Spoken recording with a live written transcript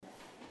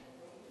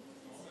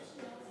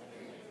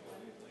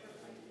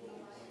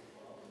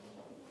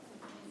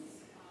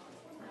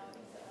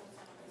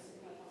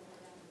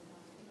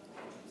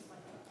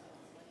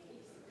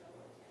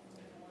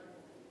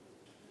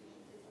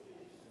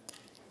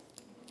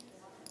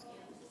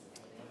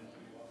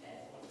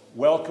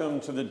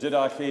Welcome to the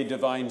Didache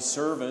Divine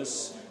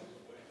Service.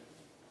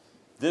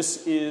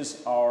 This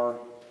is the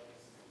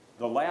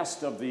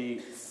last of the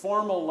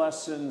formal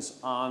lessons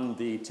on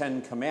the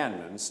Ten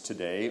Commandments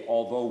today,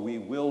 although we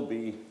will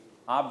be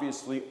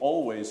obviously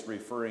always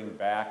referring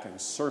back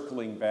and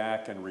circling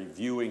back and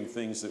reviewing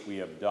things that we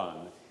have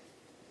done.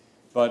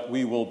 But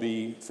we will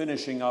be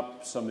finishing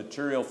up some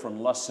material from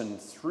Lesson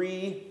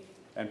 3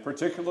 and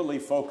particularly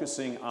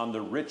focusing on the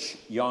rich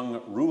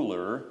young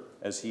ruler,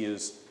 as he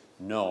is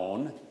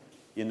known,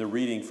 in the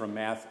reading from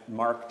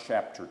Mark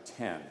chapter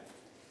 10.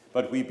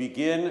 But we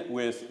begin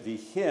with the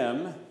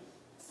hymn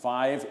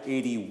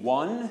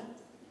 581,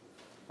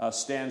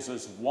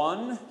 stanzas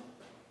 1,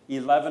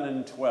 11,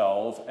 and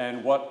 12.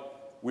 And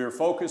what we're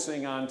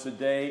focusing on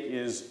today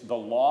is the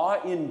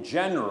law in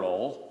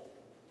general.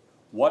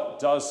 What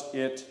does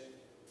it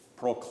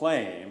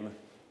proclaim?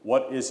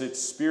 What is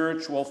its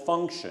spiritual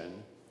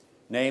function?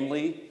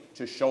 Namely,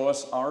 to show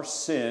us our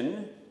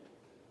sin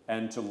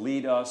and to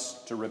lead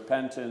us to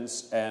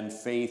repentance and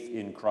faith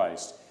in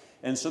Christ.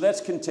 And so that's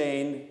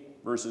contained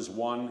verses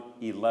 1,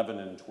 11,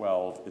 and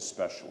 12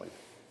 especially.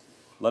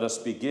 Let us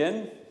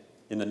begin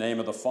in the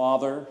name of the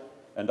Father,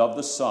 and of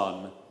the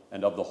Son,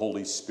 and of the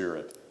Holy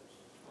Spirit.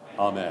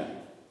 Amen.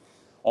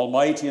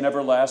 Almighty and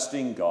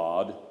everlasting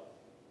God,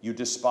 you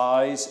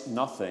despise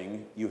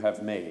nothing you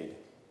have made,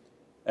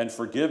 and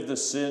forgive the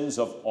sins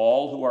of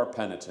all who are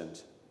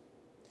penitent.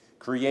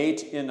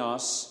 Create in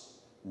us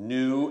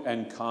new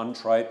and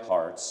contrite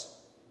hearts,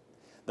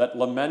 that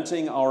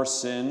lamenting our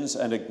sins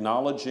and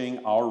acknowledging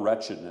our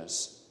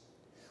wretchedness,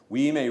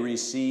 we may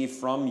receive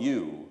from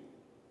you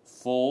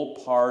full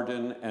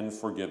pardon and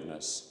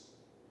forgiveness.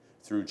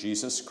 Through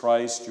Jesus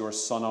Christ, your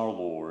Son, our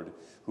Lord,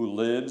 who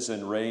lives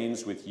and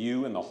reigns with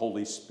you in the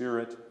Holy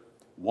Spirit,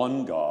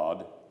 one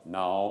God,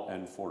 now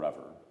and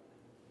forever.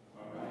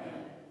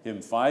 Amen.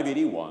 Hymn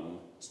 581,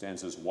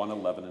 stanzas 1,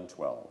 11, and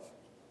 12.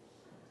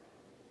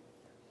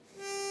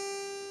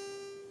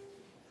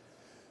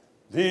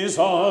 These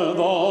are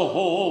the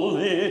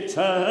holy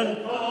 10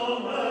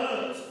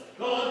 commandments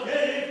God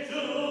gave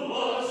to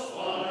us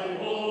by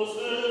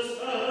Moses'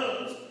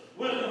 hands,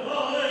 when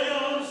high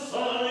on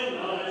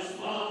Sinai's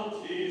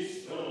mount he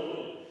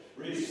stood,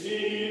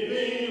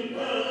 receiving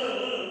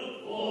them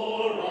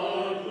for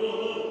our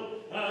good.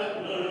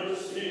 Have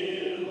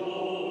mercy,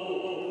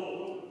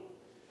 Lord.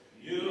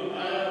 You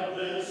have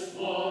this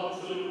law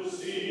to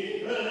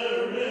see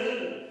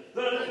therein,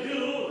 that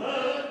you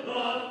have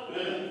not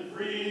been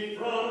free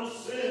from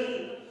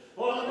sin,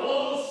 but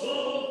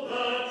also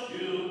that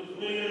you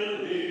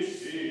clearly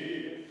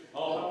see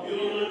how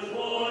pure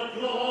toward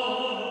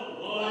God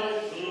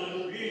I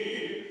should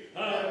be.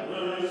 Have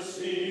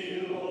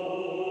mercy,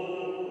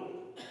 Lord.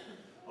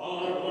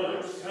 Our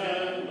works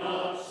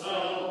cannot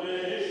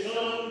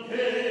salvation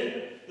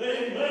gain,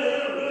 they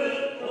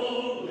merit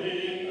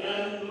only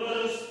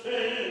endless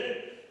pain.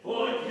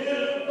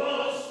 Forgive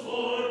us,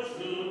 Lord,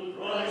 to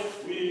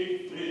Christ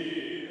we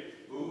flee,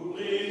 who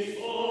pleads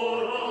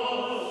for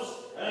us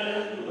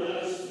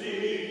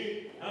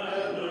endlessly.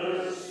 Have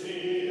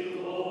mercy,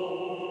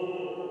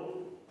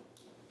 Lord.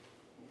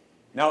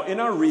 Now, in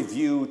our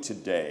review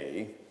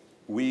today,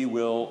 we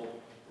will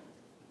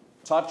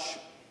touch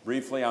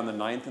briefly on the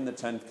 9th and the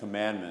 10th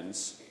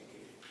commandments,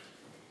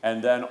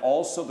 and then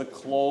also the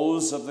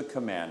close of the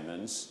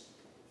commandments,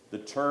 the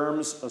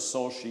terms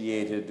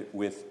associated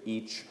with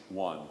each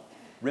one.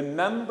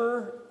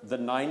 Remember the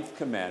 9th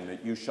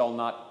commandment, you shall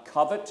not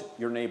covet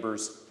your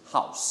neighbor's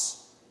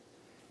house.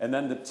 And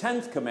then the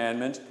 10th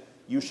commandment,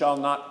 you shall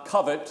not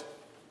covet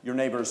your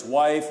neighbor's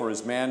wife or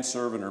his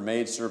manservant or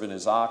maidservant,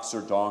 his ox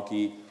or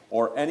donkey,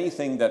 or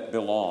anything that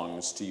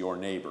belongs to your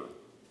neighbor.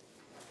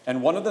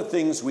 And one of the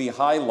things we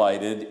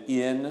highlighted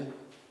in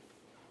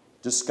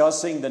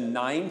discussing the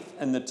 9th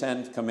and the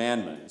 10th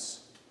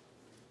commandments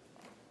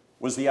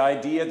was the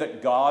idea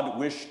that God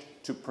wished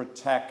to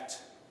protect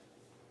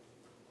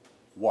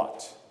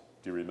what?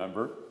 Do you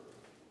remember?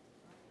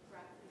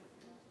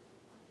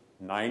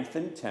 9th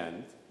and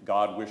 10th,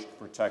 God wished to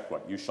protect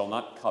what? You shall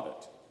not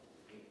covet.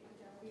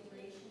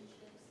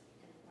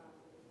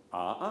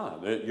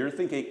 You're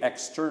thinking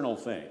external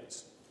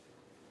things.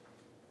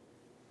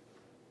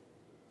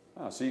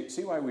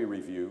 See why we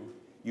review?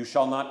 You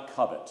shall not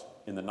covet.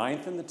 In the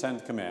 9th and the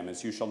 10th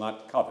commandments, you shall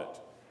not covet.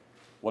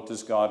 What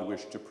does God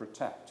wish to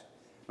protect?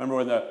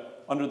 Remember,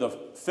 under the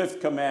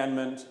 5th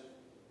commandment,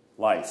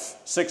 life.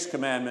 6th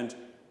commandment,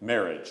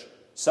 marriage.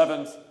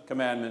 7th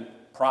commandment,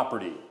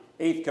 property.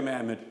 8th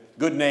commandment,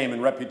 good name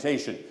and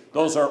reputation.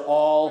 Those are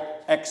all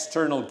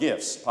external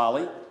gifts.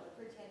 Polly?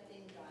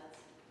 Protecting God's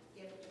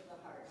gift of the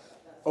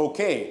heart.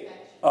 Okay.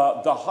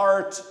 The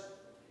heart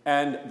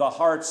and the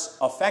heart's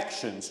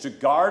affections, to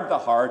guard the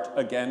heart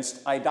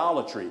against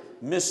idolatry,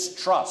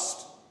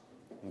 mistrust.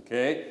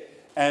 Okay?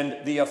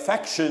 And the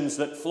affections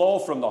that flow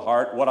from the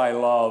heart, what I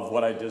love,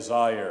 what I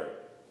desire.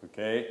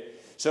 Okay?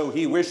 So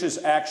he wishes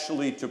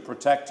actually to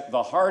protect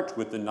the heart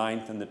with the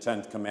 9th and the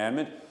 10th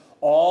commandment.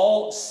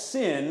 All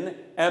sin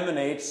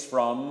emanates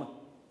from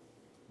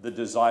the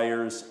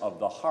desires of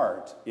the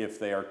heart if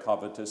they are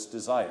covetous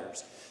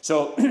desires.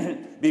 So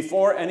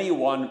before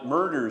anyone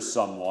murders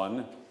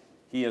someone,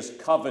 he has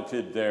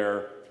coveted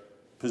their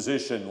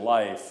position,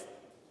 life.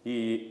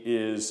 He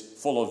is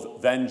full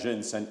of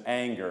vengeance and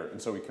anger,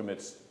 and so he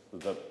commits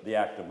the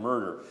act of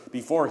murder.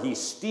 Before he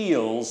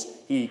steals,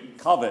 he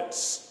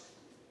covets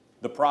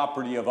the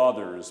property of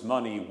others,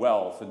 money,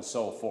 wealth, and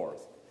so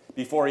forth.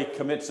 Before he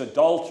commits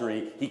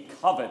adultery, he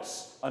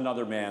covets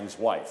another man's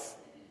wife.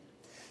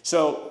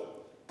 So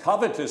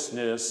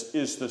covetousness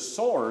is the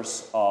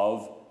source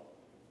of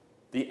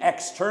the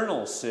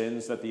external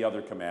sins that the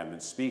other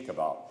commandments speak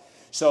about.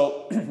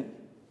 So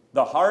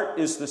the heart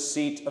is the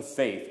seat of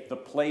faith, the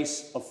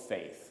place of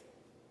faith.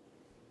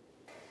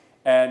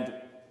 And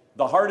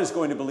the heart is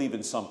going to believe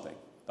in something.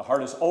 The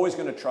heart is always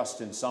going to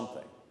trust in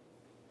something.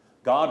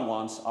 God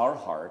wants our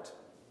heart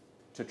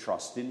to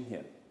trust in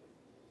him.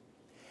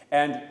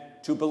 And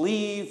to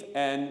believe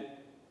and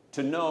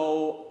to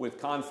know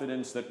with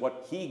confidence that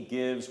what he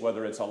gives,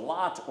 whether it's a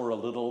lot or a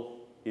little,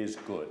 is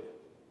good.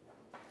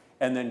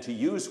 And then to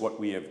use what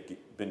we have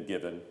been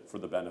given for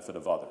the benefit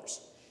of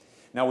others.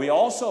 Now, we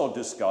also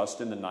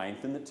discussed in the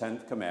 9th and the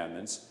 10th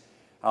commandments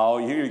how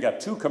here you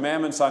got 2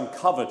 commandments on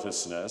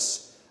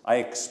covetousness. I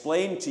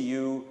explained to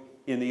you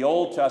in the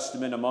Old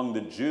Testament among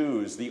the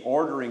Jews the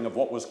ordering of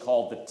what was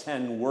called the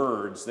 10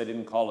 words. They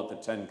didn't call it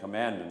the 10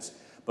 commandments,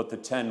 but the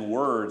 10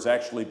 words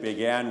actually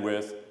began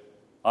with,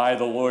 I,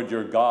 the Lord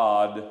your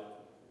God,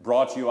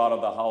 brought you out of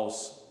the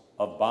house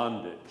of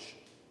bondage.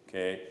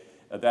 Okay?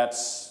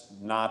 That's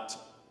not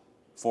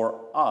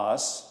for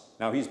us.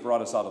 Now, he's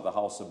brought us out of the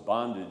house of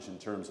bondage in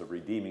terms of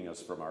redeeming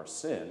us from our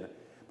sin,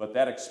 but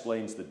that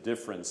explains the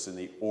difference in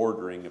the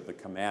ordering of the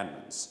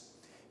commandments.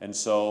 And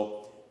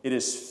so it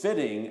is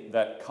fitting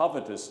that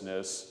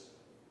covetousness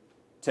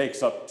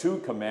takes up 2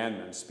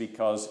 commandments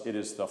because it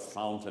is the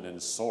fountain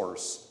and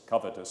source,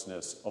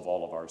 covetousness, of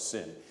all of our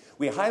sin.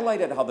 We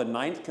highlighted how the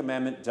 9th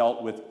commandment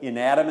dealt with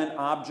inanimate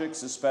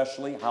objects,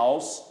 especially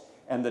house,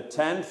 and the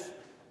 10th,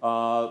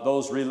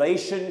 those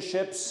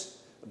relationships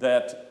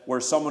that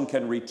where someone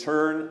can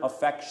return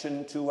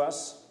affection to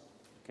us.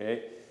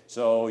 Okay,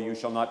 so you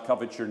shall not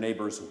covet your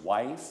neighbor's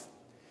wife.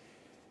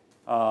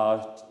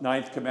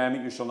 9th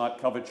commandment, you shall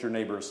not covet your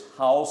neighbor's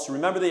house.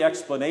 Remember the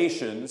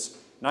explanations.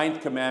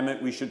 9th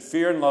commandment, we should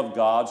fear and love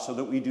God so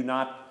that we do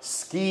not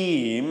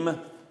scheme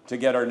to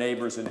get our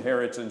neighbor's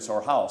inheritance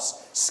or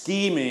house.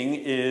 Scheming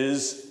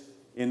is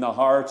in the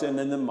heart and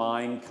in the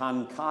mind,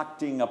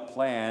 concocting a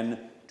plan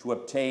to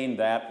obtain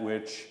that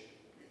which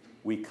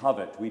we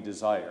covet, we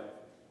desire.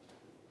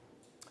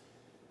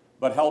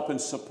 But help and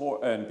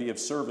support and be of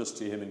service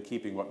to him in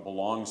keeping what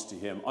belongs to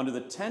him. Under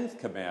the 10th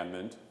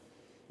commandment,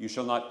 you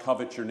shall not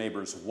covet your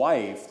neighbor's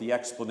wife. The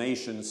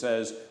explanation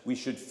says we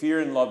should fear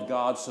and love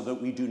God so that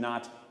we do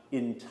not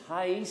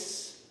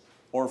entice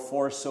or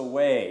force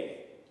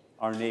away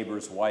our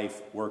neighbor's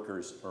wife,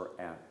 workers, or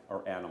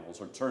animals,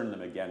 or turn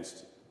them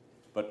against,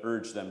 but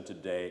urge them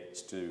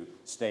to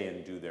stay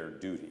and do their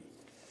duty.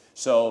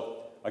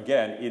 So,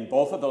 again, in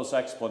both of those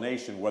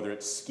explanations, whether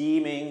it's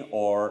scheming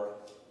or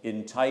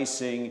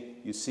enticing,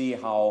 you see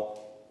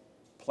how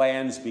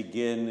plans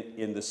begin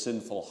in the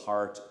sinful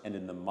heart and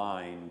in the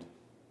mind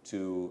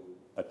to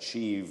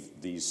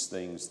achieve these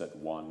things that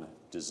one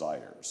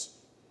desires.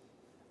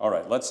 All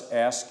right, let's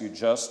ask you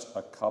just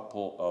a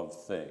couple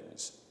of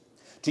things.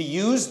 To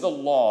use the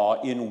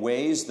law in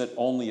ways that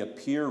only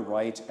appear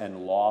right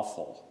and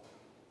lawful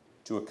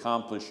to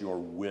accomplish your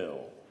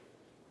will.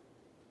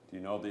 Do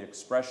you know the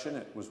expression?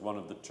 It was one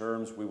of the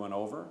terms we went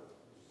over.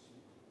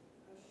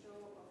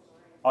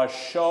 A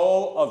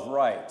show of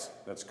right.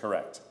 That's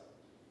correct.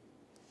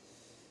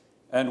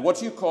 And what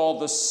do you call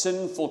the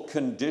sinful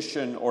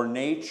condition or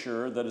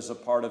nature that is a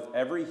part of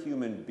every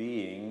human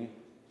being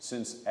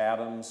since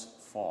Adam's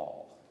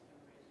fall?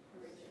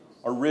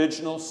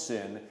 Original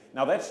sin.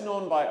 Now that's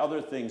known by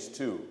other things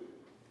too.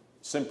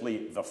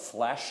 Simply the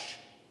flesh,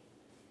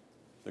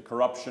 the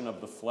corruption of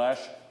the flesh,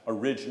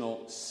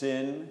 original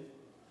sin,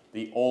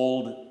 the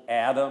old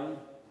Adam,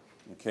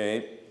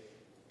 okay?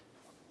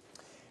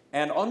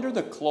 And under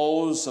the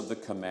close of the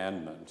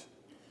commandment,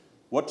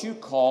 what you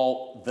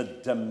call the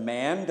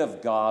demand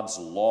of God's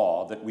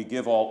law, that we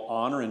give all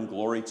honor and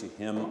glory to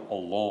him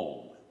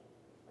alone,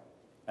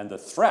 and the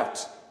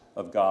threat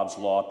of God's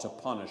law to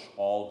punish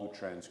all who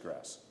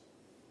transgress.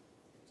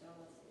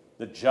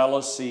 The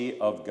jealousy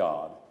of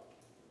God.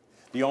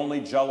 The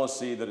only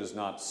jealousy that is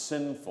not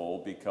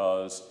sinful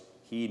because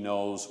he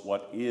knows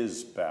what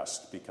is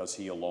best, because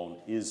he alone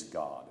is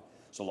God.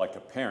 So like a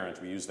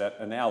parent, we use that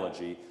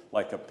analogy,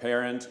 like a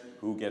parent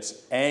who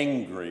gets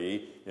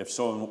angry if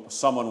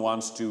someone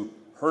wants to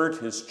hurt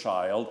his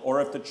child,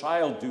 or if the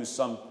child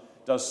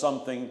does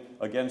something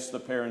against the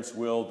parent's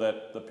will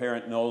that the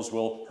parent knows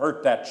will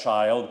hurt that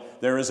child,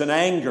 there is an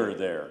anger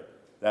there.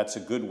 That's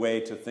a good way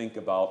to think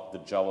about the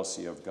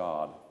jealousy of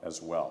God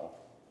as well.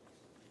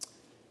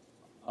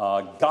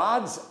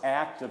 God's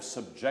act of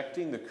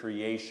subjecting the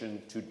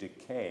creation to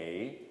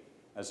decay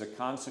as a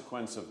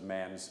consequence of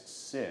man's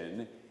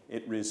sin,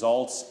 it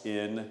results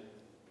in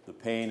the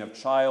pain of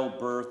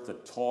childbirth, the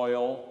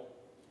toil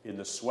in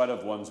the sweat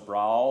of one's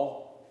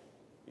brow,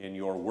 in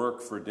your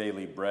work for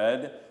daily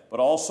bread. But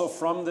also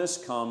from this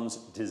comes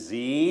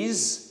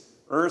disease,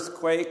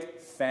 earthquake,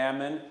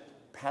 famine,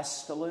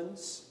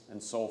 pestilence,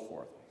 and so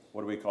forth.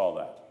 What do we call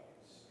that?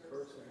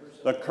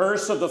 The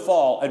curse of the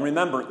fall. And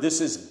remember,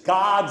 this is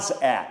God's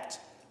act.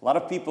 A lot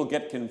of people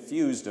get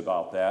confused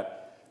about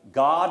that.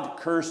 God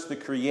cursed the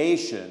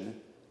creation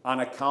on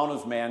account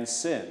of man's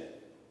sin.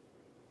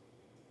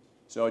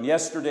 So in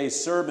yesterday's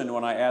sermon,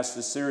 when I asked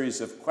a series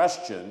of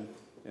questions,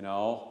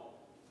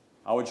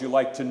 how would you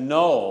like to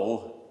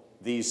know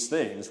these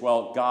things?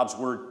 Well, God's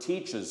Word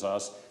teaches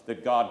us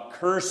that God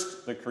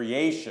cursed the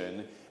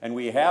creation, and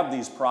we have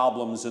these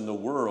problems in the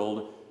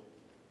world,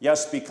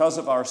 yes, because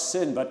of our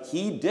sin, but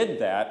He did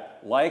that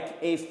like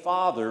a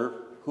father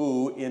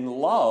who, in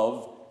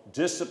love,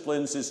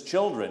 disciplines his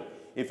children.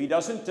 If He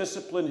doesn't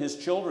discipline His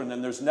children,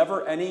 then there's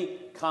never any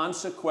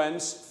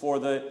consequence for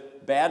the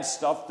bad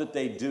stuff that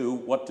they do.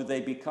 What do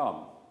they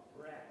become?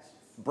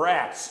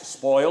 Brats,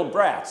 spoiled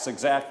brats,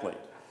 exactly.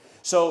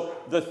 So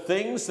the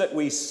things that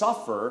we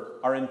suffer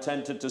are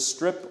intended to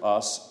strip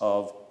us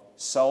of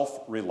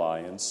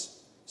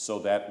self-reliance so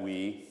that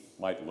we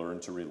might learn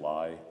to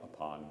rely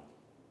upon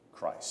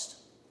Christ.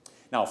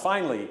 Now,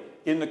 finally,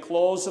 in the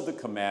close of the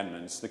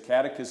commandments, the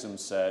Catechism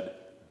said,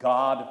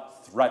 God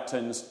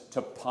threatens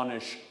to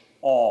punish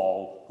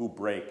all who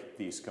break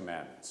these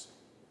commandments.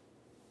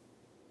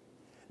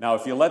 Now,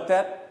 if you let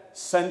that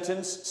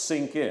sentence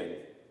sink in,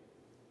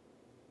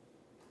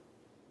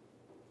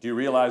 do you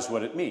realize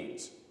what it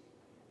means?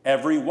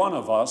 Every one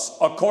of us,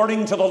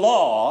 according to the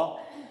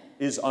law,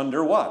 is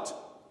under what?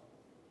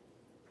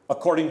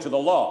 According to the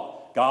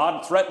law.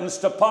 God threatens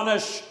to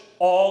punish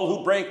all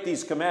who break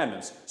these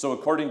commandments. So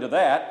according to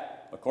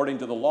that, according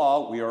to the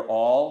law, we are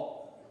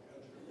all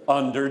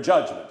under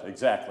judgment.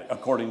 Exactly,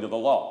 according to the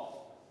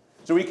law.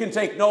 So we can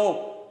take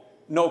no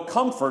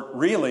comfort,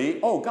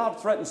 really. Oh,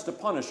 God threatens to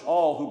punish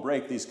all who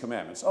break these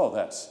commandments. Oh,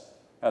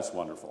 that's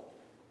wonderful.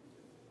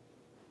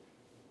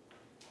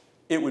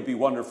 It would be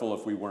wonderful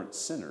if we weren't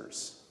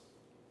sinners.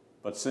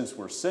 But since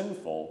we're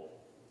sinful,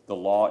 the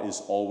law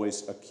is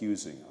always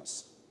accusing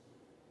us.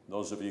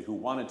 Those of you who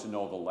wanted to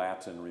know the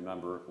Latin,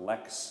 remember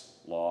lex,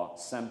 law,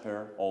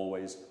 semper,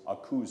 always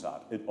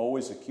accusat. It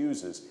always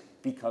accuses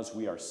because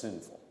we are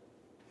sinful.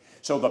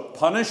 So the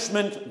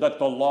punishment that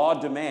the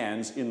law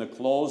demands in the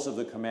close of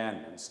the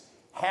commandments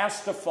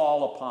has to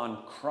fall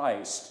upon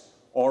Christ,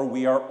 or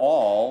we are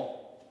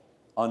all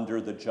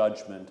under the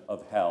judgment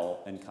of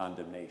hell and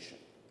condemnation.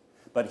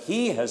 But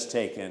He has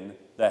taken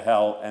the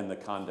hell and the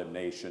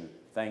condemnation.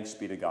 Thanks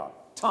be to God.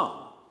 Tom.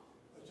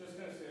 I was just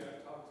going to say,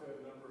 I've talked to a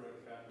number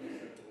of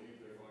Catholics that believe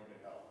they're going to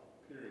hell,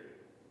 period.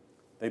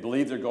 They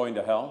believe they're going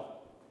to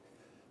hell?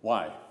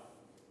 Why?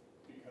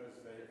 Because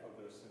of their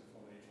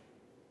sinful nature.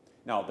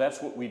 Now,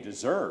 that's what we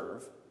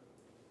deserve,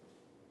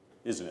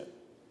 isn't it?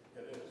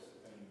 It is.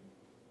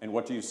 And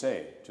what do you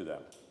say to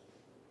them?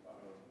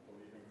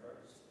 Believe in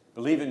Christ.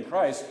 Believe in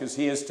Christ, because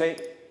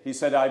He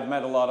said, I've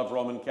met a lot of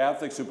Roman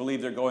Catholics who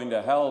believe they're going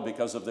to hell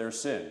because of their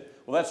sin.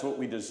 Well, that's what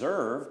we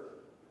deserve.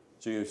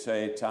 So you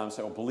say, Tom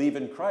said, well, believe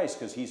in Christ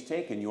because He's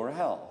taken your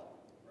hell.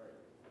 Right.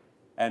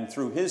 And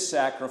through His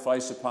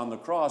sacrifice upon the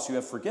cross, you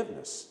have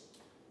forgiveness.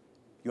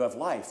 You have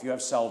life. You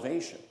have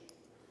salvation.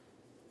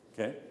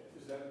 Okay?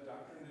 Is that a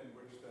doctrine in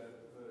which the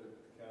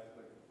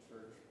Catholic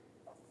Church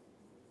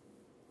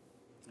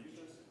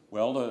teaches?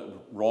 Well, the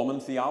Roman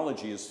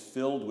theology is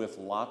filled with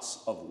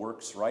lots of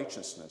works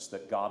righteousness,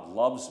 that God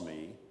loves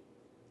me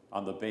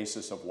on the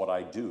basis of what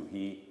I do.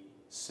 He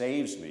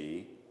saves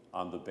me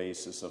on the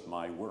basis of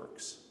my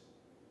works.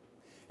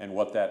 And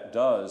what that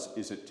does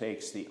is it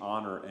takes the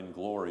honor and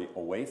glory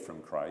away from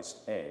Christ,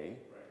 A.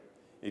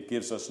 It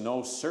gives us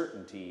no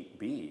certainty,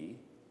 B.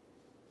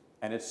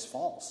 And it's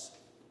false.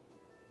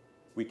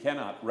 We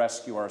cannot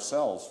rescue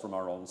ourselves from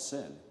our own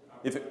sin.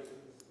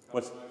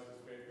 What's faith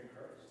in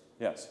Christ.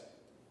 Yes.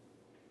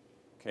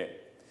 Okay.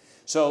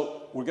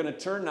 So we're going to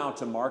turn now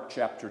to Mark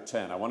chapter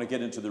 10. I want to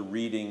get into the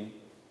reading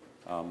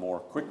more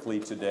quickly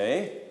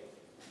today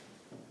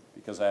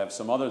because I have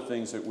some other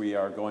things that we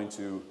are going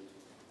to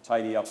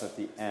tidy up at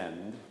the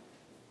end.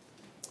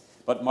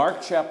 But Mark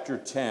chapter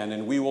 10,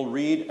 and we will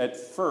read at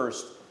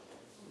first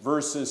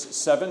verses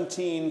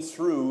 17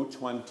 through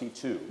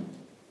 22.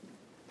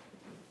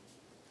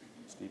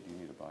 Steve, do you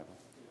need a Bible?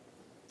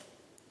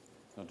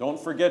 Now don't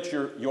forget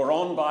your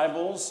own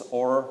Bibles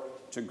or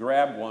to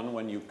grab one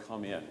when you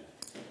come in.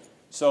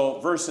 So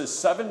verses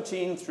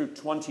 17 through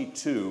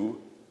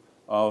 22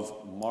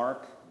 of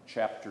Mark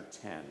chapter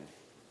 10.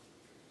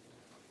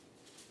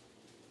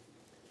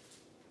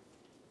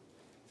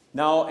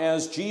 Now,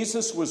 as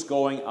Jesus was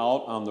going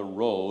out on the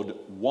road,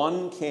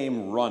 one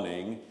came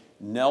running,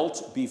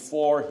 knelt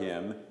before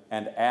Him,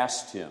 and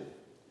asked Him,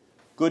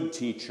 "Good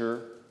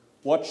teacher,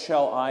 what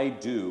shall I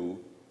do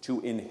to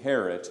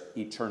inherit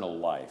eternal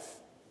life?"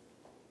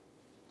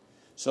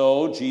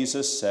 So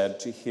Jesus said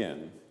to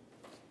him,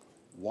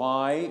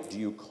 "Why do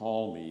you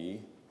call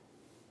me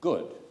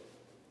good?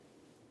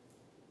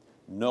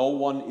 No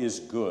one is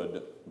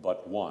good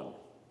but one.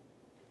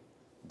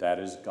 That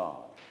is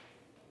God.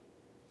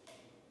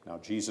 Now,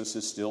 Jesus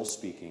is still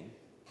speaking.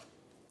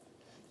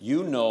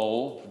 You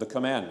know the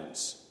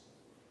commandments.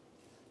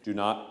 Do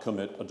not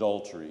commit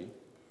adultery.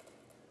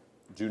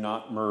 Do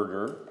not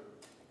murder.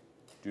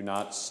 Do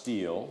not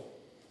steal.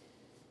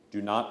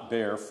 Do not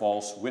bear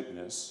false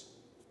witness.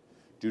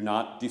 Do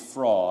not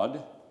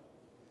defraud.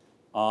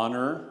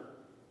 Honor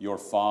your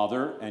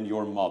father and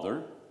your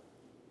mother.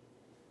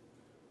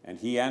 And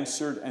he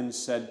answered and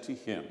said to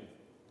him,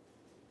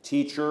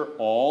 Teacher,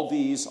 all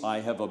these I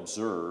have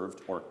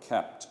observed or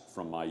kept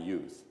from my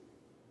youth.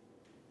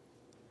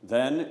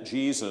 Then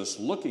Jesus,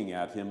 looking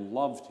at him,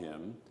 loved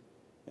him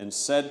and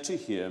said to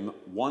him,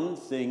 One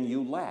thing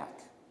you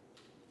lack.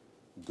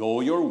 Go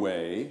your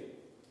way,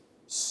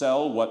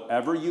 sell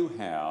whatever you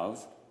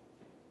have,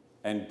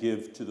 and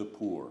give to the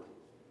poor,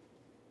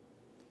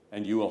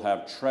 and you will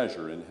have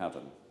treasure in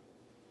heaven.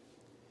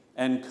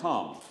 And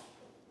come,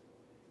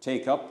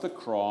 take up the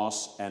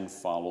cross and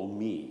follow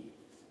me.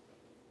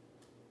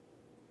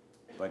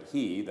 But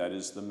he, that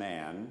is the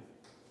man,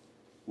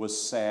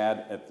 was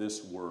sad at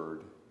this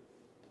word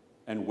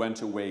and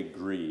went away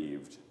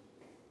grieved,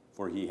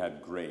 for he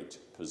had great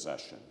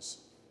possessions.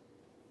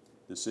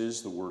 This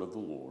is the word of the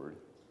Lord.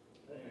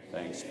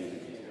 Thanks be to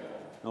God.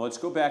 Now let's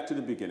go back to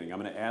the beginning. I'm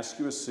going to ask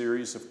you a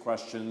series of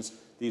questions.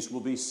 These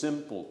will be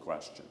simple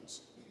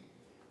questions,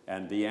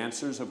 and the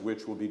answers of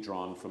which will be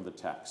drawn from the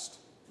text.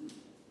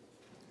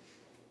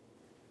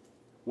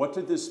 What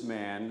did this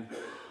man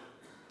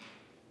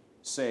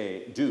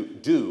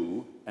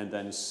do, and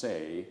then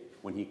say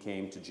when he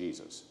came to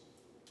Jesus?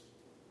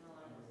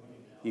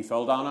 He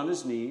fell down on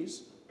his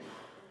knees,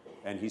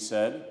 and he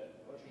said,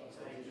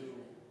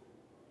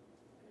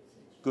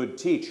 Good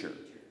teacher,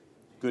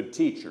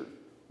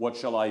 what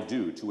shall I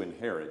do to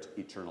inherit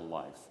eternal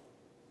life?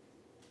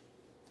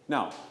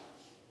 Now,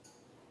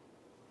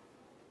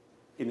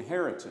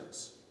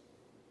 inheritance.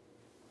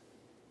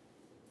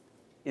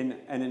 An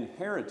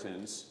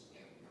inheritance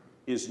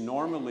is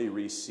normally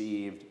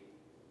received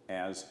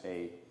as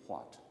a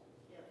what?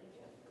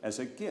 As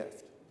a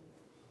gift.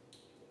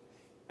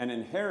 An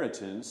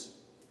inheritance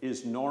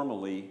is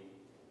normally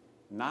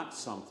not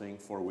something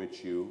for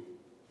which you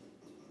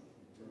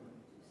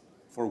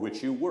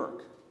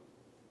work.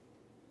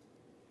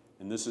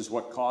 And this is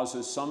what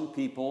causes some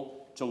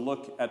people to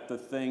look at the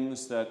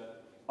things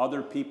that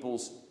other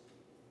people's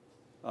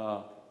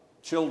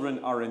children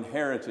are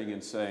inheriting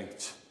and saying,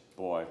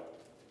 boy,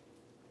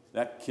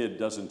 that kid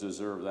doesn't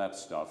deserve that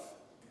stuff.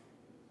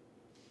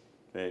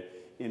 Okay?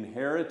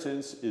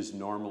 Inheritance is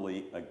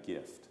normally a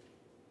gift.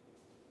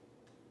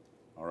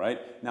 All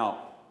right?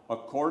 Now,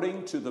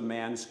 according to the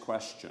man's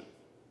question,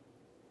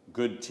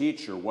 Good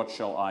teacher, what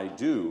shall I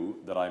do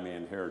that I may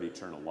inherit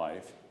eternal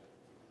life?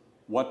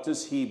 What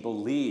does he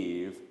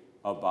believe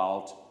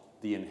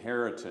about the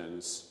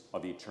inheritance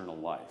of eternal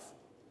life?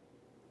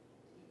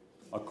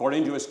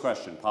 According to his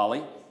question,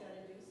 Polly?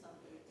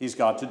 He's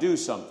got to do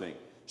something.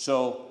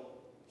 So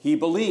he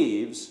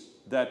believes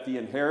that the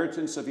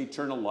inheritance of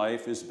eternal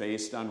life is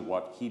based on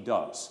what he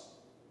does.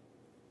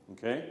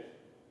 Okay?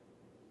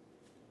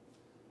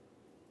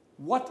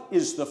 What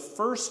is the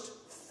first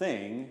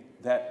thing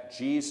that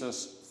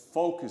Jesus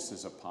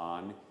focuses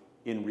upon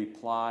in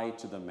reply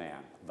to the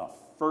man? The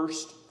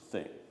first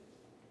thing.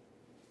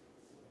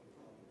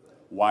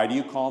 Why do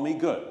you call me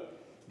good?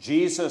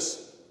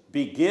 Jesus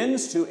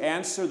begins to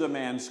answer the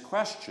man's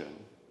question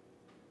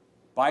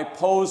by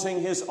posing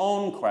his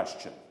own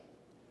question.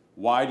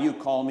 Why do you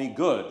call me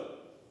good?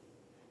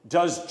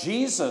 Does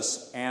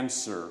Jesus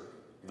answer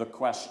the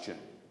question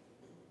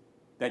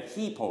that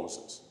he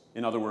poses?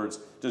 In other words,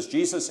 does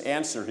Jesus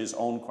answer his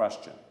own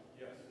question?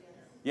 Yes.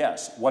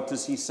 Yes. What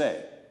does he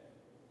say?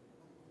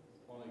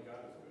 Only God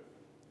is good.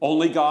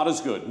 Only God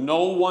is good.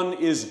 No one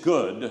is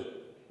good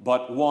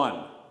but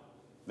one.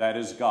 That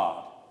is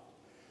God.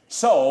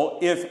 So,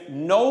 if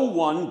no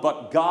one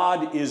but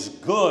God is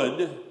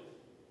good,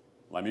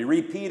 let me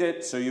repeat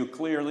it so you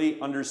clearly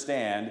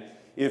understand.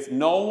 If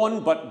no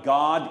one but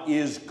God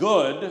is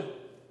good,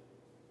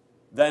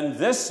 then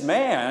this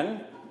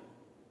man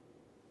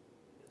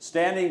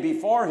standing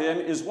before him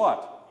is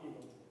what?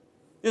 Evil.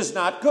 Is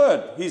not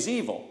good. He's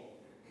evil.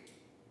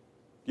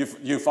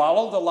 You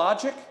follow the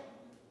logic?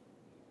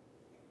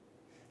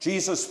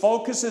 Jesus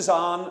focuses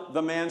on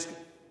the man's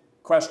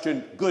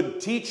question,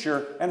 good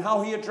teacher, and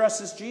how he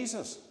addresses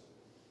Jesus.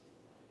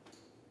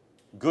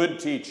 Good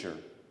teacher,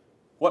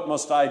 what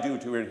must I do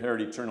to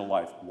inherit eternal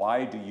life?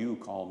 Why do you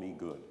call me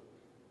good?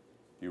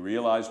 Do you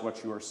realize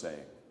what you are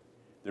saying?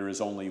 There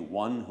is only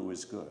one who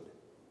is good,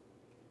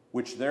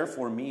 which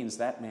therefore means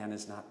that man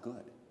is not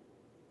good.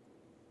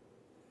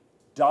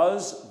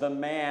 Does the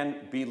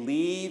man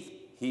believe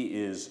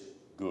he is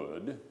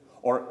good,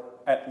 or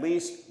at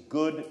least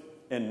good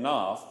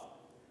enough,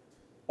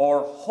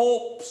 or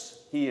hopes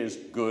he is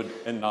good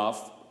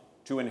enough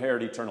to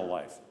inherit eternal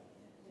life?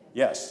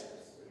 Yes.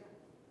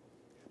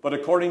 But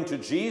according to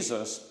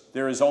Jesus,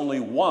 there is only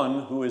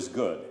one who is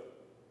good: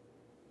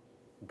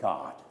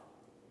 God.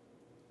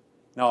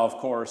 Now, of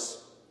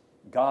course,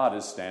 God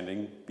is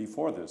standing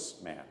before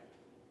this man.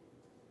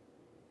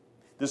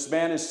 This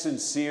man is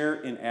sincere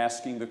in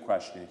asking the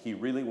question. He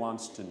really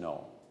wants to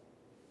know.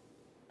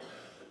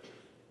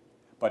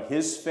 But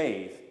his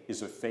faith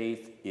is a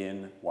faith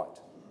in what?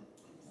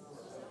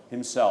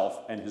 Himself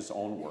and his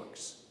own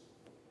works.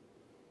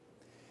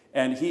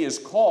 And he is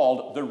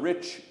called the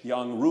rich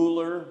young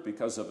ruler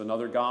because of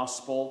another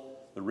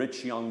gospel, the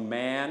rich young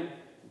man,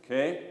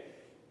 okay?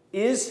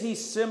 Is he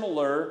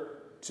similar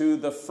to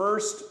the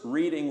first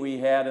reading we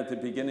had at the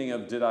beginning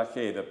of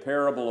Didache, the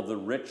parable of the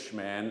rich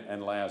man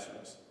and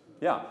Lazarus?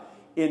 Yeah.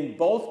 In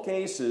both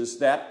cases,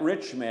 that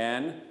rich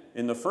man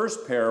in the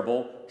first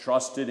parable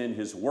trusted in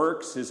his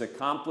works, his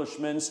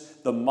accomplishments,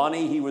 the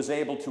money he was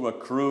able to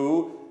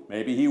accrue.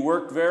 Maybe he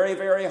worked very,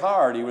 very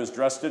hard. He was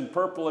dressed in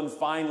purple and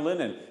fine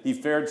linen. He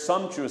fared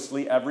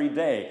sumptuously every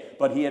day.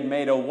 But he had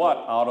made a what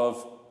out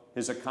of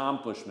his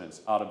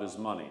accomplishments, out of his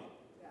money?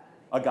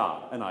 A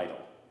god, an idol.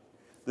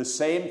 The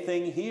same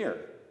thing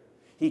here.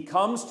 He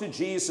comes to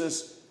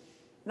Jesus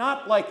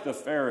not like the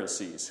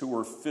Pharisees who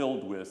were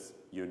filled with,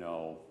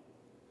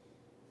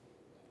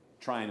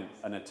 trying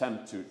an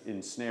attempt to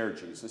ensnare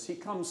Jesus. He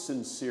comes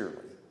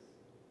sincerely.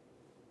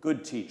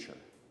 Good teacher,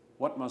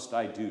 what must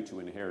I do to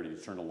inherit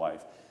eternal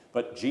life?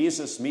 But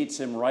Jesus meets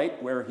him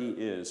right where he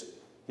is,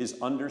 his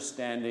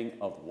understanding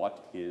of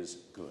what is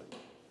good.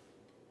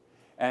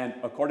 And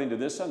according to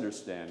this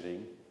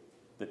understanding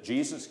that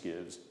Jesus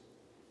gives,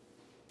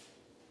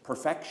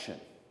 perfection.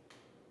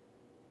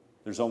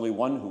 There's only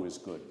one who is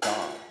good,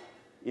 God,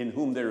 in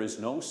whom there is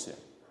no sin.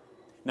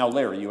 Now,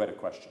 Larry, you had a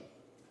question.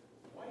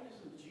 Why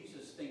doesn't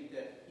Jesus think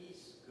that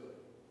he's good?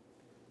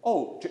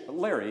 Oh,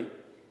 Larry,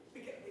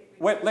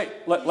 wait,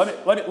 let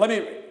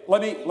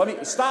me,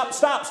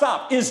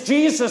 stop. Is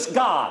Jesus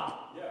God?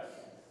 Yes.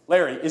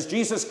 Larry, is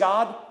Jesus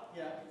God?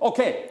 Yeah.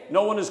 Okay,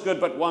 no one is good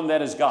but one,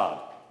 that is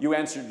God. You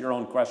answered your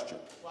own question.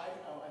 Why?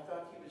 Oh, I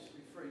thought he was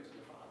referring to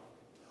the Father.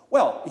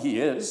 Well, he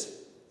is,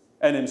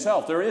 and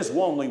himself. There is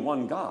only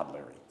one God,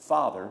 Larry.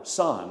 Father,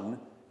 Son,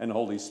 and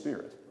Holy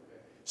Spirit.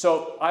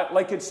 So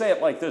I could say it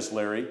like this,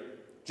 Larry.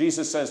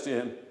 Jesus says to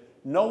him,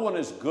 no one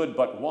is good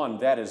but one,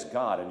 that is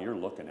God, and you're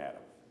looking at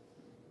him.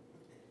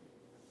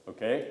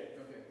 Okay?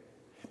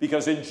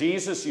 Because in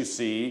Jesus you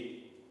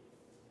see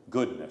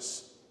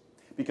goodness.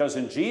 Because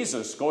in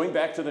Jesus, going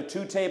back to the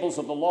two tables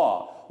of the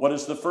law, what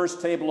is the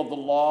first table of the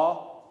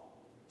law?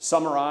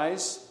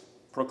 Summarize,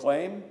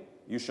 proclaim,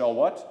 you shall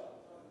what?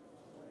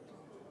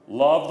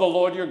 Love the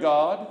Lord your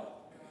God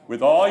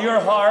with all your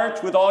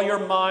heart, with all your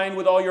mind,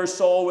 with all your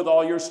soul, with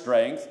all your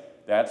strength.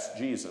 That's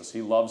Jesus.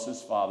 He loves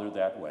his Father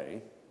that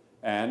way.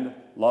 And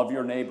love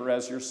your neighbor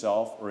as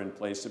yourself, or in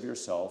place of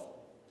yourself.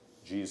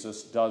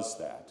 Jesus does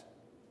that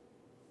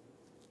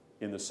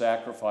in the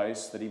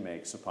sacrifice that he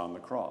makes upon the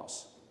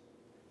cross.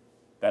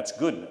 That's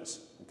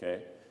goodness,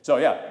 okay? So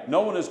yeah,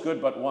 no one is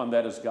good but one,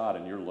 that is God,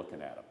 and you're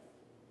looking at him.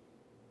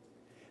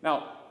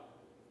 Now,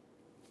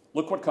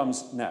 look what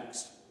comes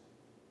next.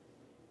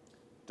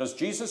 Does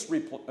Jesus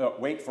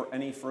wait for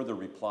any further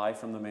reply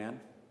from the man?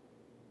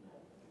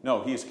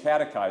 No, he's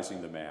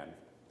catechizing the man.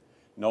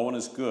 No one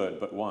is good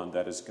but one,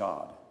 that is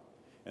God.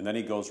 And then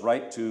he goes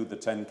right to the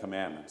 10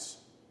 Commandments.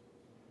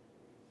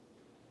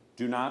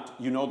 You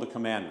know the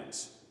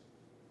commandments.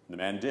 The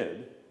man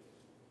did.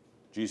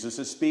 Jesus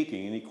is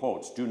speaking and he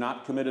quotes, do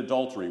not commit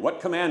adultery.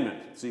 What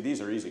commandment? See, these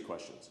are easy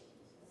questions.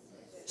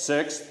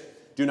 6,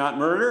 do not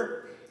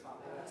murder.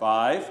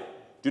 5,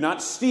 do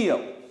not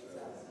steal.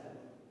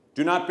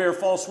 Do not bear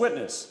false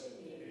witness.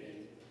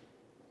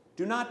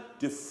 Do not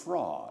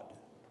defraud.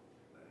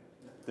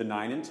 The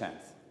 9 and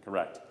 10th,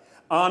 correct.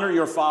 Honor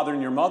your father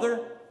and your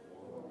mother.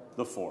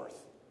 The 4th.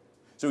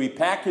 So he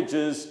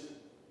packages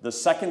the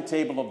second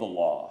table of the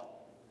law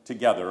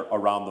together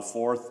around the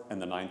 4th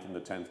and the 9th and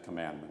the 10th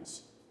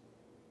commandments.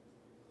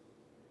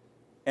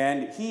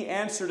 And he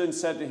answered and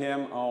said to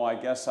him, oh, I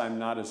guess I'm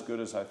not as good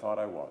as I thought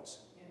I was.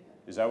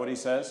 Is that what he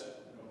says?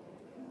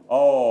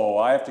 Oh,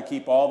 I have to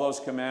keep all those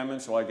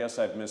commandments, so I guess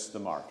I've missed the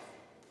mark.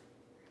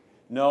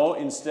 No,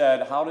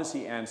 instead, how does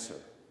he answer?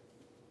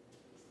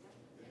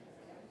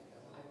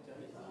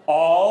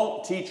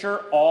 All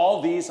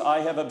these I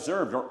have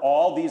observed, or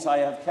all these I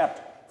have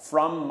kept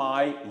from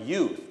my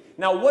youth.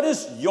 Now, what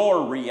is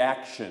your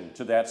reaction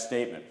to that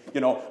statement?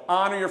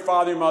 Honor your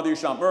father and mother, you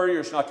shall not murder,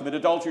 you shall not commit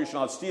adultery, you shall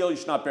not steal, you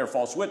shall not bear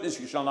false witness,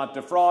 you shall not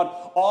defraud.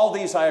 All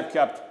these I have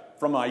kept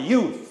from my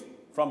youth,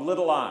 from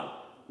little on.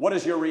 What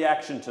is your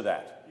reaction to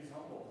that? He's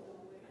humble.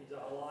 He's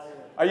a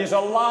liar. He's a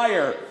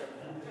liar.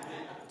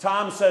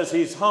 Tom says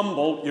he's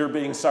humble. You're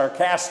being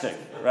sarcastic,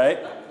 right?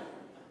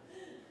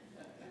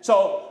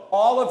 So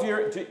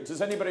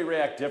does anybody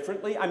react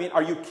differently? I mean,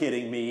 are you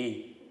kidding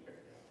me?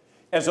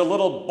 As a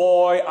little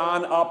boy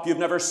on up, you've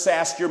never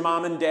sassed your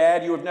mom and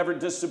dad. You have never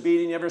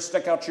disobedient. You never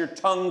stuck out your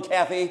tongue,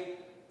 Kathy,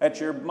 at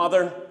your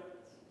mother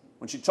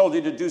when she told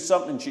you to do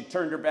something and she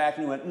turned her back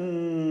and you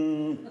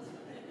went,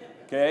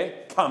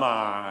 Okay? Come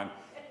on.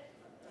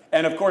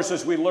 And of course,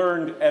 as we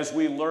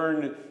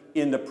learned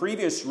in the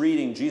previous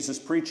reading, Jesus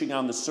preaching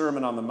on the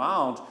Sermon on the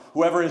Mount,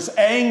 whoever is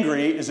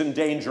angry is in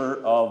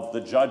danger of the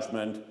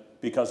judgment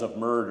because of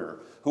murder.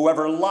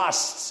 Whoever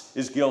lusts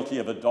is guilty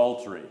of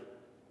adultery.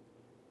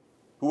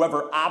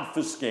 Whoever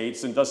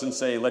obfuscates and doesn't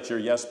say, let your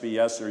yes be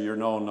yes or your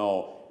no,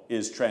 no,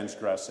 is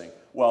transgressing.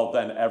 Well,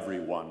 then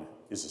everyone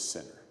is a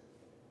sinner.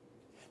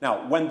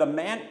 Now, when the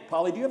man,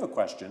 Polly, do you have a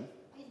question?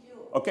 I do.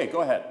 Okay,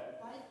 go ahead.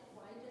 Why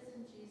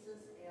doesn't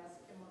Jesus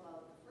ask him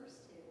about the first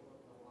table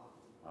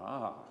of the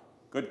law?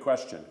 Good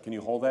question. Can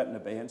you hold that in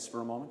abeyance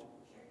for a moment?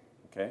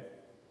 Sure. Okay.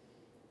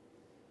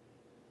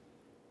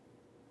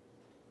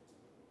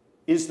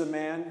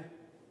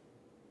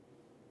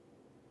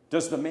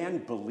 Does the man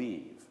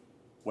believe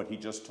what he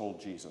just told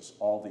Jesus?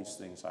 All these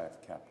things I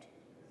have kept.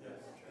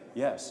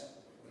 Yes.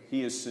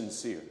 He is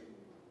sincere.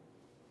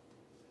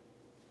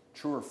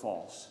 True or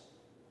false?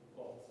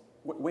 False.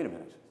 Wait a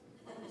minute.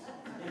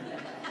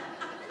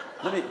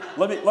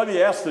 Let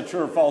me ask the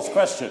true or false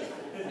question.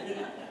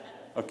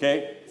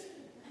 Okay?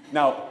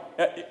 Now,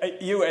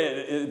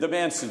 the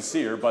man's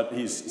sincere, but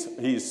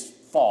he's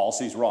false.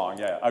 He's wrong.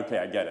 Yeah. Okay,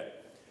 I get it.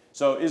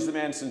 So, is the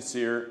man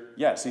sincere?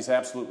 Yes, he's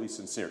absolutely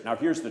sincere. Now,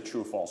 here's the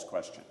true or false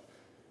question.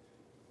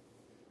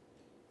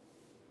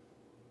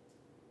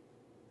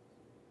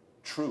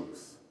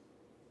 Truth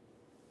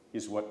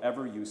is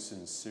whatever you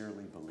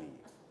sincerely believe.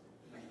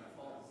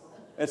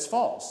 It's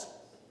false.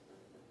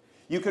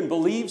 You can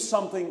believe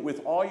something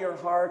with all your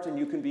heart, and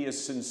you can be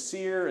as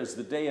sincere as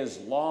the day is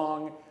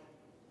long.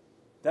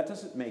 That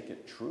doesn't make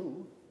it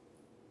true.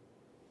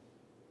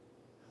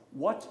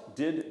 What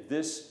did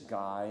this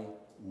guy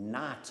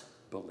not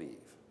believe?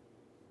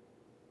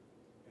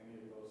 Any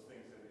of those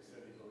things that he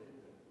said he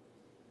believed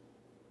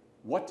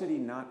in. What did he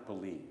not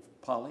believe?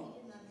 Polly? He didn't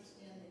understand that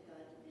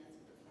God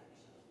demands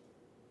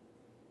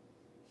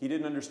perfection. He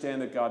didn't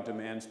understand that God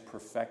demands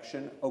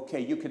perfection.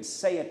 Okay, you could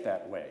say it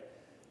that way.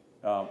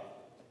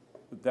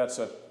 That's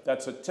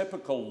a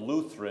typical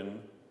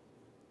Lutheran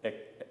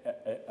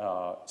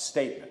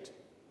statement.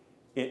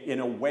 In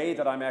a way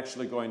that I'm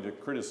actually going to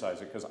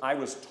criticize it, because I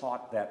was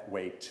taught that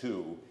way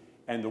too.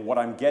 And what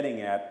I'm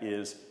getting at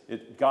is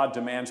God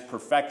demands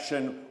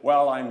perfection.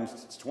 Well, I'm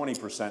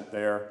 20%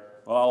 there.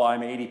 Well,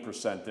 I'm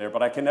 80% there,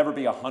 but I can never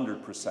be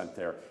 100%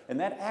 there. And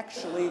that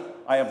actually,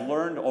 I have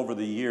learned over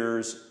the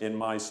years in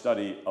my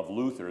study of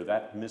Luther,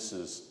 that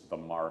misses the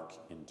mark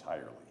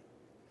entirely.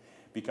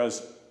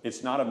 Because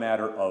it's not a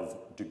matter of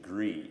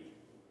degree.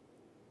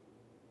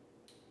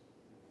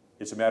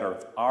 It's a matter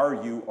of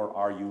are you or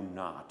are you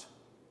not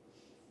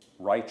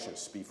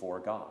righteous before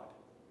God?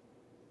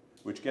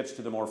 Which gets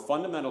to the more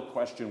fundamental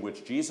question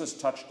which Jesus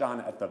touched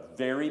on at the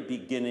very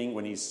beginning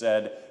when he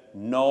said,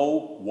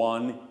 no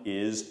one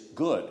is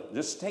good.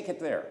 Just take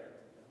it there.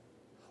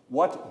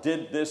 What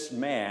did this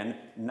man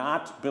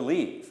not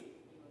believe?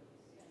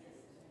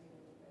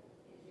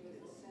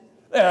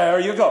 There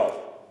you go.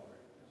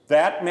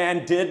 That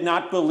man did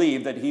not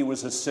believe that he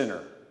was a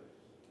sinner.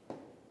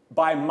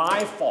 By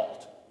my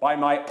fault, by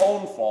my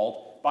own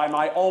fault, by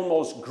my own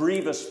most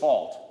grievous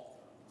fault.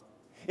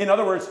 In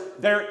other words,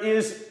 there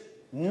is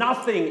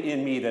nothing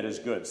in me that is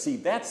good. See,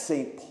 that's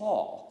St.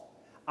 Paul.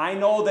 I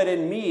know that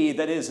in me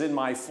that is in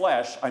my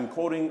flesh, I'm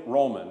quoting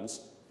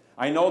Romans,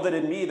 I know that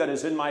in me that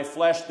is in my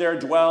flesh there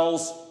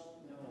dwells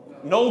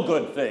no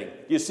good thing.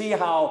 You see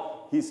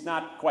how he's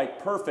not quite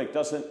perfect,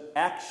 doesn't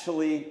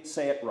actually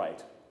say it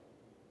right.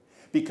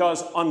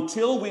 Because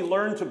until we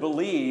learn to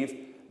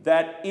believe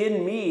that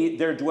in me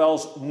there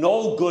dwells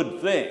no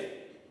good thing,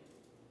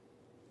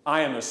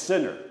 I am a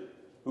sinner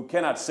who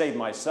cannot save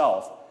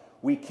myself,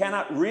 we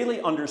cannot really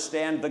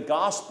understand the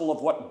gospel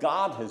of what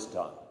God has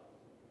done.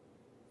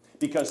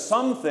 Because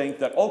some think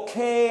that,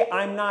 okay,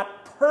 I'm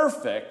not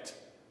perfect,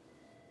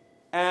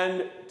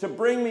 and to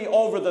bring me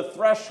over the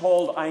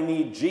threshold, I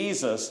need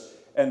Jesus,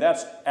 and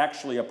that's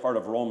actually a part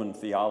of Roman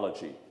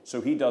theology.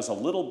 So he does a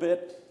little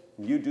bit,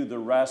 you do the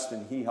rest,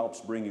 and he helps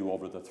bring you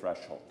over the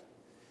threshold.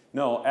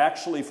 No,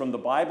 actually, from the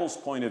Bible's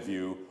point of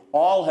view,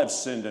 all have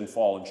sinned and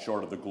fallen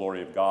short of the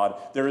glory of God.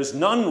 There is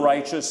none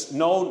righteous,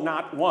 no,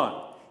 not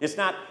one. It's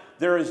not,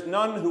 there is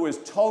none who is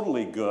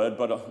totally good,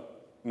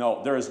 but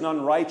no, there is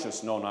none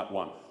righteous, no, not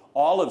one.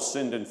 All have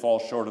sinned and fall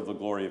short of the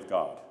glory of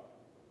God.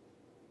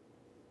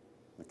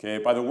 Okay,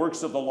 by the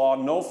works of the law,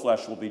 no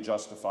flesh will be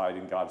justified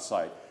in God's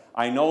sight.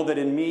 I know that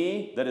in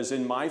me, that is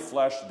in my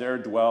flesh, there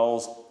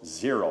dwells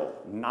zero,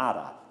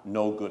 nada,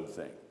 no good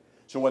thing.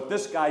 So what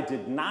this guy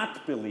did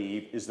not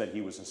believe is that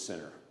he was a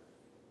sinner.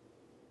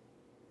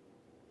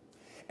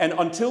 And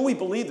until we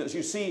believe this,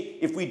 you see,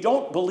 if we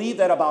don't believe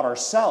that about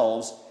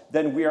ourselves,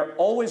 then we are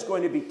always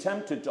going to be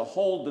tempted to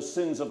hold the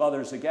sins of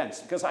others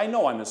against. Because I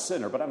know I'm a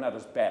sinner, but I'm not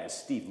as bad as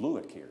Steve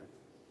Lewick here.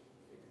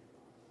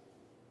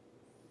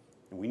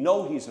 And we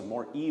know he's a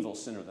more evil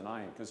sinner than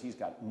I am because he's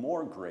got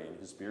more gray in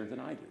his beard than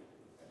I do.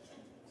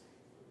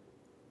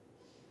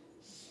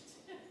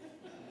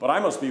 But I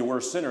must be a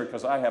worse sinner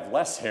because I have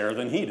less hair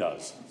than he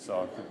does.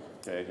 So,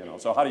 okay,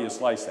 so how do you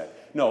slice that?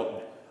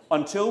 No,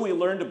 until we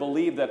learn to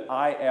believe that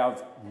I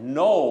have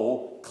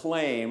no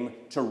claim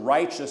to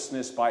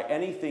righteousness by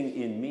anything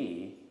in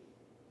me,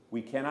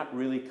 we cannot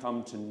really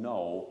come to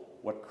know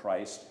what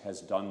Christ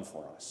has done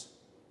for us.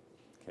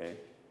 Okay?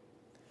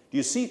 Do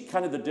you see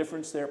kind of the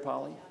difference there,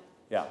 Polly?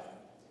 Yeah.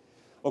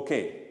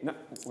 Okay, now,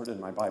 where did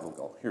my Bible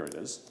go? Here it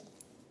is.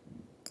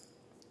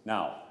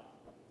 Now,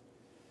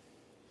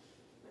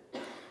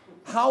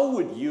 how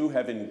would you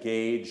have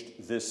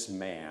engaged this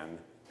man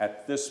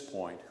at this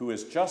point who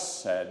has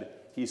just said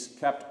he's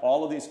kept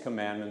all of these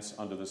commandments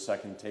under the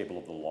second table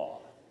of the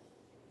law?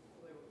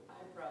 I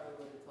probably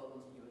would have told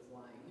him he was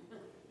lying.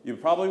 You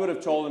probably would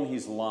have told him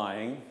he's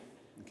lying.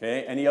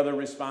 Okay, any other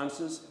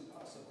responses?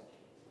 Impossible.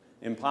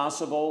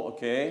 Impossible,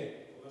 okay.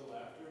 A little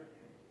laughter.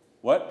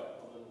 What?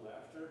 A little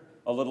laughter.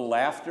 A little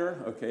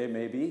laughter, okay,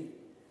 maybe.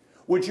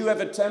 Would you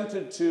have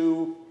attempted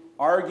to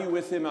argue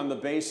with him on the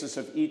basis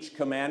of each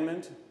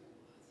commandment?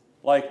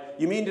 Like,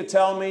 you mean to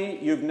tell me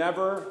you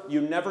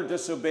never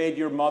disobeyed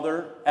your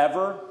mother,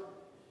 ever?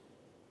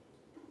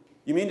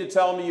 You mean to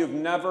tell me you've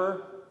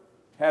never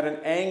had an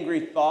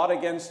angry thought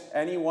against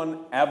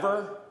anyone,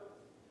 ever?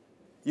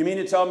 You mean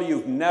to tell me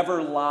you've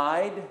never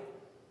lied? Do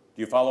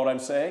you follow what I'm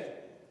saying?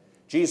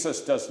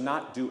 Jesus does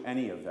not do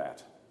any of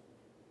that.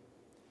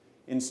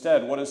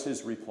 Instead, what is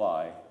his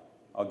reply?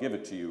 I'll give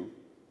it to you.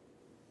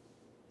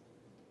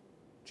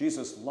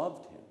 Jesus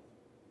loved him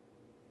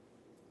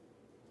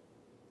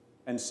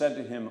and said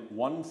to him,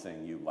 one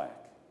thing you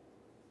lack.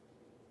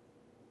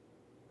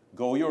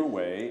 Go your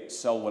way,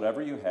 sell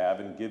whatever you have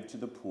and give to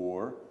the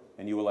poor,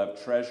 and you will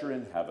have treasure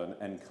in heaven,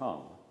 and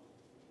come.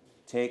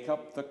 Take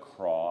up the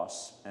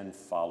cross and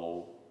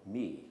follow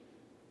me.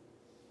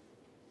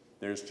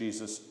 There's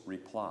Jesus'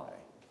 reply.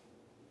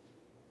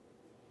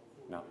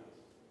 Now,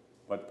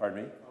 what,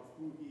 pardon me? Of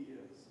who he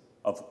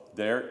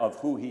is. Of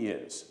who he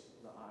is.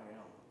 The I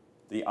am.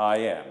 The I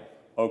am.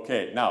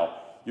 Okay, now,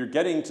 you're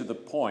getting to the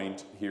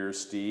point here,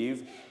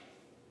 Steve.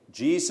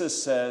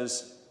 Jesus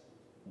says,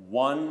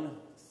 one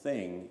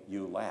thing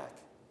you lack.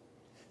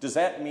 Does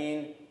that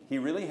mean he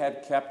really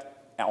had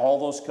kept all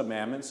those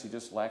commandments? He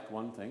just lacked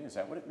one thing? Is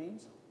that what it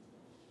means?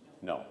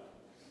 No.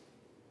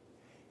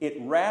 It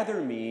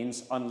rather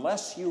means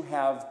unless you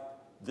have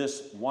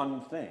this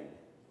one thing,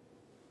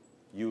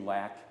 you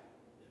lack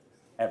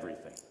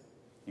everything.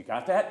 You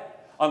got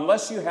that?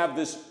 Unless you have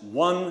this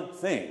one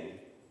thing,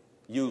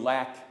 you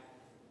lack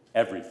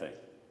everything.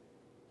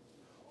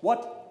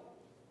 What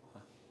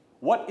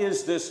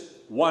is this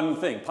one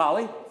thing?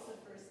 Polly? It's the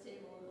first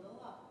table of the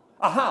law.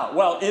 Aha,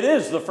 well, it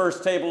is the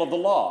first table of the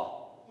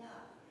law. Yeah,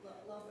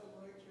 love the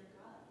Lord your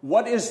God.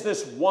 What is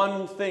this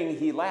one thing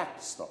he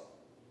lacks, though?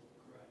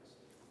 Christ.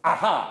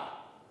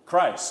 Aha,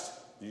 Christ.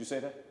 Did you say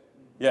that?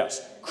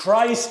 Yes.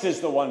 Christ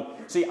is the one.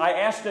 See, I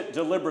asked it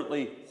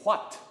deliberately,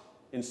 what,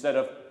 instead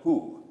of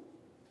who.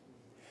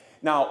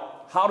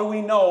 Now, how do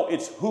we know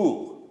it's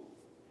who?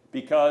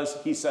 Because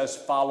he says,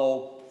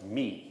 follow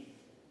me.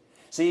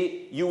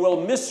 See, you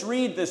will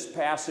misread this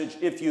passage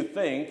if you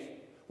think,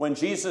 when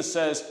Jesus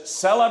says,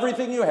 sell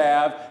everything you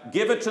have,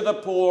 give it to the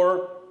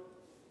poor,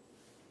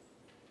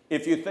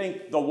 if you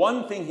think the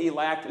one thing he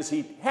lacked is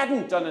he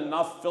hadn't done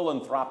enough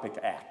philanthropic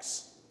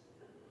acts.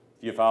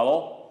 Do you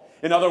follow?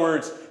 In other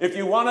words, if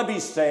you want to be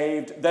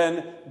saved,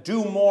 then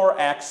do more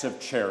acts of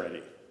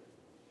charity.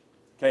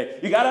 Okay,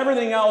 you got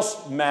everything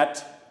else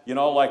met, you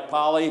know, like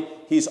Polly,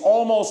 he's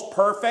almost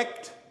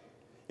perfect.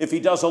 If he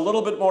does a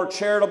little bit more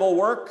charitable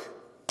work,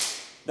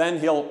 then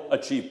he'll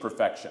achieve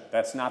perfection.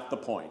 That's not the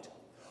point.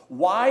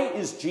 Why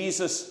is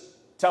Jesus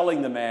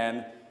telling the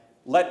man,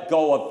 let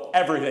go of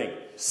everything,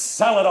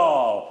 sell it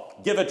all,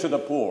 give it to the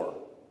poor?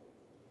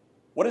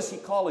 What is he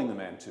calling the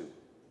man to?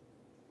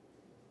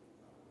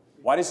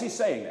 Why is he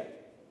saying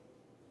that?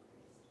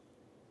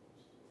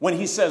 When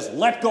he says,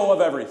 let go of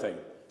everything,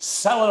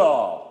 sell it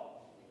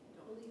all.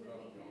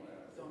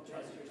 Don't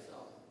trust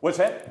yourself. What's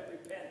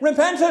that?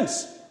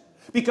 Repentance.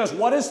 Because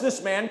what is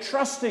this man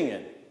trusting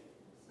in?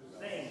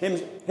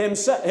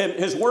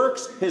 His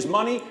works, his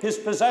money, his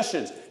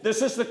possessions.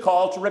 This is the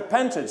call to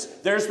repentance.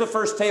 There's the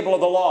first table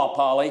of the law,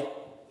 Polly. Yep.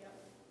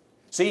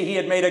 See, he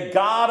had made a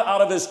god out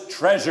of his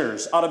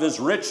treasures, out of his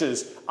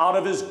riches, out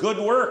of his good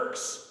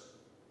works.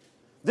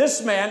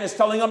 This man is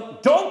telling him,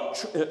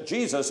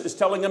 Jesus is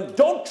telling him,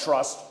 don't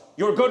trust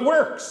your good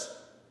works.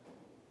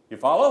 You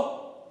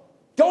follow?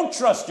 Don't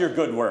trust your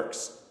good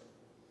works.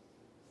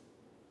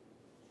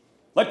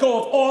 Let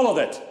go of all of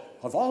it.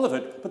 Of all of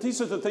it. But these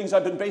are the things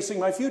I've been basing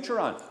my future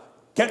on.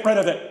 Get rid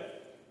of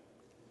it.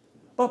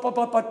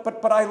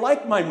 But I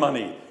like my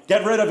money.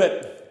 Get rid of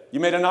it. You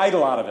made an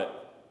idol out of it.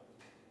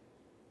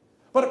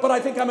 But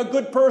I think I'm a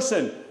good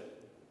person.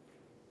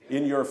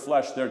 In your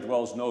flesh there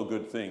dwells no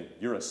good thing.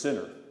 You're a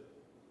sinner.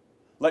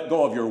 Let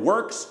go of your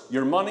works,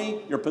 your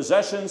money, your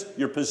possessions,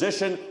 your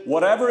position,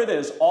 whatever it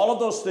is, all of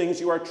those things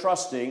you are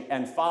trusting,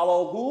 and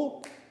follow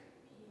who?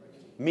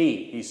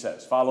 Me, he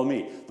says. Follow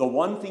me. The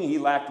one thing he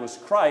lacked was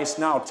Christ.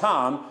 Now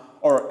Tom,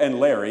 and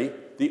Larry,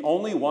 the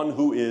only one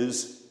who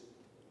is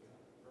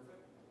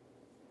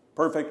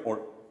perfect,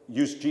 or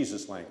use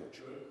Jesus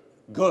language.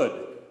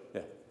 Good.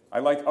 Yeah. I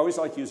always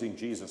like using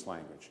Jesus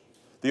language.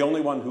 The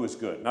only one who is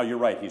good. Now you're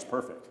right, he's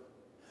perfect.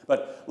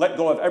 But let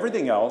go of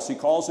everything else. He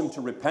calls him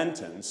to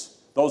repentance.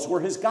 Those were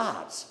his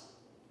gods.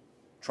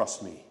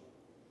 Trust me.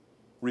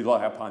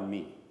 Rely upon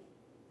me.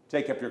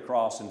 take up your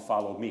cross and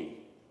follow me.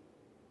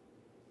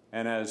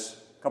 And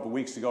as a couple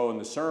weeks ago in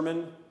the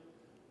sermon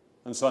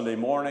on Sunday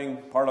morning,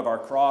 part of our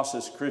cross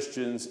as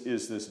Christians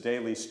is this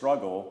daily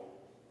struggle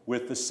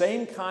with the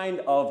same kind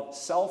of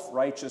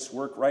self-righteous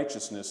work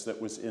righteousness that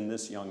was in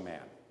this young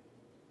man.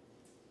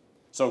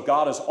 So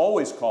God is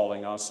always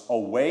calling us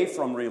away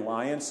from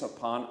reliance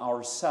upon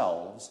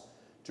ourselves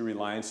to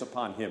reliance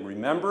upon Him.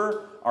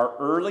 Remember our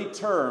early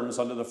terms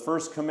under the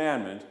first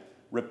commandment,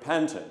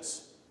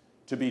 repentance,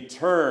 to be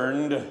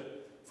turned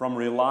from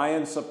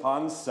reliance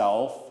upon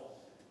self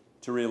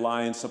to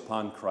reliance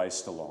upon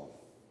Christ alone.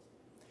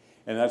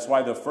 And that's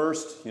why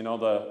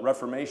the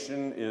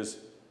Reformation is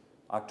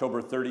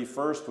October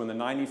 31st, when the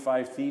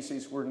 95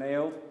 Theses were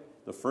nailed.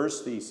 The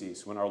first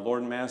thesis, when our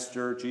Lord and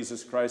Master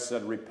Jesus Christ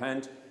said,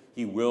 repent,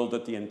 He willed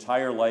that the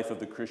entire life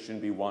of the Christian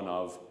be one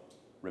of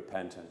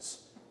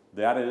repentance.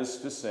 That is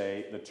to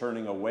say, the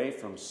turning away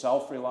from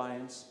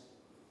self-reliance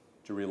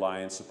to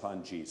reliance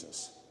upon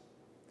Jesus.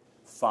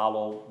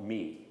 Follow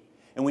me.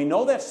 And we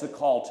know that's the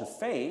call to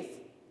faith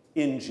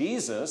in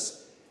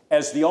Jesus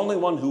as the only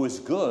one who is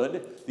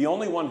good, the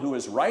only one who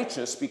is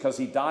righteous because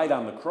He died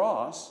on the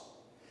cross.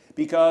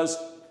 Because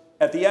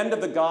at the end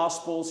of the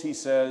Gospels, He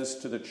says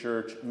to the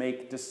church,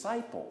 make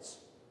disciples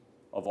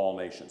of all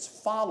nations,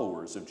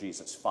 followers of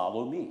Jesus.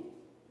 Follow me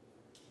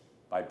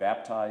by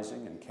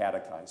baptizing and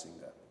catechizing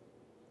them.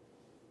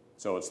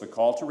 So it's the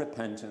call to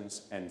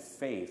repentance and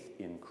faith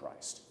in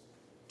Christ.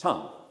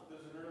 Tom.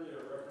 There's an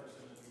earlier reference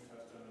in the New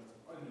Testament,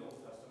 in the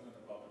Old Testament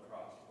about the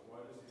cross. But why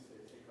does He say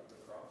take up the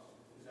cross?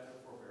 Is that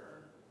a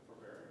forbearing?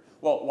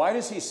 Well, why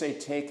does He say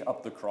take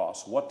up the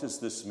cross? What does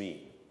this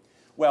mean?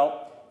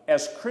 Well,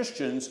 as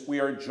Christians,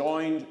 we are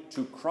joined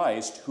to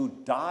Christ who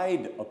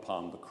died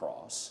upon the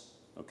cross,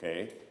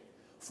 okay,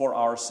 for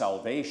our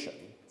salvation,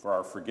 for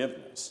our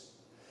forgiveness.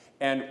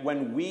 And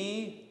when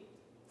we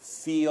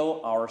feel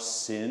our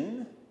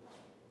sin,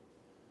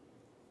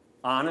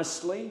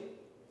 honestly,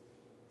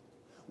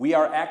 we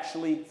are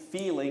actually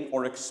feeling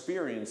or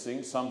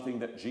experiencing something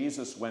that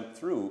Jesus went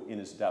through in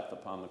His death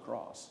upon the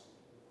cross.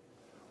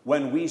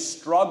 When we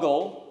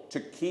struggle to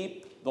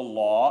keep the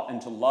law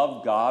and to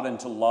love God and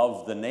to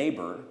love the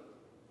neighbor,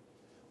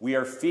 we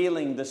are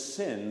feeling the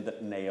sin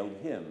that nailed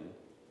Him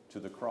to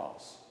the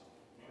cross.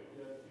 But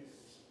yet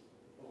He's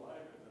alive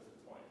at this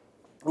point.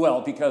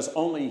 Well, because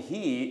only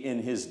He,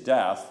 in His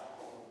death,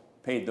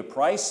 paid the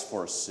price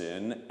for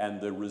sin,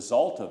 and the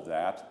result of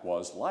that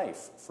was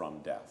life from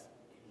death.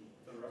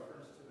 The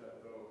reference to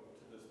that, though,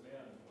 to this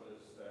man was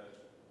that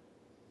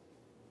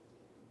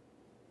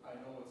I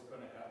know what's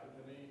going to happen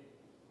to me.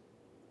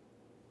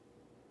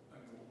 I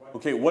mean, why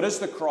Okay, what does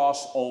the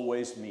cross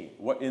always mean?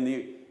 What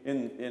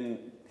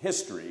in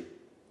history,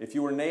 if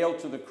you were nailed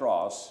to the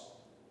cross,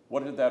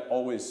 what did that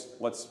always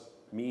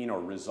mean or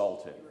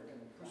result in?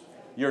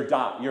 Your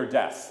death.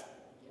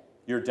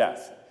 Your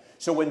death.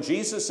 So when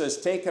Jesus says,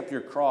 take up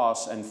your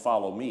cross and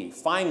follow me,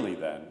 finally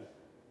then,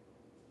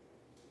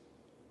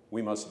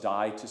 we must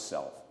die to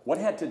self. What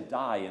had to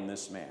die in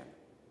this man?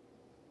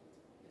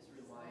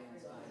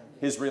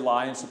 His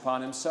reliance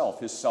upon himself,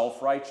 his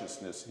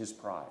self-righteousness, his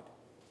pride.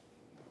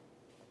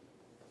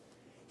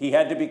 He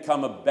had to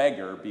become a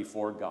beggar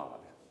before God.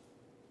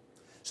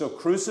 So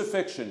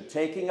crucifixion,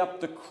 taking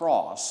up the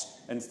cross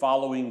and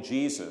following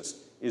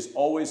Jesus, is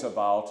always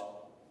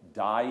about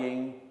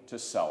dying to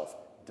self,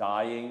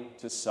 dying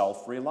to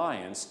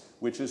self-reliance,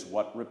 which is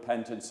what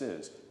repentance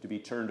is, to be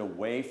turned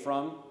away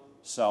from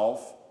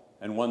self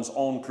and one's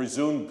own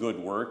presumed good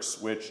works,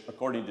 which,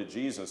 according to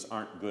Jesus,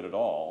 aren't good at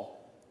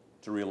all,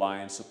 to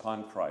reliance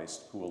upon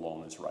Christ, who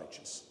alone is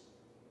righteous.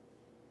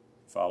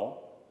 Follow?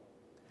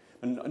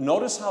 And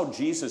notice how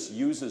Jesus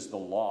uses the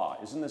law.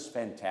 Isn't this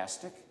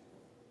fantastic?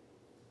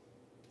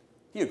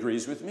 He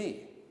agrees with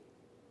me.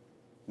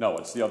 No,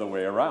 it's the other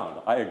way around.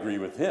 I agree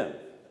with him.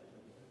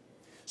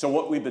 So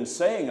what we've been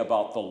saying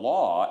about the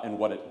law and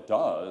what it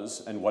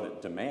does and what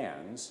it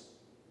demands,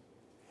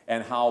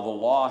 and how the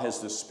law has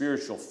the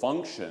spiritual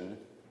function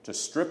to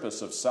strip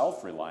us of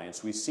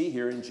self-reliance, we see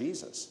here in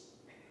Jesus.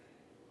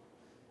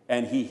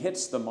 And he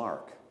hits the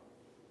mark.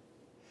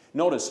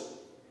 Notice,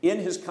 in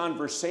his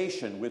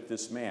conversation with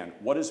this man,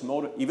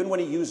 even when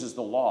he uses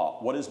the law,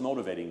 what is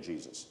motivating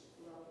Jesus?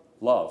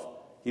 Love.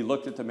 He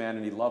looked at the man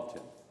and he loved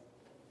him.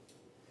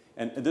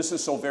 And this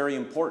is so very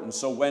important.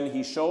 So when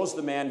he shows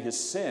the man his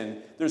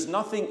sin, there's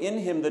nothing in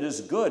him that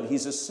is good.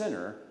 He's a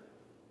sinner.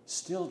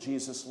 Still,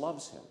 Jesus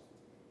loves him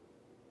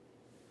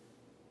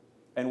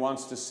and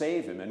wants to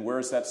save him. And where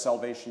is that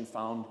salvation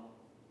found?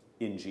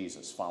 In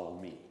Jesus. Follow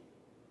me.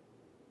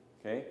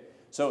 Okay?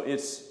 So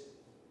it's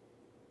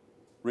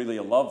really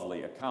a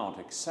lovely account,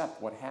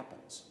 except what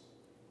happens?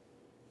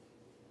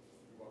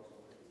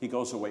 He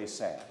goes away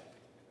sad.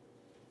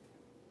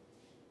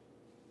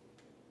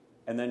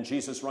 And then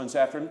Jesus runs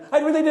after him. I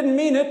really didn't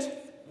mean it.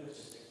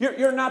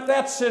 You're not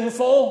that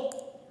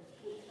sinful.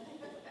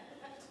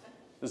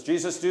 Does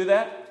Jesus do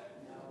that?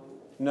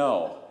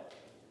 No.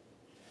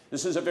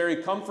 This is a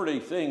very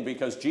comforting thing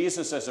because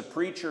Jesus, as a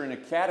preacher and a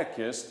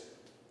catechist,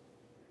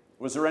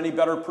 Was there any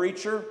better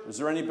preacher? Was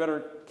there any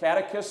better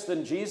catechist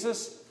than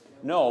Jesus?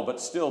 No, but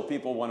still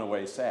people went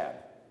away sad.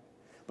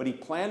 But he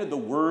planted the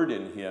word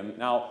in him.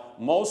 Now,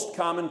 most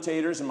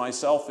commentators, and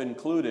myself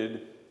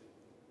included,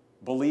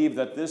 believe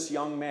that this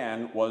young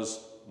man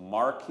was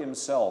Mark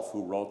himself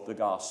who wrote the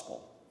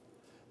gospel.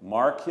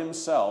 Mark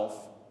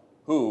himself,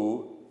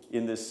 who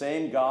in the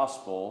same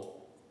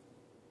gospel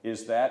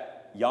is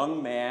that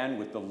young man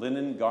with the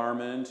linen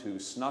garment who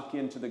snuck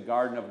into the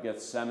Garden of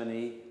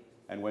Gethsemane.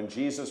 And when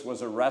Jesus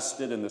was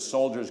arrested and the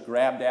soldiers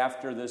grabbed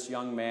after this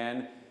young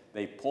man,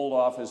 they pulled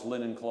off his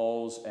linen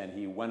clothes and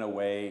he went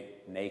away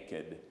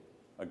naked.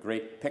 A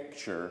great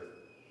picture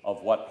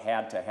of what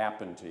had to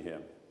happen to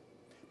him.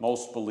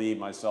 Most believe,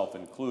 myself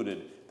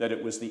included, that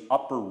it was the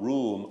upper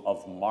room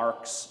of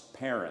Mark's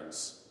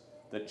parents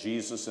that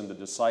Jesus and the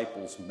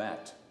disciples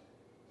met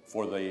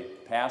for the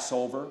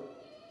Passover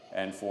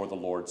and for the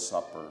Lord's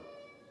Supper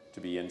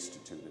to be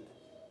instituted.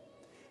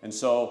 And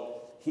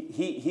so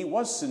he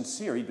was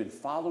sincere. He'd been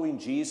following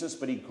Jesus,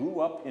 but he grew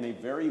up in a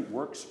very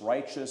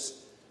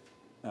works-righteous,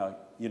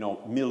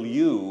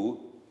 milieu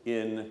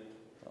in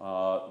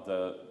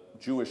the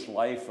Jewish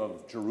life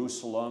of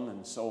Jerusalem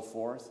and so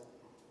forth.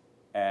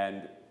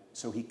 And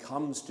so he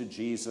comes to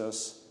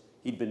Jesus.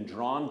 He'd been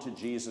drawn to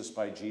Jesus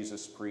by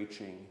Jesus'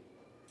 preaching,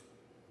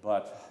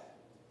 but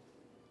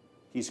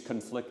he's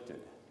conflicted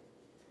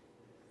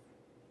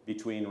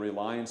between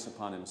reliance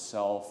upon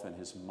himself and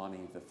his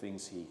money, the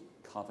things he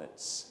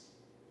covets,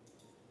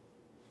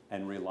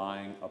 and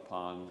relying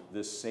upon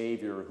this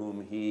Savior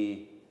whom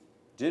he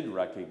did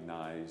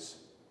recognize,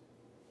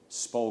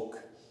 spoke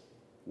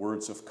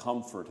words of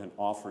comfort and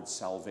offered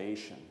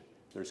salvation.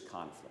 There's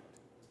conflict.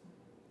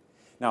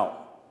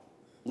 Now,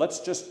 let's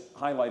just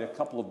highlight a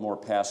couple of more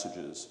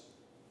passages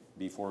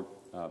before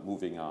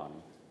moving on.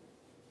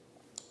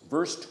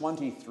 Verse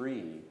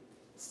 23,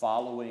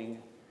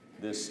 following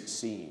this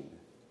scene,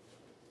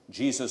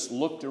 Jesus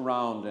looked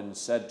around and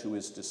said to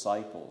his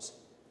disciples,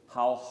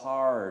 "How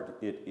hard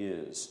it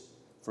is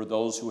for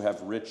those who have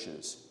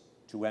riches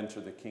to enter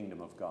the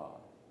kingdom of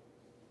God."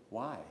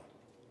 Why?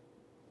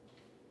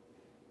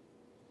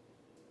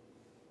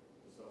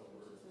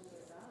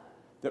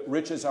 That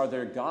riches are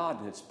their God,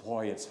 and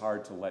it's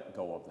hard to let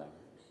go of them.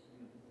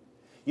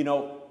 You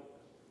know,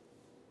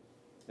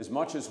 as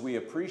much as we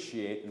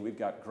appreciate, and we've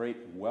got great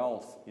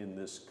wealth in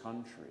this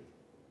country,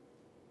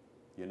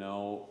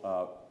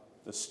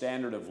 the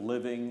standard of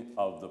living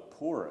of the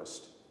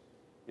poorest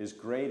is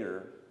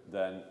greater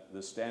than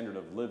the standard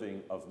of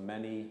living of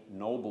many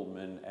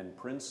noblemen and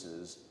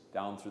princes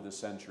down through the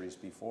centuries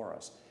before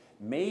us.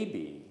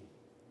 Maybe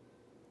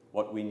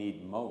what we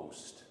need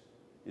most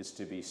is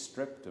to be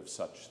stripped of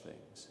such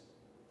things,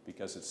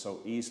 because it's so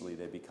easily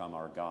they become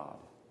our God.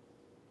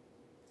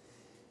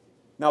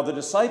 Now the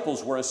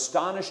disciples were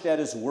astonished at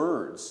his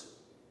words,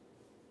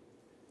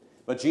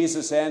 but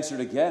Jesus answered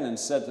again and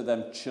said to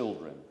them,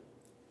 "Children,"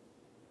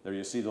 there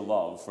you see the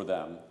love for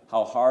them,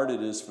 "how hard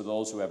it is for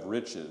those who have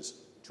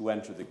riches to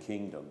enter the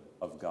kingdom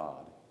of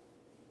God.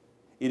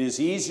 It is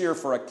easier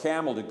for a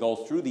camel to go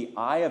through the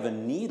eye of a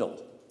needle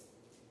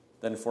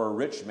than for a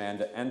rich man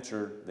to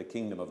enter the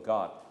kingdom of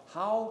God."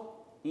 How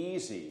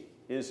easy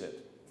is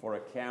it for a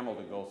camel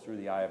to go through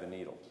the eye of a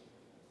needle?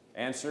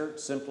 Answer,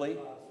 simply,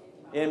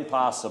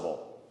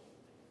 impossible.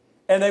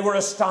 And they were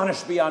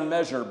astonished beyond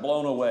measure,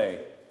 blown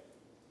away,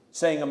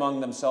 saying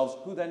among themselves,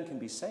 "Who then can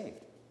be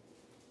saved?"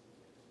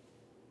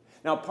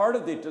 Now, part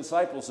of the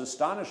disciples'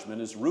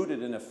 astonishment is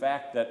rooted in a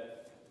fact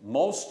that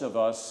most of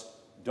us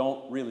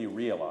don't really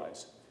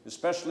realize,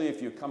 especially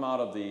if you come out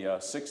of the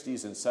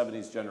 60s and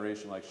 70s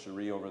generation like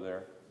Cherie over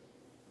there,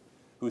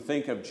 who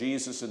think of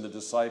Jesus and the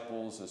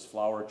disciples as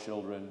flower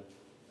children,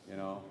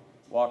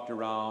 walked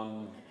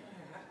around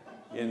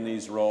in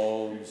these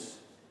robes,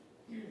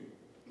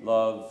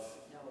 love,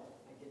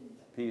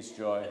 peace,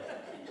 joy.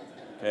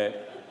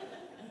 Okay.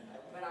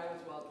 But I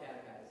was well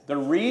catechized. The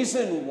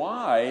reason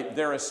why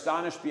they're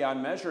astonished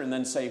beyond measure and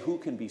then say, "Who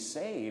can be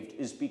saved?"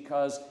 is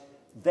because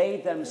they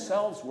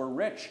themselves were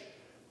rich.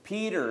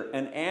 Peter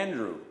and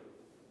Andrew,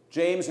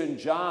 James and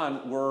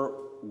John were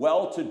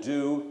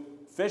well-to-do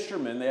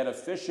fishermen. They had a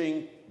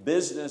fishing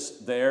business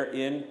there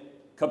in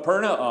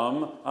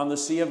Capernaum on the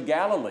Sea of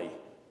Galilee.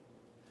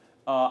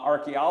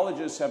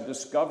 Archaeologists have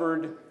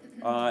discovered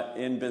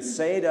in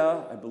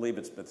Bethsaida, I believe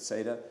it's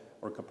Bethsaida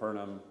or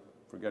Capernaum,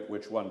 forget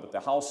which one, but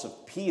the house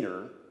of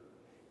Peter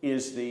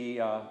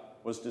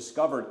was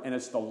discovered, and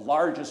it's the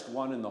largest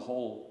one in the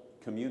whole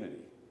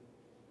community.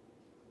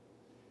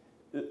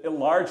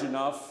 Large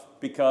enough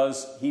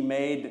because he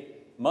made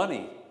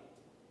money.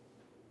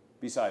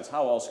 Besides,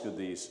 how else could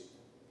these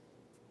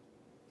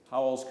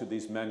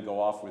men go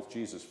off with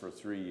Jesus for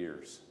 3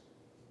 years?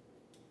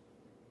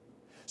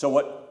 So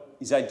what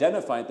he's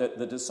identified, that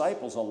the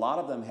disciples, a lot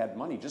of them had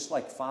money, just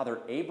like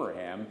Father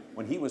Abraham,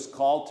 when he was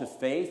called to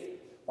faith.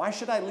 Why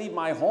should I leave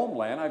my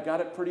homeland? I've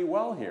got it pretty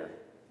well here.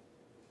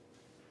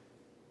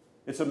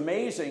 It's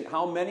amazing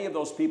how many of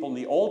those people in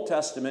the Old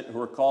Testament who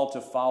were called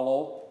to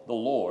follow the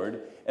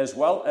Lord, as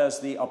well as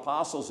the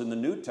apostles in the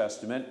New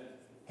Testament,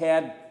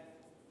 had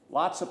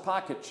lots of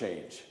pocket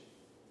change.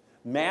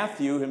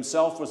 Matthew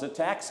himself was a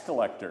tax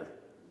collector.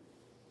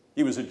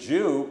 He was a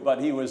Jew, but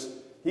he was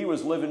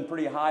living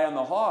pretty high on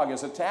the hog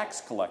as a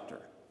tax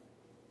collector.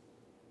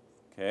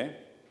 Okay?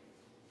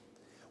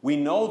 We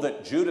know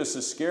that Judas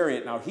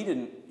Iscariot, now he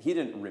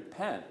didn't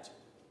repent,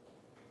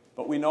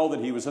 but we know that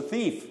he was a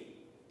thief.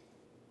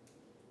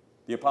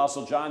 The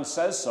Apostle John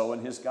says so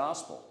in his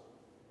gospel.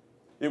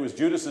 It was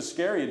Judas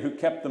Iscariot who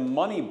kept the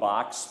money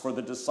box for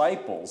the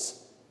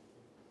disciples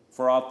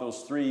throughout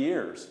those 3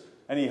 years,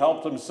 and he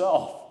helped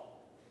himself.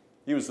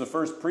 He was the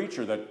first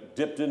preacher that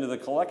dipped into the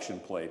collection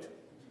plate,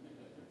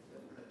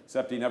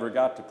 except he never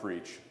got to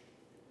preach.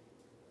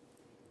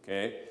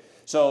 Okay?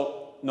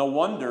 So, no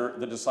wonder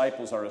the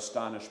disciples are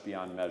astonished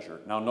beyond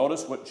measure. Now,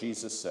 notice what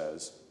Jesus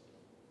says.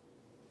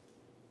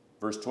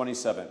 Verse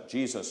 27,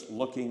 Jesus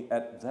looking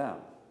at them.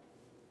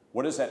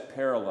 What is that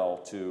parallel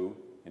to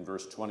in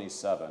verse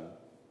 27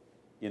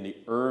 in the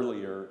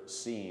earlier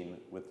scene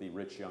with the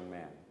rich young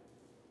man?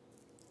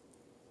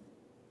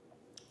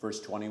 Verse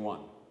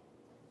 21,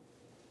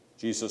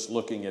 Jesus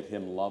looking at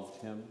him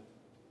loved him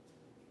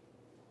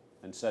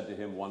and said to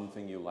him, one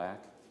thing you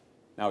lack.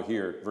 Now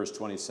here, verse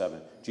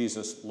 27,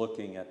 Jesus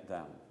looking at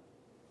them.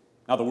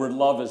 Now the word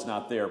love is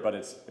not there, but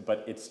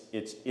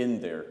it's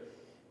in there.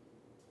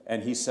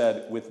 And he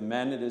said, with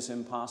men it is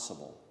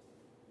impossible,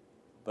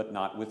 but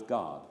not with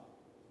God.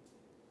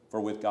 For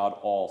with God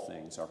all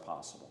things are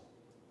possible.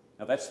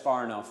 Now that's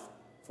far enough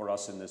for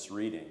us in this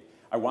reading.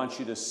 I want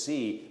you to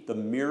see the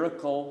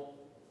miracle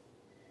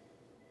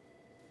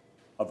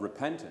of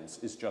repentance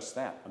is just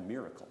that, a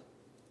miracle.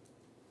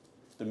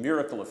 The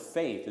miracle of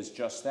faith is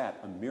just that,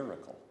 a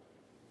miracle.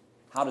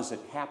 How does it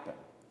happen?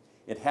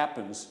 It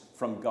happens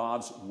from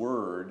God's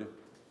word,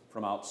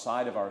 from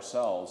outside of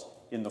ourselves,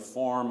 in the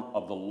form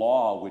of the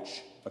law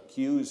which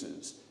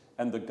accuses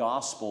and the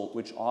gospel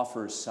which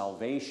offers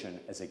salvation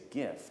as a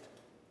gift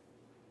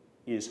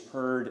is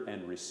heard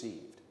and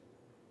received.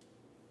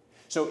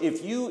 So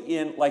if you,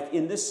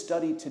 in this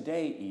study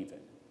today even,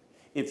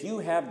 if you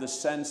have the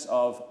sense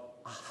of,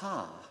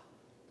 aha,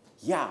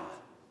 yeah,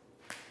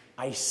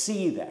 I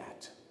see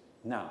that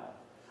now.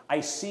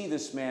 I see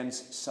this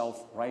man's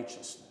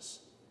self-righteousness.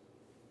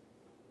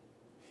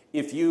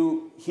 If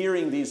you,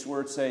 hearing these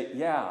words, say,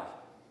 yeah,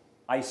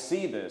 I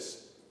see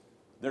this,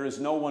 there is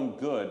no one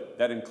good,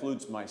 that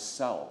includes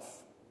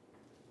myself.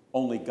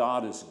 Only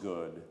God is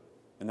good,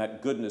 and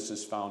that goodness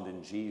is found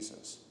in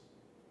Jesus.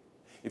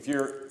 If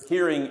you're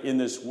hearing in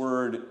this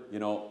word,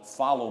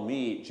 follow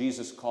me,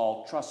 Jesus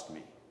called, trust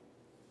me.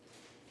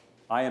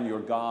 I am your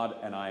God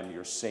and I am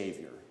your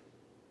Savior.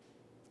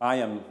 I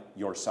am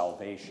your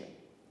salvation.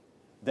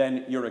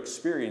 Then you're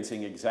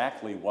experiencing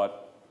exactly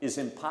what is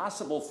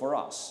impossible for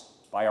us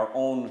by our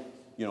own,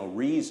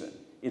 reason.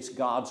 It's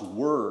God's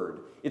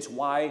word. It's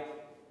why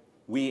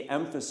we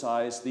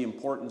emphasize the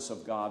importance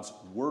of God's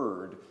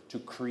word to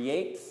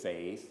create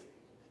faith,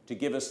 to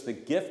give us the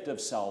gift of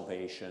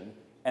salvation,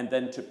 and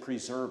then to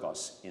preserve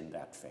us in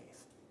that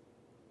faith.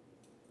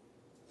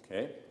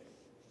 Okay?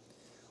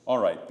 All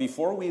right,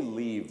 before we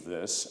leave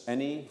this,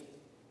 any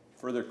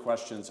further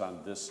questions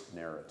on this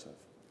narrative?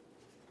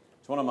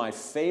 It's one of my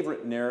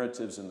favorite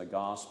narratives in the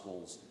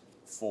Gospels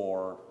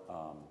for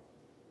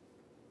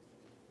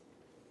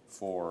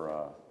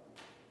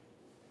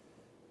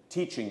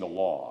teaching the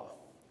law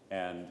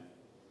and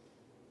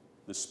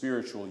the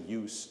spiritual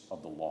use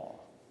of the law.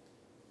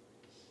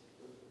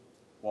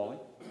 Wally?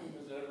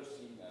 Has it ever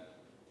seen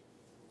that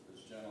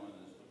this gentleman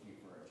is looking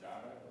for a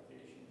job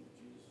application?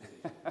 Jesus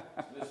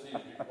is listing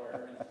his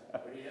requirements,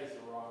 but he has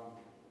the wrong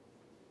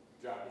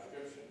job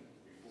description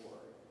before.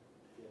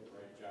 He has the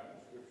right job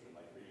description,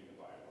 like reading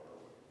the Bible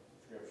or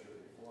scripture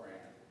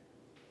beforehand.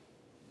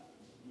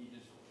 He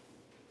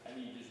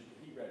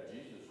read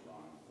Jesus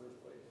wrong in the first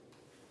place.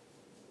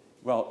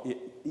 Well,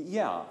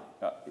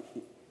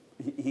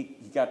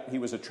 he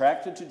was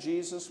attracted to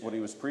Jesus. What he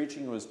was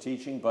preaching was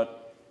teaching,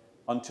 but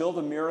until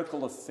the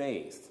miracle of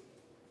faith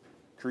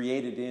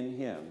created in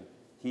him,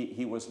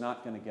 he was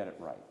not going to get it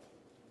right.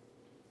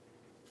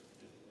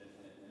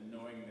 And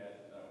knowing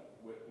that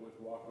with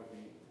walk with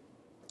me,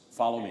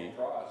 follow me.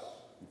 Cross.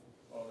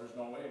 Well, there's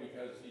no way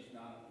because he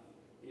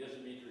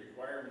doesn't meet the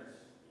requirements.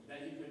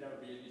 Then he could never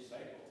be a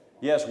disciple.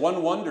 Yes,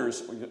 one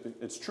wonders.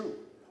 It's true.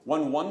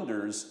 One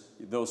wonders,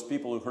 those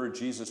people who heard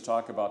Jesus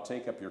talk about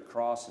take up your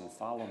cross and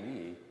follow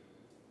me,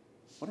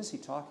 what is he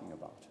talking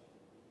about?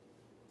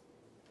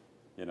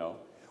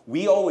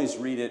 We always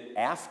read it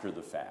after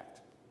the fact.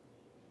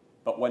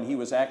 But when he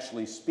was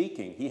actually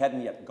speaking, he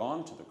hadn't yet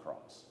gone to the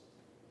cross.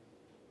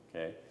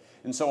 Okay?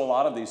 And so a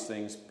lot of these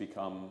things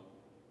become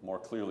more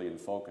clearly in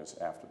focus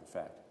after the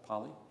fact.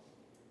 Polly?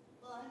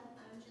 Well,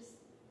 I'm just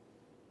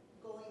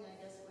going,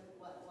 I guess, with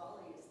what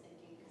Wally is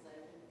thinking, because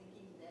I've been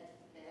thinking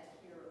that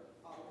back here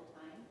all the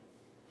time.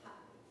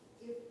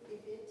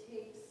 If it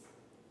takes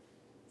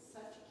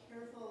such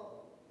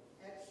careful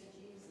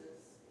exegesis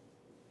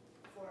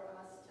for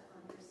us to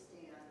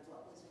understand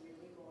what was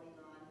really going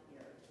on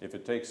here. If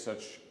it takes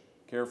such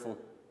careful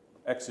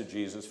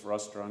exegesis for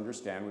us to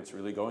understand what's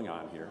really going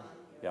on here.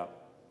 Yeah.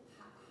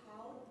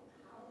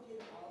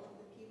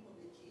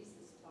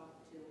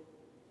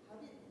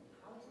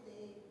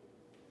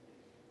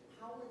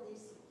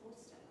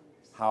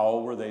 How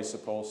were they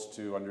supposed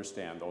to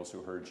understand, those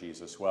who heard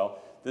Jesus? Well,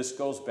 this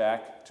goes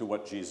back to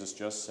what Jesus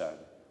just said.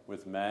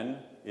 With men,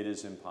 it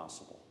is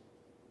impossible,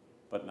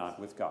 but not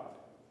with God.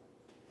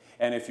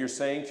 And if you're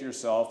saying to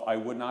yourself, I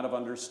would not have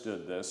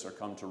understood this or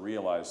come to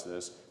realize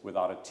this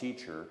without a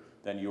teacher,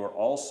 then you are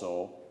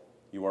also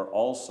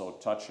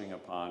touching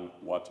upon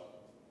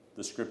what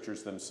the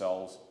scriptures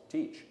themselves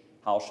teach.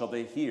 How shall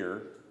they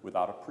hear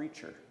without a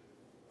preacher?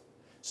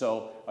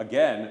 So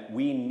again,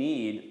 we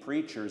need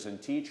preachers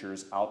and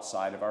teachers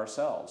outside of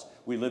ourselves.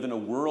 We live in a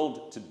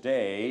world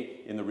today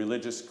in the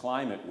religious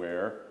climate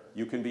where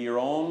you can be your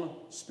own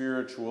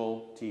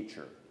spiritual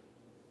teacher.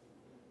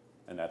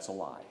 And that's a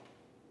lie.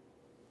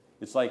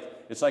 It's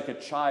like a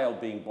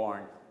child being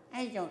born.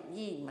 I don't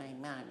need my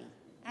mommy.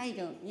 I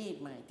don't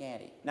need my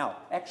daddy. Now,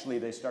 actually,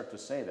 they start to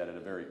say that at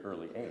a very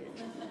early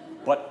age.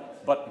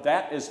 But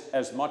that is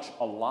as much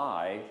a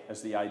lie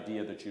as the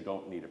idea that you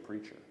don't need a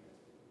preacher.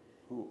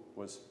 Who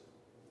was...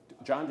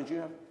 John, did you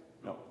have...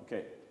 No,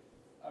 okay.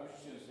 I was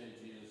just going to say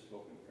Jesus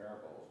spoke in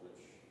parables, which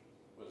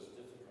was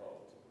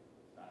difficult,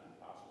 not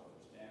impossible to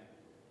understand,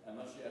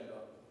 unless you had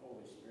the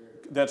Holy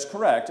Spirit. That's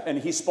correct. And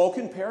he spoke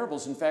in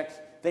parables. In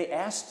fact, they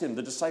asked him,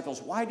 the disciples,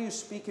 why do you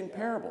speak in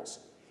parables?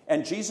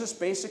 And Jesus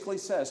basically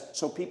says,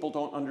 so people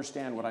don't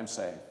understand what I'm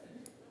saying.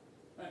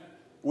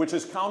 Which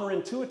is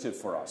counterintuitive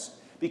for us.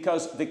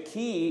 Because the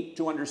key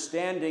to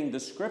understanding the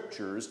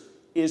scriptures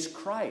is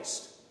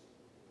Christ.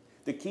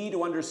 The key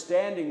to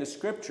understanding the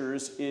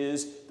scriptures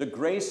is the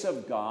grace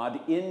of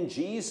God in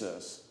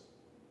Jesus.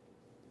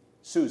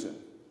 Susan,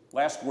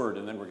 last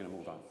word, and then we're going to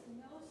move on. It's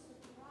no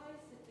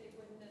surprise that they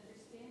wouldn't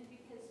understand,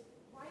 because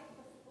right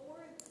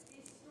before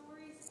these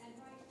stories and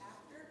right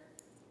after,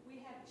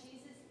 we have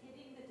Jesus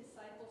hitting the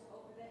disciples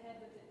over the head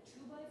with a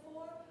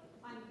 2x4.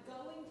 I'm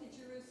going to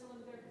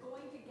Jerusalem. They're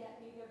going to get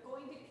me. They're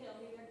going to kill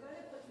me. They're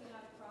going to put me on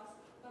a cross,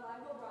 but I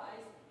will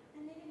rise.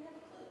 And they didn't have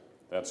a clue.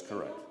 That's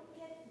correct. They don't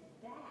get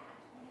that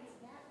when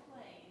it's that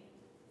plain.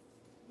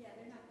 Yeah,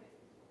 they're not good.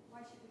 Why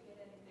should we get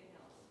anything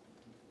else?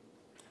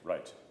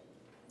 Right.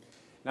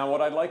 Now,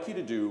 what I'd like you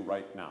to do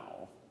right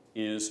now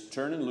is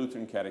turn in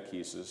Lutheran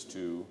Catechesis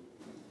to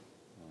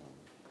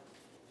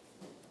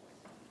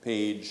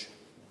page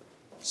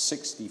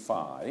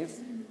 65.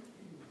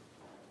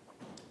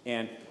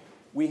 And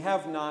we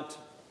have not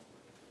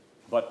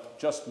but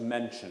just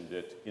mentioned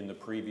it in the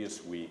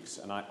previous weeks,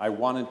 and I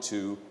wanted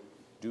to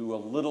do a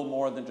little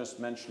more than just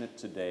mention it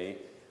today.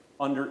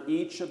 Under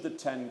each of the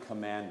 10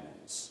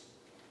 Commandments,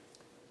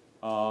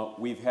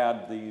 we've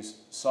had these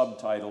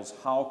subtitles,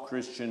 How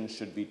Christians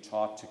Should Be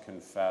Taught to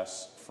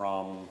Confess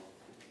from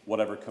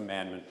whatever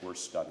commandment we're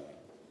studying.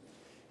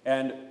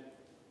 And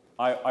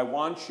I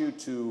want you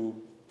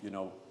to,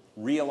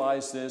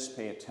 realize this,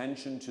 pay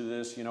attention to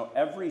this.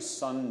 Every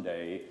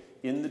Sunday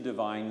in the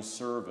divine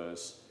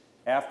service,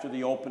 after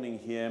the opening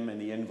hymn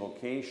and the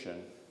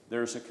invocation,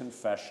 there's a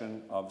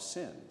confession of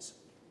sins.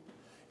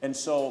 And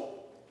so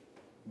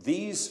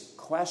these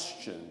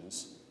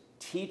questions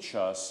teach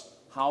us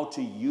how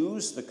to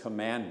use the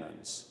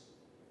commandments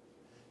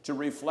to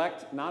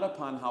reflect not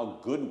upon how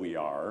good we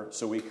are,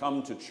 so we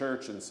come to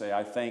church and say,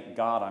 I thank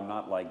God I'm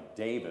not like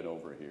David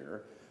over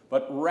here,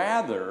 but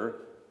rather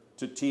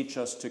to teach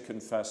us to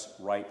confess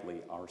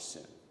rightly our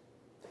sin.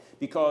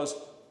 Because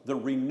the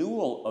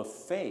renewal of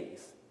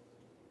faith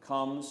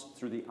comes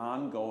through the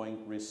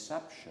ongoing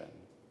reception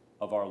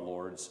of our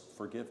Lord's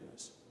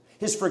forgiveness.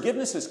 His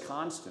forgiveness is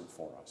constant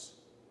for us,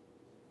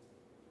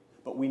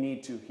 but we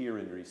need to hear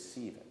and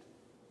receive it.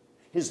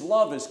 His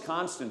love is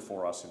constant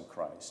for us in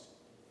Christ,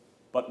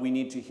 but we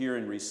need to hear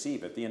and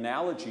receive it. The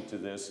analogy to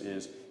this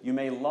is you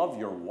may love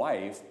your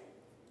wife,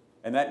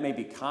 and that may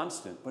be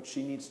constant, but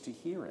she needs to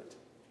hear it.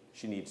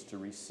 She needs to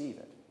receive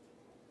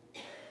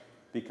it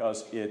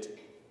because it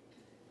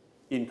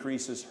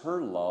increases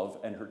her love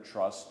and her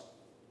trust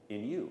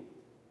in you.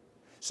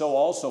 So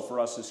also for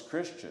us as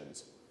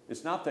Christians,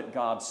 it's not that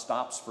God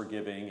stops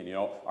forgiving and,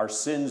 our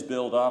sins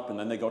build up and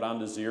then they go down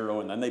to zero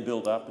and then they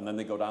build up and then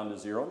they go down to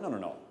zero.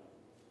 No.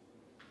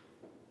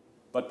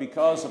 But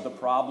because of the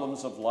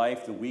problems of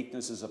life, the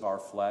weaknesses of our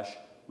flesh,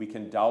 we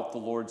can doubt the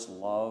Lord's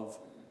love.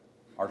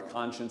 Our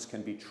conscience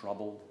can be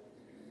troubled.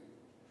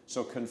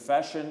 So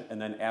confession and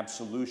then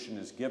absolution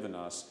is given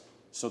us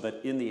so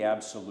that in the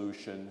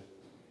absolution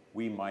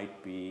we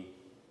might be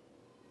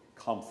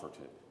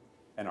comforted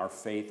and our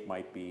faith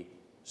might be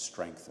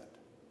strengthened.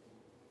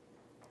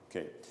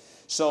 Okay,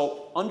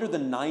 so under the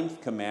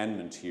 9th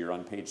commandment here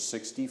on page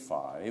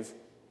 65,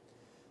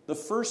 the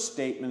first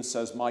statement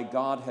says, my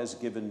God has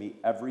given me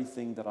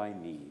everything that I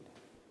need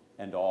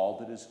and all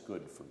that is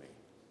good for me.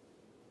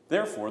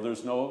 Therefore,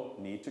 there's no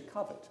need to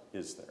covet,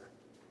 is there?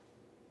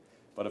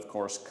 But of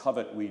course,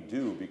 covet we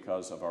do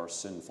because of our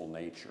sinful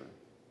nature.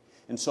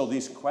 And so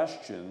these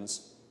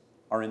questions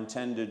are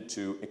intended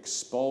to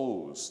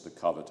expose the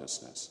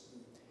covetousness.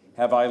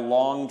 Have I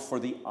longed for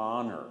the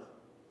honor,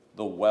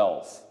 the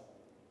wealth,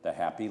 the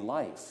happy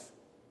life,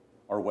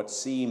 or what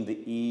seemed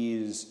the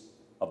ease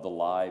of the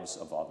lives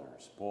of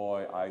others?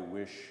 Boy, I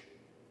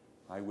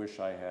wish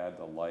I had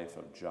the life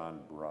of John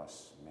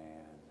Bruss,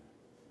 man.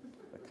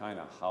 The the kind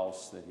of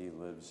house that he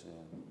lives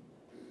in,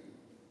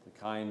 the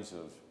kinds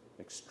of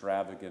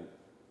extravagant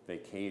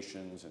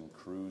vacations and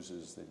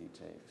cruises that he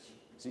takes.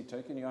 Has he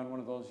taken you on one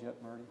of those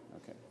yet, Marty?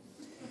 Okay.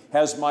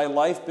 Has my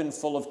life been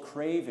full of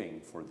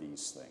craving for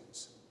these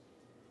things?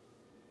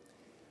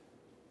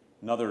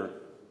 Another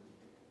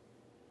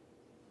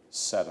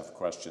set of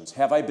questions.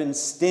 Have I been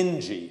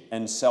stingy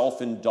and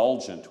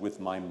self-indulgent with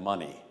my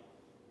money?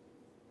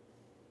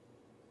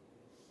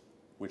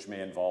 Which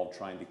may involve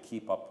trying to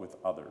keep up with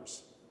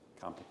others,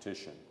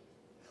 competition.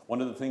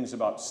 One of the things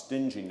about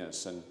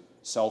stinginess and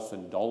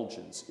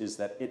self-indulgence is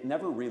that it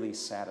never really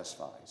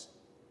satisfies.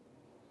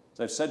 As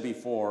I've said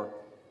before,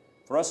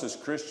 for us as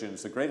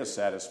Christians, the greatest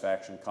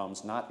satisfaction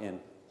comes not in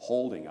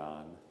holding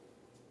on,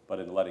 but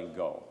in letting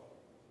go,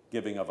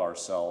 giving of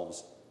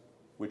ourselves,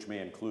 which may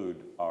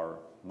include our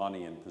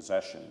money and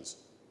possessions,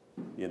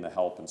 in the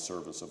help and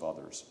service of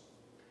others.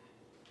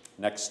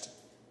 Next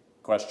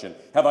question.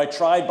 Have I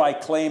tried by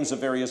claims of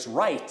various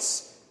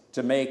rights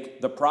to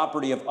make the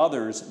property of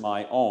others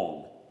my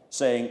own,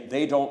 saying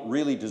they don't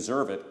really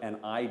deserve it and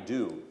I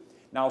do?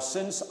 Now,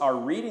 since our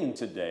reading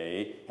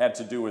today had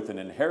to do with an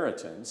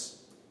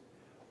inheritance,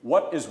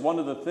 what is one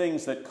of the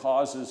things that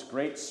causes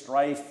great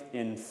strife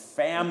in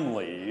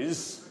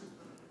families?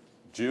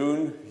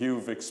 June,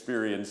 you've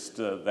experienced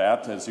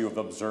that as you have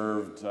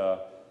observed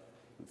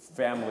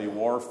family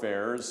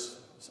warfares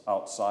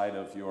outside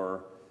of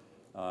your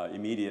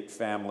immediate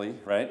family,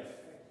 right?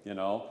 You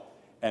know,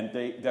 and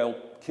they'll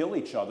kill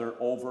each other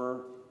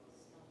over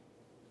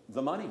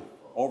the money,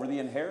 over the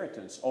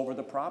inheritance, over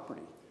the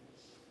property.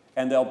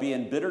 And they'll be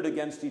embittered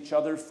against each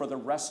other for the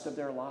rest of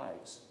their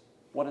lives.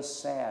 What a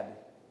sad,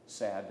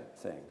 sad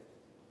thing.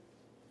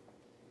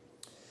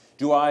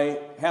 Do I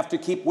have to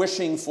keep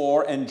wishing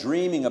for and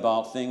dreaming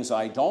about things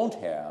I don't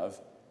have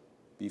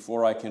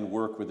before I can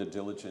work with a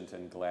diligent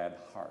and glad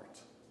heart?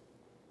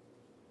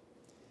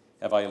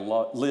 Have I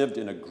lived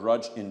in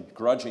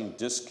grudging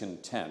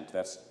discontent,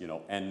 that's,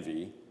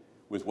 envy,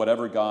 with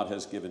whatever God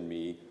has given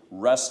me,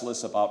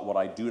 restless about what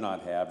I do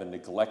not have, and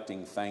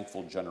neglecting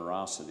thankful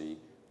generosity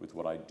with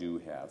what I do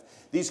have?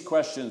 These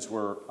questions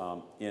were,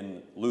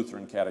 in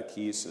Lutheran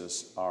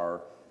catechesis,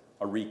 are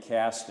a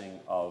recasting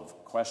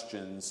of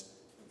questions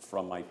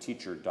from my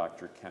teacher,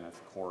 Dr. Kenneth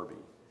Corby.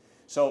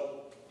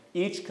 So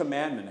each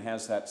commandment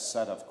has that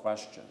set of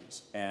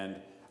questions, and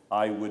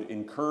I would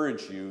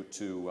encourage you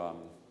to,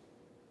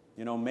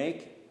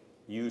 make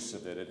use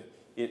of it.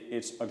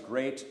 It's a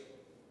great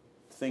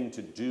thing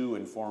to do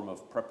in form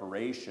of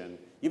preparation.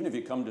 Even if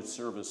you come to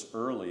service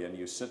early and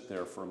you sit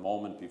there for a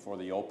moment before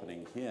the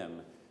opening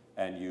hymn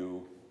and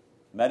you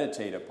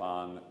meditate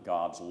upon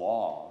God's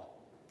law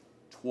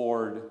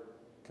toward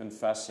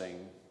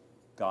confessing,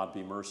 God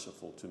be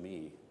merciful to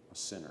me, a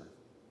sinner.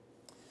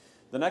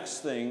 The next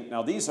thing,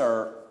 now these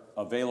are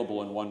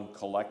available in one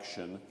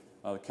collection,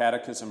 the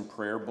Catechism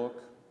Prayer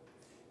Book,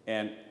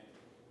 and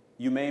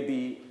you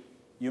may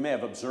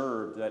have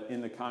observed that in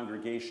the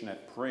congregation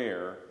at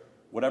prayer,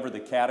 whatever the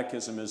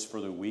catechism is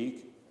for the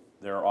week,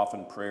 there are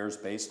often prayers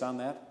based on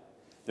that.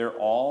 They're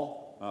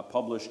all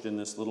published in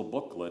this little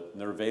booklet,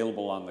 and they're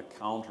available on the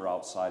counter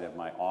outside of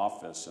my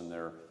office, and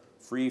they're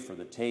free for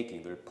the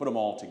taking. They put them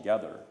all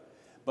together.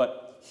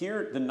 But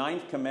here, the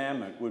 9th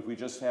commandment, which we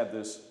just had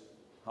this,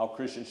 how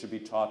Christians should be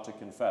taught to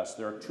confess.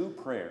 There are 2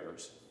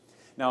 prayers.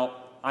 Now,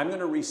 I'm going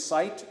to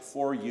recite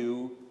for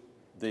you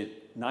the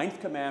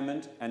 9th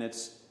commandment and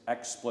its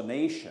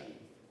explanation,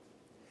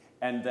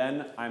 and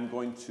then I'm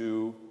going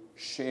to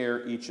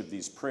share each of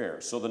these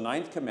prayers. So the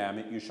 9th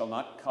commandment, you shall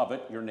not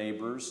covet your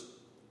neighbor's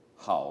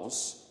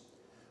house.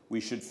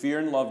 We should fear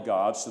and love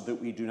God so that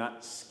we do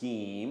not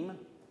scheme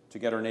to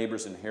get our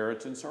neighbor's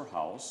inheritance or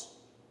house,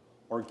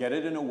 or get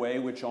it in a way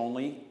which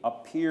only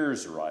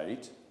appears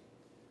right,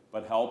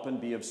 but help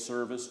and be of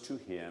service to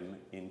him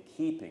in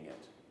keeping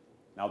it.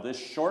 Now, this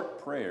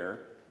short prayer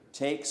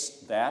takes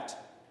that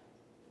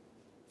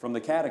from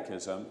the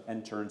catechism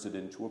and turns it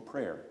into a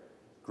prayer.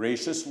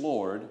 Gracious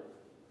Lord,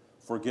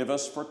 forgive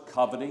us for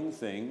coveting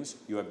things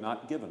you have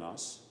not given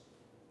us,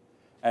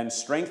 and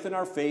strengthen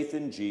our faith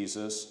in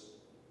Jesus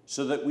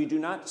so that we do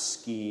not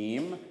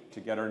scheme to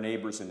get our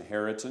neighbor's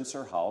inheritance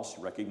or house,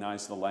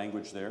 recognize the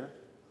language there,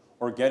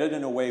 or get it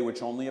in a way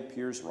which only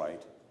appears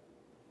right,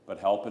 but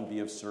help and be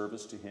of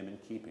service to him in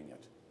keeping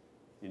it,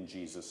 in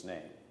Jesus'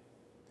 name.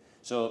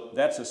 So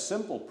that's a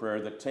simple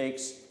prayer that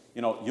takes,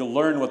 you'll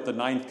learn what the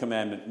 9th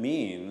commandment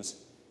means,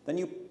 then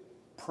you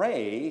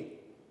pray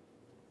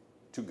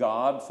to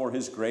God for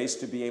his grace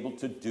to be able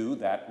to do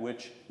that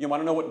which, you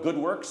want to know what good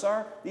works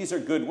are? These are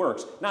good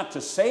works. Not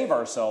to save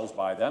ourselves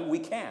by them, we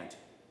can't,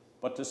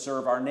 but to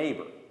serve our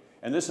neighbor.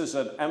 And this is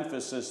an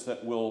emphasis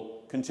that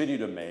we'll continue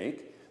to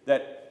make,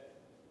 that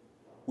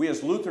we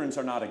as Lutherans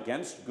are not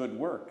against good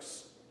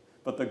works,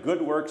 but the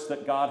good works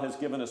that God has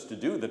given us to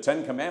do, the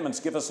 10 commandments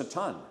give us a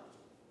ton,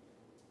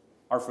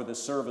 are for the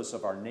service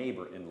of our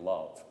neighbor in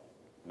love,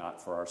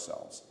 not for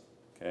ourselves.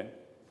 Okay?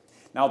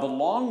 Now, the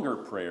longer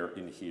prayer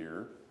in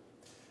here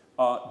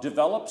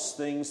develops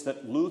things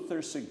that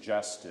Luther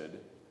suggested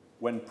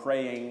when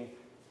praying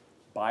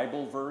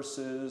Bible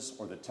verses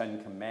or the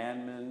Ten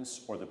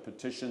Commandments or the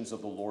petitions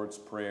of the Lord's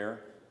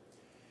Prayer.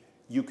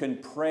 You can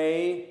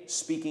pray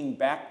speaking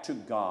back to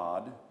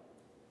God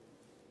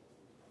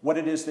what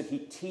it is that he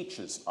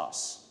teaches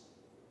us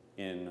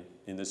in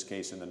this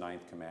case, in the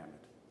ninth commandment.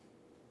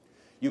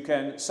 You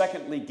can,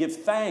 secondly,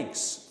 give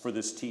thanks for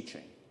this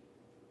teaching,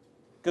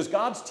 because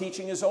God's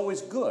teaching is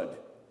always good.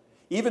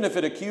 Even if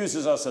it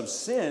accuses us of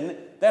sin,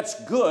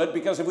 that's good,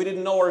 because if we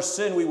didn't know our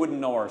sin, we wouldn't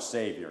know our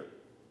Savior.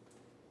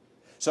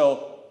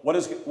 So what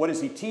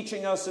is he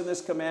teaching us in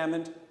this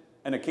commandment?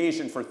 An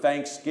occasion for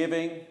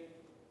thanksgiving.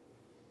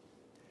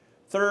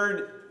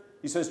 Third,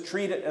 he says,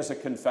 treat it as a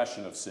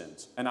confession of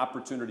sins, an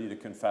opportunity to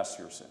confess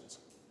your sins.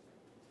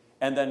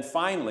 And then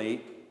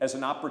finally, as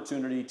an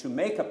opportunity to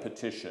make a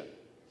petition,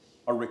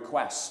 a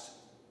request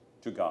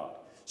to God.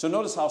 So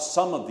notice how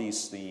some of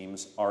these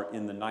themes are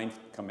in the ninth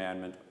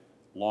commandment,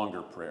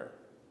 longer prayer.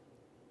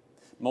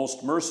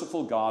 Most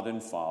merciful God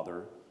and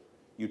Father,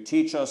 you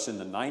teach us in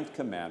the ninth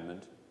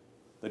commandment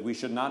that we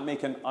should not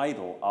make an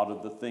idol out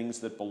of the things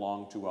that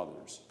belong to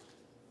others,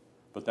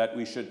 but that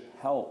we should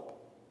help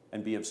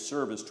and be of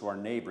service to our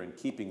neighbor in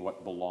keeping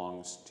what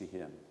belongs to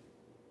him.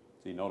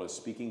 So you notice,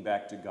 speaking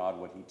back to God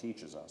what he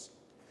teaches us.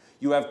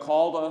 You have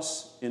called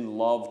us in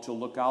love to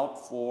look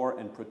out for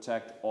and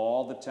protect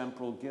all the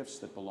temporal gifts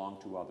that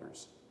belong to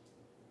others.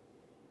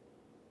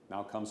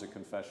 Now comes a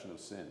confession of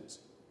sins.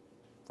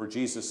 For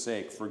Jesus'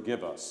 sake,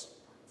 forgive us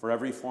for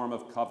every form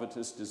of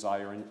covetous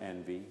desire and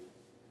envy,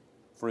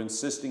 for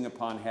insisting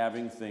upon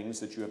having things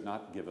that you have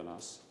not given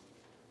us,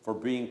 for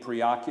being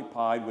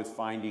preoccupied with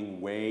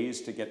finding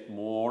ways to get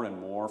more and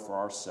more for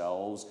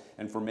ourselves,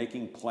 and for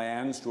making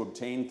plans to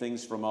obtain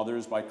things from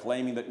others by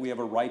claiming that we have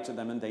a right to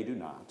them and they do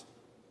not.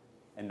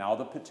 And now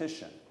the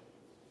petition.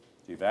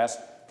 You've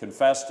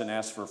confessed and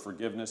asked for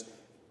forgiveness.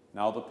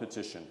 Now the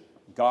petition.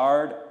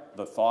 Guard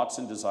the thoughts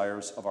and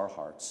desires of our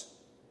hearts.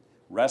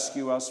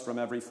 Rescue us from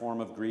every form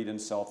of greed and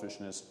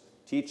selfishness.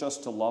 Teach us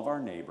to love our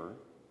neighbor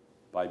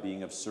by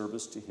being of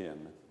service to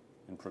him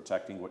and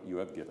protecting what you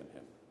have given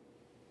him.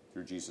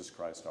 Through Jesus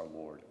Christ our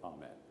Lord.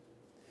 Amen.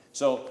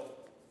 So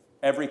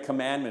every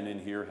commandment in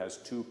here has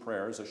two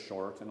prayers, a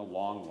short and a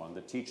long one,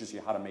 that teaches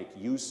you how to make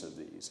use of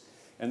these.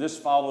 And this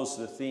follows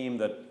the theme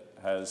that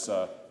has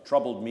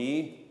troubled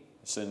me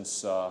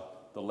since the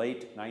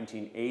late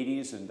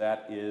 1980s, and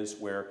that is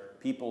where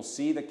people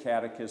see the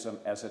catechism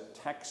as a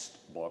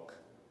textbook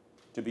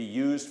to be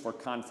used for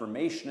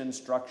confirmation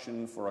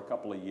instruction for a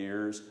couple of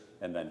years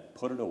and then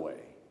put it away.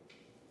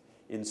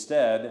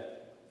 Instead,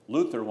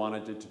 Luther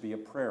wanted it to be a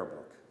prayer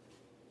book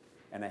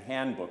and a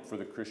handbook for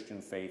the Christian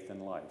faith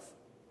and life.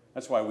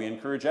 That's why we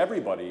encourage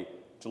everybody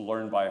to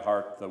learn by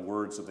heart the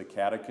words of the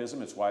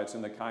catechism. It's why it's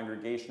in the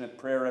congregation at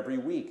prayer every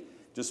week,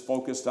 just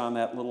focused on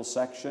that little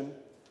section.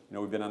 You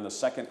know, we've been on the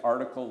second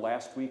article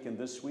last week and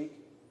this week.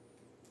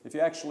 If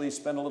you actually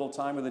spend a little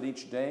time with it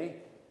each day,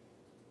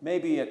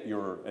 maybe at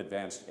your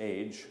advanced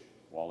age,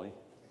 Wally,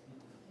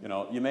 you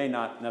know, you may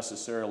not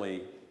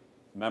necessarily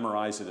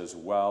memorize it as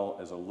well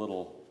as a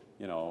little,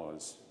 you know,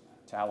 as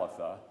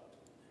Talitha,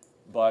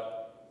 but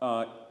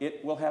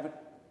it will have a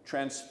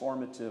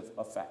transformative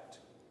effect.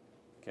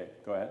 Okay,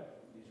 go ahead.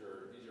 These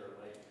are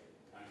like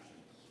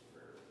conscience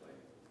prayers, like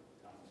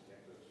Thomas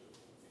Kempis,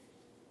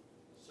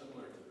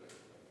 similar to your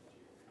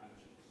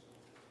conscience.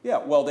 Yeah,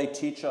 well, they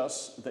teach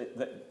us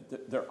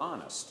that they're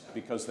honest,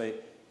 because they,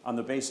 on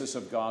the basis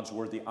of God's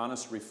word, the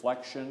honest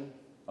reflection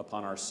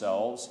upon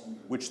ourselves,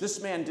 which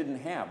this man didn't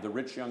have, the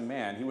rich young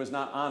man. He was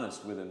not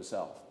honest with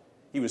himself.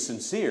 He was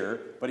sincere,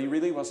 but he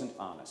really wasn't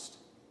honest.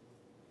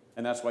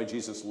 And that's why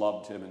Jesus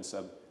loved him and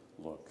said,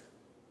 look,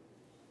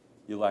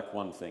 you lack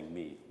one thing,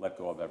 me. Let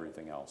go of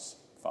everything else.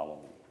 Follow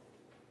me.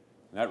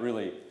 And that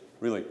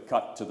really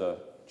cut to the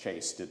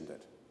chase, didn't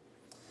it?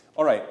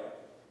 All right.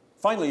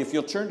 Finally, if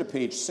you'll turn to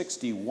page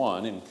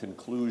 61 in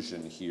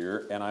conclusion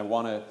here, and I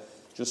want to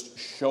just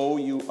show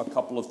you a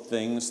couple of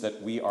things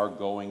that we are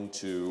going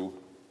to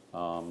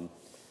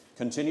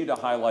continue to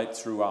highlight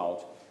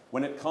throughout.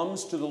 When it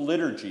comes to the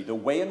liturgy, the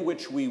way in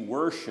which we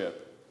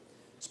worship,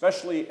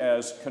 especially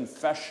as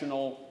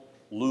confessional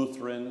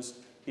Lutherans,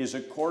 is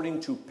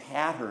according to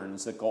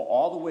patterns that go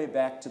all the way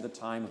back to the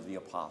time of the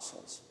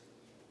apostles.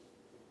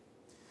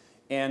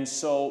 And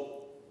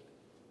so,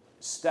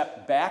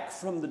 step back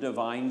from the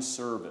divine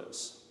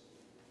service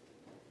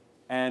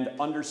and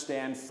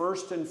understand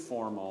first and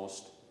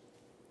foremost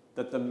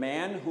that the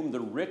man whom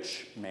the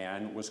rich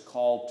man was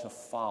called to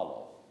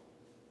follow,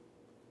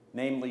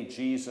 namely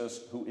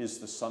Jesus, who is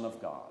the Son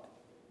of God,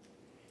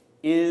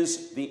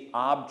 is the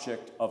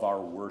object of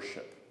our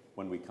worship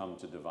when we come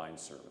to divine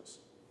service.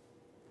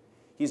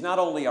 He's not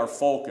only our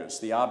focus,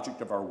 the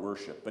object of our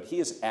worship, but he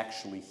is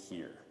actually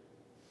here.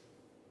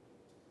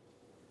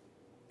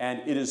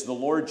 And it is the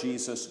Lord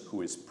Jesus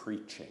who is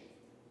preaching.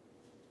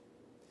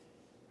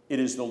 It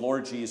is the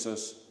Lord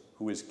Jesus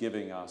who is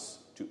giving us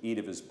to eat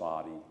of his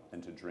body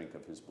and to drink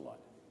of his blood.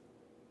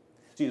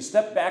 So you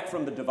step back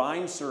from the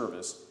divine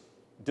service.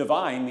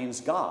 Divine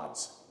means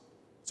God's.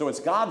 So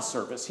it's God's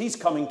service. He's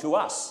coming to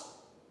us.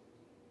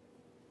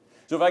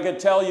 So if I could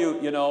tell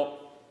you, you know,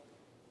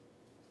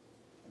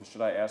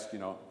 Should I ask,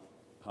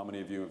 how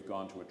many of you have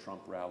gone to a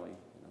Trump rally?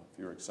 If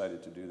you're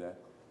excited to do that.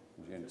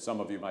 And some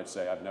of you might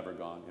say, I've never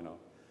gone,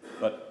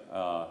 But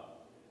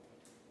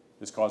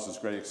this causes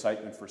great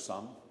excitement for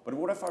some. But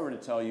what if I were to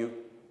tell you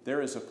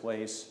there is a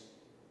place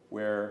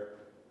where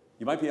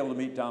you might be able to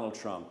meet Donald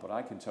Trump, but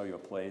I can tell you a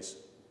place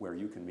where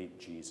you can meet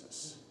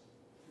Jesus.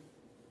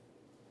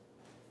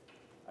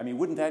 I mean,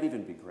 wouldn't that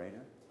even be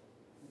greater?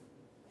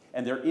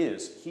 And there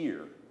is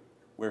here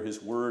where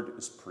his word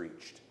is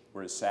preached,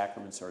 where his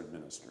sacraments are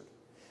administered.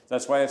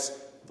 That's why it's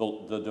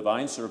the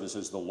divine service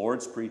is the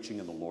Lord's preaching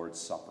and the Lord's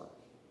Supper.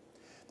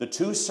 The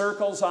two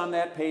circles on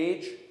that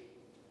page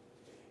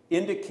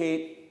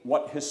indicate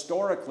what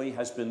historically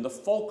has been the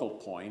focal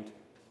point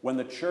when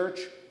the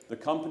church, the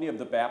company of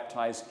the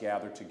baptized,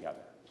 gather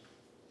together.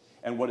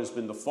 And what has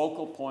been the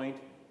focal point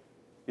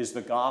is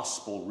the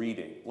gospel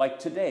reading, like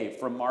today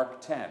from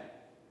Mark 10.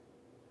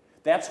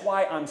 That's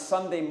why on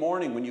Sunday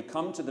morning, when you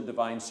come to the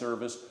divine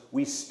service,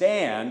 we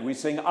stand, we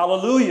sing,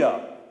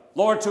 Alleluia!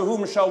 Lord, to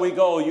whom shall we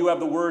go? You have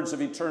the words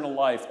of eternal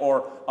life.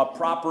 Or a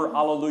proper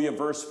Alleluia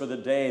verse for the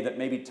day that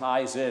maybe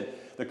ties in.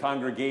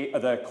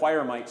 The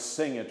choir might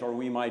sing it, or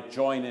we might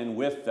join in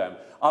with them.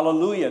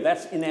 Alleluia,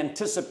 that's in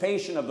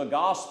anticipation of the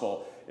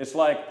gospel. It's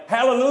like,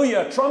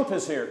 hallelujah, Trump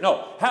is here.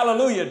 No,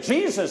 hallelujah,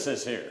 Jesus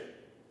is here.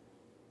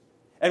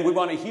 And we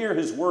want to hear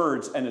his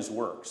words and his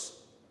works.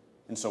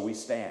 And so we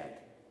stand.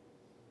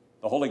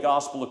 The Holy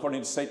Gospel,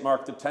 according to St.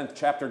 Mark, the 10th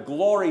chapter,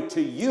 glory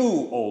to you,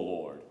 O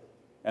Lord.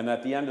 And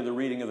at the end of the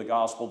reading of the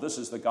gospel, this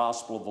is the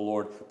gospel of the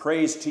Lord.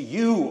 Praise to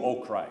you,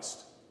 O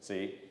Christ.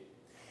 See?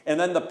 And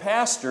then the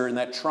pastor in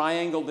that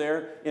triangle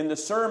there in the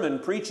sermon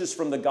preaches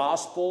from the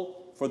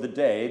gospel for the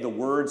day, the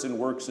words and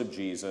works of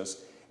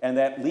Jesus. And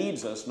that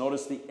leads us,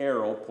 notice the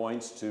arrow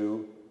points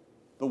to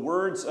the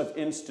words of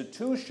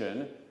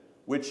institution,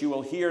 which you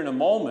will hear in a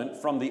moment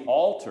from the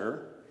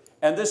altar.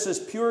 And this is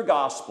pure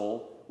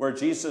gospel, where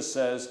Jesus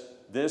says,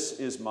 this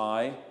is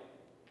my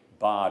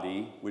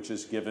body, which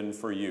is given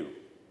for you.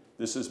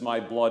 This is my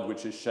blood,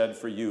 which is shed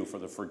for you for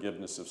the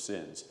forgiveness of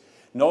sins.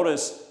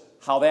 Notice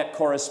how that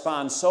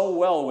corresponds so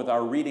well with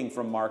our reading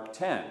from Mark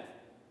 10.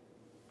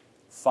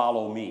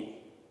 Follow me.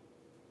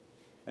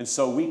 And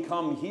so we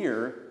come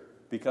here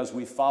because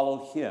we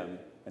follow him,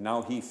 and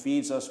now he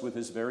feeds us with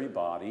his very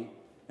body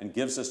and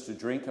gives us to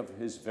drink of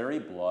his very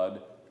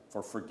blood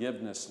for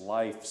forgiveness,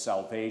 life,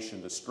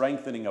 salvation, the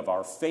strengthening of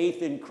our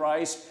faith in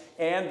Christ,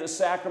 and the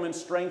sacrament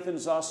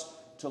strengthens us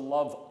to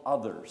love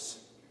others.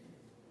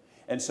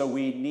 And so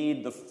we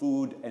need the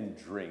food and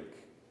drink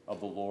of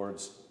the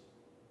Lord's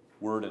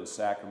word and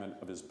sacrament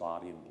of his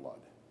body and blood.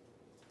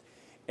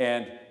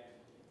 And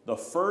the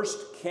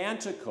first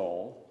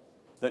canticle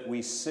that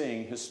we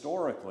sing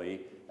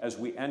historically as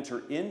we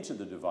enter into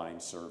the divine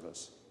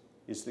service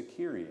is the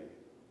Kyrie,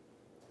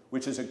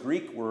 which is a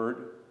Greek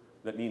word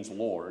that means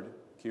Lord,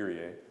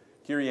 Kyrie.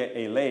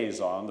 Kyrie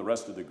eleison, the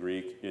rest of the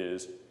Greek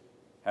is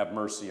have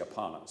mercy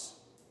upon us.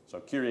 So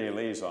Kyrie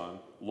eleison,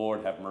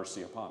 Lord have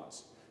mercy upon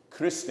us.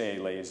 Christe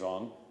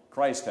eleison,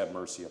 Christ have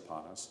mercy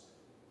upon us.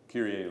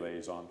 Kyrie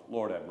eleison,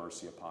 Lord have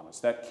mercy upon us.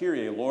 That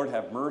Kyrie, Lord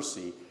have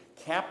mercy,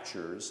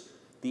 captures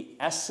the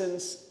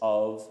essence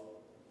of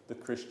the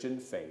Christian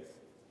faith.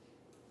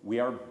 We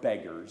are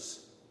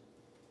beggars,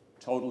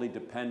 totally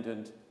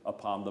dependent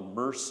upon the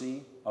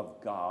mercy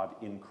of God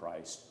in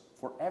Christ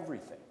for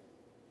everything.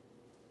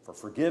 For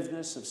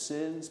forgiveness of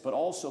sins, but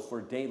also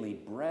for daily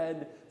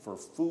bread, for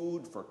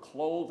food, for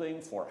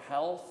clothing, for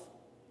health.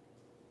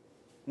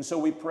 And so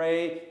we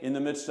pray in the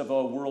midst of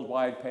a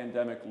worldwide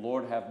pandemic,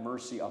 Lord, have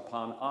mercy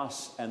upon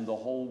us and the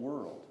whole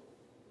world.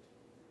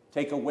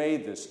 Take away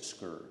this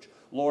scourge.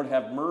 Lord,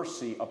 have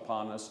mercy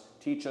upon us.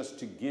 Teach us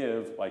to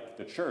give, like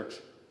the church,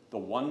 the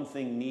one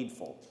thing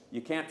needful.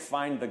 You can't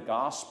find the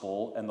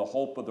gospel and the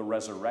hope of the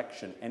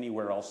resurrection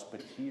anywhere else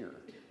but here.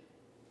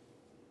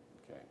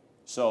 Okay.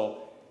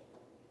 So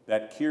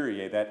that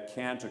Kyrie, that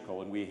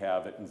canticle, and we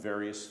have it in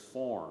various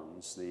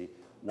forms. The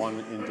one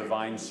in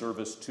divine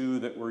service 2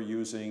 that we're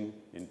using,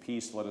 in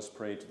peace let us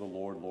pray to the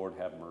Lord, Lord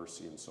have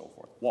mercy, and so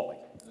forth. Wally.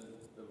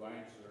 The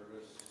divine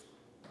service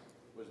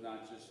was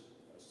not just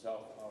a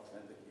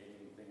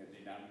self-authenticating thing a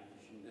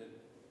denomination did,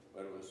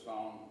 but it was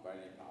found by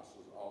the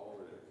apostles all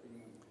over their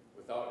kingdom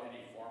without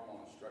any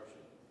formal instruction.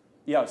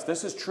 Yes,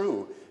 this is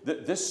true.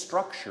 This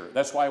structure,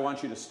 that's why I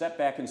want you to step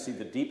back and see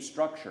the deep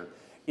structure.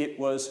 It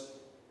was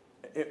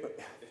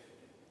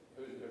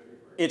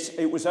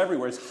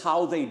everywhere. It's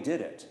how they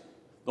did it.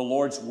 The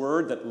Lord's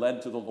word that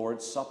led to the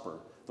Lord's Supper.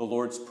 The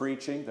Lord's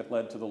preaching that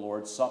led to the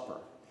Lord's Supper.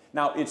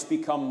 Now, it's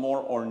become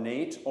more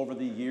ornate over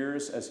the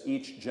years as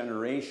each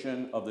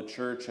generation of the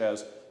church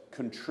has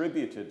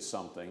contributed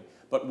something.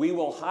 But we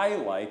will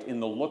highlight in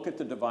the look at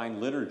the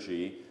divine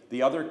liturgy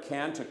the other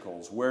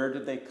canticles. Where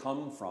did they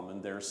come from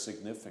and their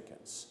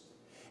significance?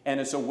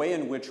 And it's a way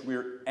in which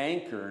we're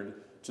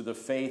anchored to the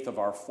faith of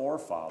our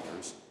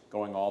forefathers,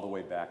 going all the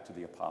way back to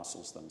the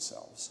apostles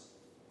themselves.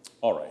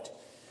 All right.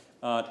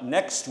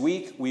 Next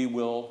week, we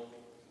will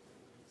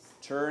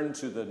turn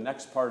to the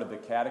next part of the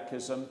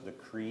catechism, the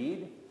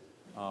Creed,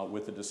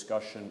 with a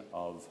discussion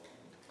of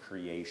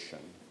creation.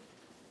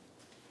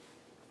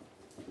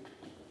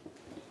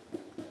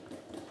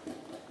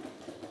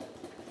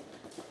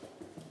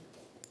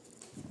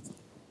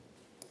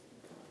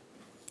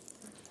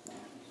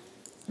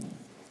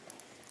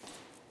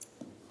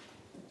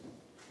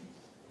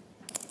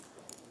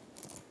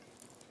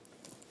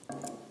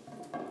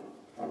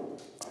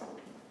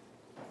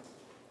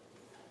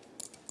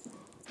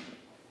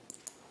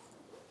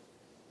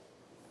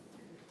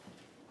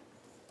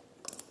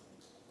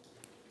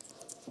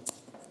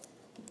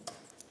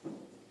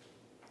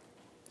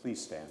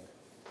 Please stand.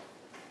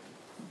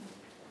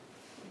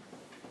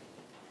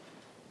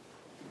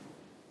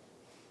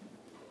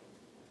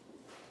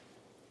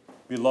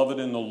 Beloved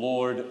in the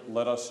Lord,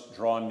 let us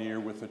draw near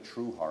with a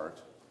true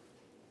heart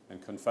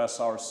and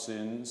confess our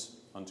sins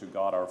unto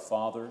God our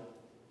Father,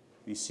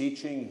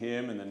 beseeching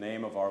him in the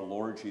name of our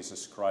Lord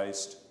Jesus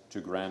Christ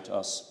to grant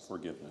us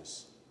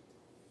forgiveness.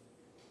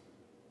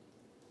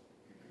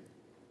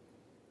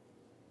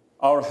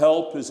 Our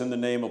help is in the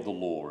name of the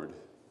Lord.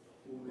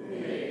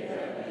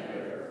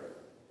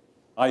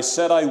 I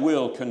said I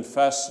will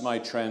confess my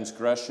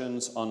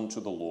transgressions unto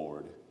the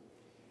Lord.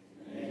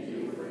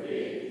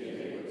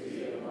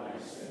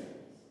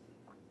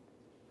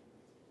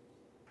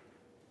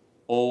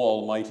 O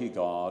Almighty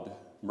God,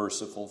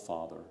 merciful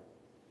Father,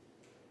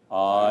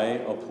 I,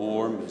 a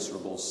poor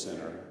miserable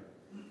sinner,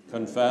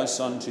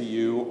 confess unto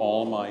you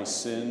all my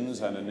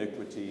sins and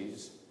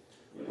iniquities,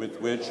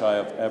 with which I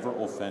have ever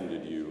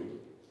offended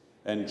you,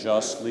 and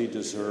justly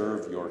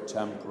deserve your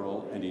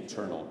temporal and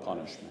eternal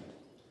punishment.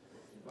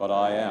 But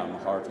I am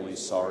heartily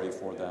sorry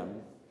for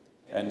them,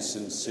 and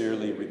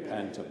sincerely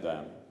repent of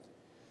them.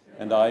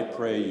 And I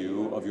pray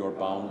you of your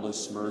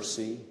boundless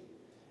mercy,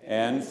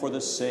 and for the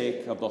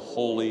sake of the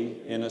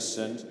holy,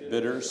 innocent,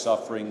 bitter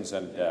sufferings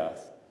and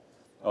death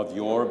of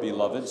your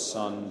beloved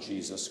Son,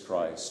 Jesus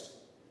Christ,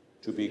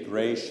 to be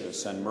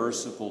gracious and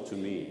merciful to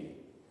me,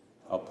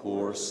 a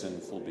poor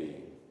sinful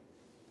being.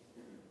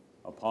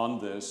 Upon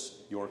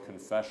this, your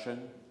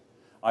confession,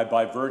 I,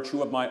 by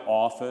virtue of my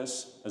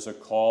office as a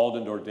called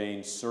and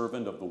ordained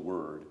servant of the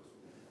Word,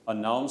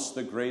 announce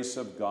the grace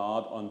of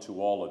God unto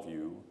all of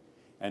you,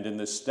 and in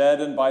the stead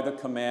and by the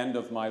command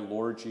of my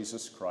Lord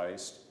Jesus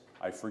Christ,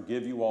 I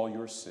forgive you all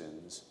your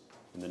sins,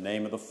 in the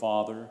name of the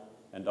Father,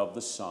 and of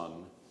the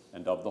Son,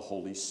 and of the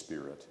Holy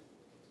Spirit.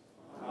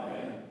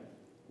 Amen.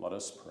 Let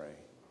us pray.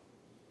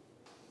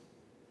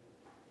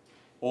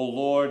 O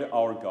Lord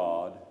our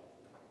God,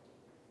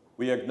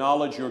 we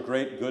acknowledge your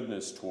great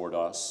goodness toward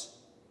us,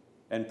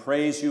 and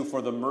praise you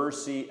for the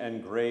mercy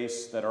and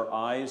grace that our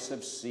eyes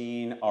have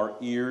seen, our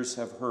ears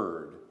have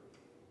heard,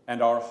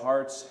 and our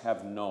hearts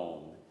have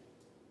known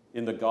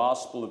in the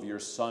gospel of your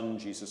Son,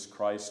 Jesus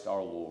Christ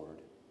our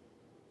Lord.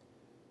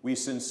 We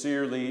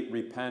sincerely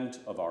repent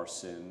of our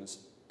sins,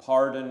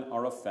 pardon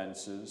our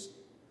offenses,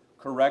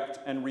 correct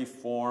and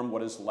reform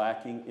what is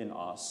lacking in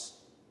us.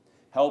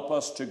 Help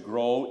us to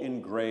grow in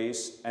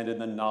grace and in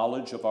the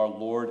knowledge of our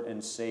Lord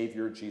and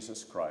Savior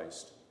Jesus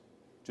Christ,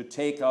 to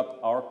take up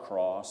our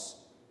cross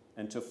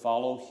and to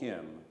follow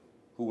him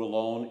who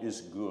alone is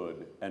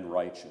good and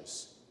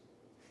righteous.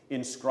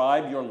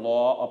 Inscribe your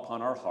law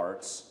upon our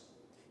hearts.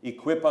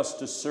 Equip us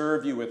to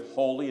serve you with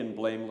holy and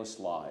blameless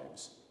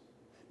lives.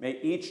 May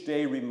each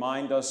day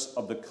remind us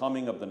of the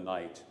coming of the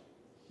night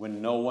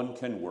when no one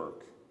can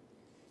work.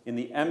 In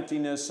the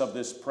emptiness of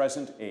this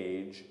present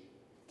age,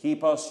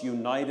 keep us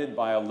united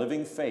by a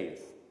living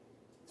faith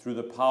through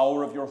the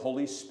power of your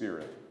Holy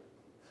Spirit,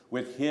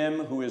 with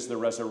him who is the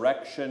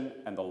resurrection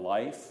and the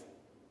life,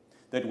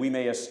 that we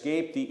may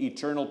escape the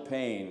eternal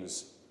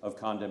pains of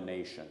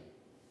condemnation.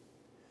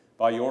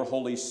 By your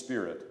Holy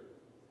Spirit,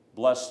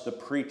 bless the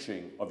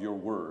preaching of your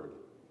word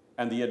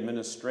and the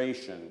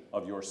administration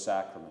of your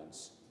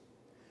sacraments.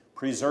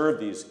 Preserve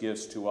these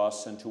gifts to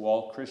us and to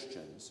all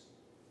Christians.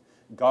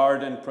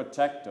 Guard and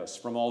protect us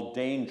from all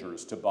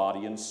dangers to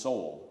body and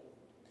soul.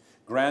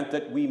 Grant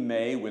that we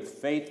may, with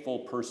faithful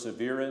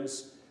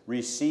perseverance,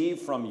 receive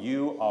from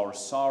you our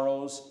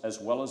sorrows as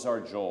well as our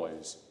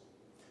joys,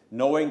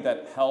 knowing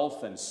that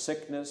health and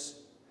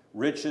sickness,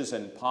 riches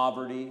and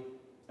poverty,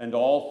 and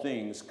all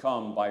things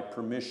come by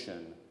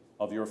permission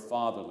of your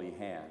fatherly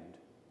hand.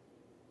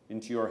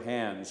 Into your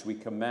hands we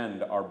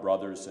commend our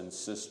brothers and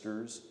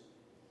sisters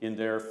in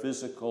their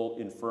physical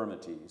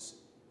infirmities,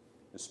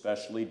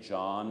 especially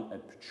John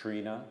and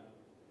Katrina,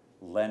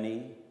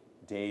 Lenny,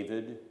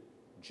 David,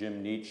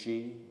 Jim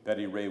Nietzsche,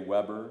 Betty Ray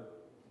Weber,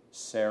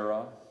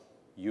 Sarah,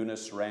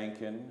 Eunice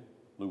Rankin,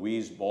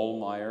 Louise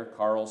Bollmeyer,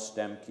 Carl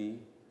Stemke,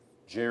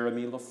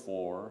 Jeremy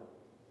LaFleur,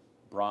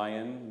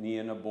 Brian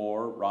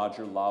Nienabor,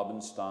 Roger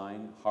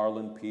Laubenstein,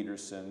 Harlan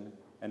Peterson,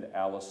 and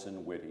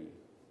Allison Whitty.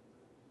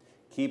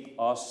 Keep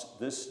us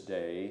this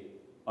day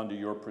under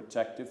your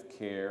protective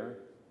care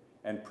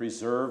and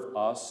preserve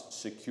us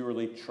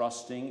securely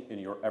trusting in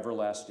your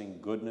everlasting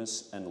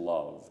goodness and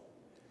love.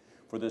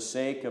 For the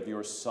sake of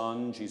your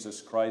Son,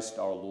 Jesus Christ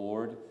our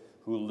Lord,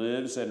 who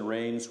lives and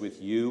reigns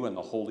with you and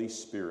the Holy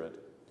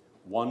Spirit,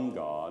 one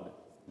God,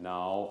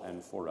 now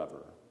and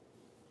forever.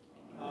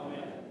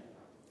 Amen.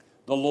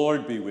 The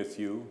Lord be with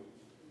you.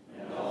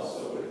 And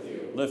also with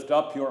you. Lift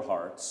up your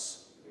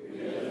hearts.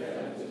 We lift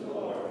them to the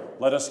Lord.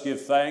 Let us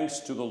give thanks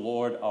to the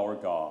Lord our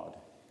God.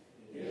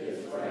 It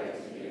is right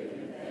to give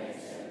him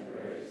thanks and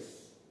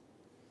praise.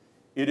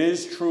 It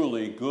is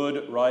truly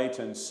good, right,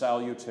 and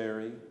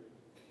salutary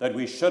that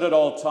we should at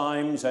all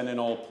times and in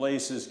all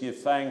places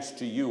give thanks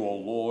to you, O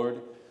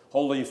Lord,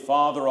 Holy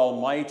Father,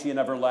 almighty and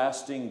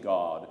everlasting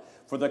God,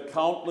 for the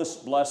countless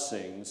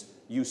blessings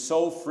you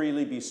so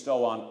freely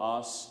bestow on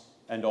us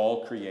and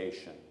all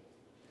creation.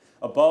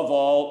 Above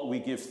all, we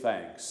give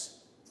thanks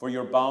for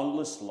your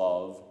boundless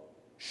love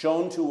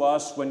shown to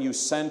us when you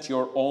sent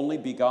your only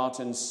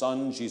begotten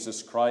Son,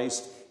 Jesus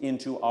Christ,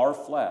 into our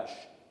flesh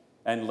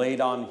and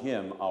laid on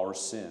him our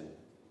sin,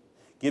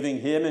 giving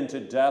him into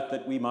death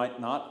that we might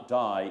not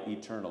die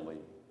eternally.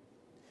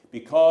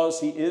 Because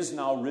he is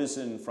now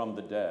risen from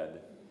the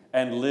dead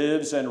and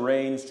lives and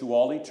reigns to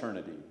all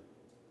eternity,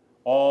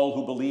 all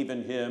who believe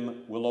in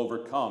him will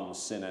overcome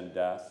sin and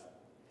death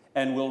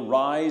and will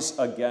rise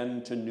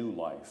again to new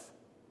life.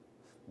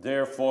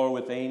 Therefore,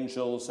 with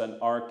angels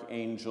and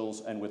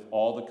archangels and with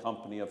all the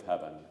company of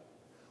heaven,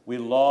 we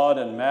laud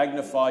and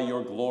magnify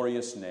your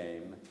glorious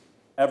name,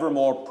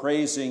 evermore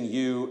praising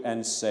you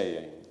and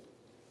saying,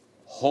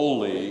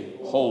 Holy,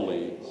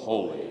 holy,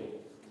 holy,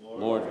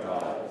 Lord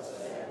God.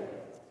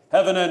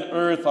 Heaven and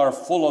earth are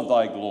full of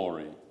thy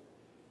glory.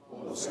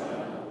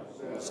 Hosanna,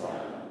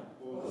 Hosanna,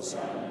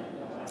 Hosanna in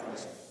the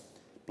highest.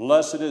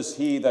 Blessed is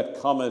he that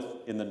cometh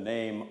in the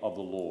name of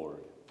the Lord.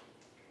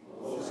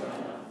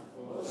 Hosanna,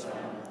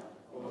 Hosanna,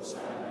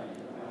 Hosanna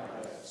in the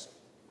highest.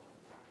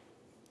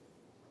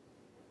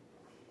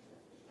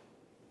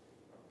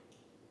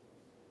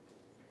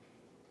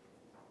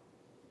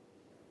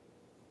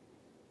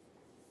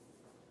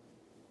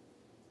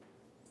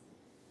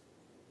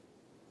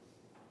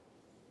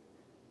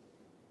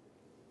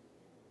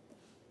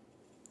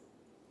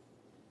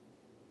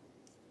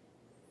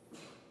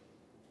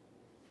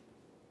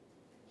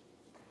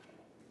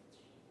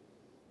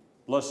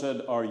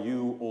 Blessed are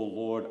you, O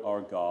Lord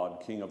our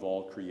God, King of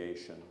all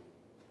creation.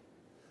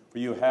 For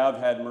you have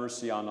had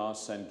mercy on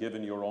us and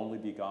given your only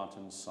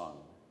begotten Son,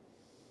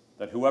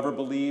 that whoever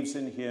believes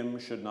in him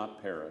should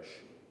not perish,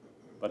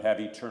 but have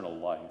eternal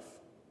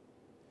life.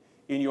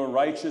 In your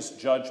righteous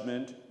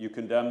judgment, you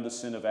condemned the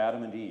sin of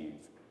Adam and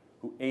Eve,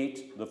 who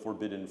ate the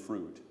forbidden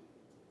fruit,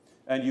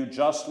 and you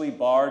justly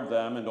barred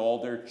them and all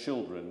their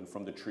children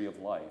from the tree of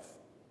life.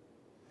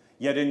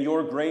 Yet in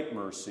your great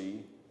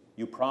mercy,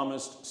 you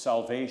promised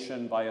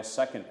salvation by a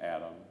second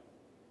Adam,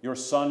 your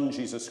Son,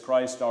 Jesus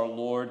Christ our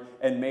Lord,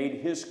 and made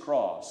his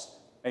cross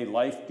a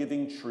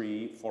life-giving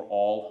tree for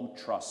all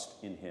who trust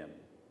in him.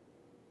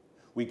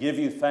 We give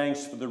you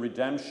thanks for the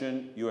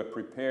redemption you have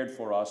prepared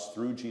for us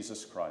through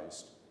Jesus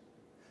Christ.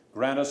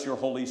 Grant us your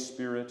Holy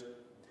Spirit,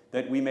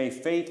 that we may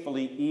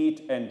faithfully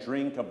eat and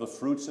drink of the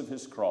fruits of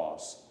his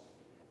cross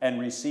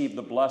and receive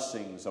the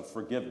blessings of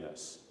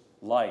forgiveness,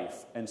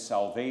 life, and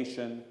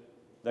salvation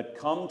that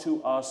come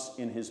to us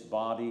in his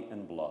body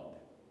and blood.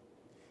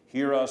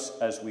 Hear us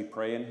as we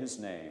pray in his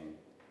name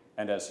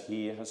and as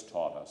he has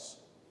taught us.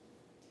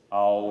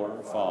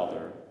 Our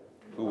Father,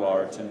 who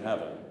art in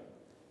heaven,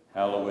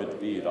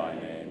 hallowed be thy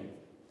name.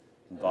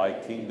 Thy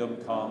kingdom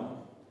come,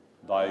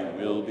 thy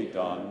will be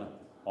done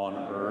on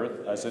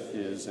earth as it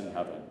is in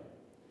heaven.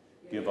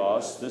 Give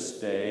us this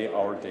day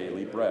our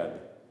daily bread,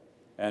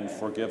 and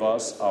forgive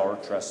us our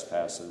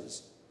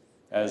trespasses,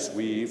 as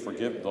we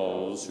forgive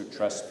those who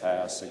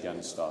trespass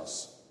against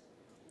us.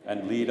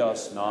 And lead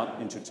us not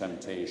into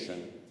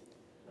temptation,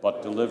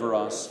 but deliver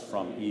us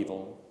from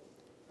evil.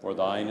 For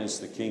thine is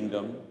the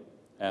kingdom,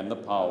 and the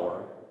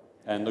power,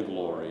 and the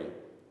glory,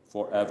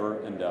 forever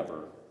and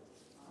ever.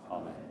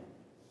 Amen.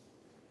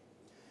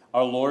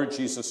 Our Lord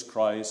Jesus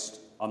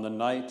Christ, on the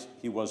night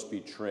he was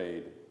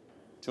betrayed,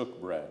 took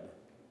bread,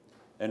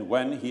 and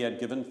when he had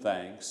given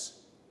thanks,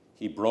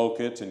 he broke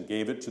it and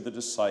gave it to the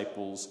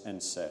disciples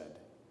and said,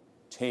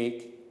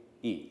 Take,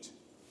 eat.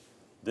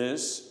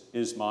 This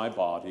is my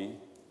body,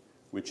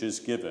 which is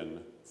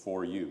given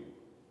for you.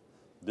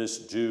 This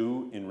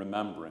do in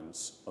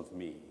remembrance of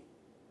me.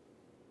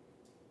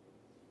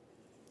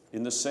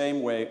 In the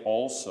same way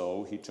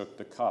also he took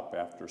the cup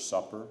after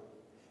supper,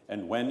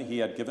 and when he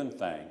had given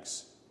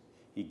thanks,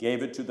 he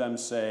gave it to them,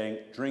 saying,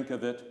 Drink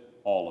of it,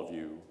 all of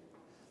you.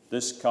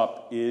 This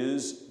cup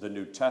is the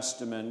New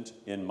Testament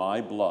in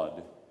my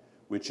blood,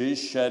 which is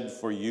shed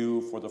for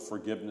you for the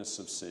forgiveness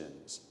of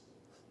sins.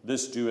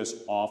 This do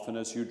as often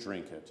as you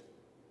drink it,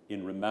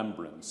 in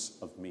remembrance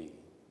of me.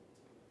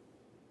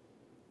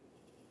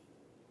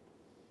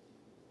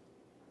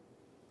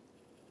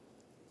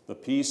 The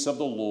peace of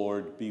the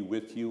Lord be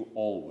with you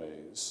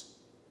always.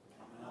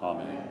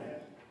 Amen.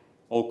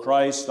 O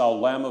Christ, thou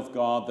Lamb of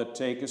God, that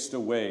takest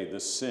away the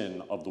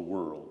sin of the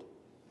world,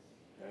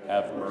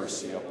 have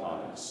mercy upon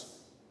us.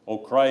 O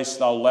Christ,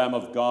 thou Lamb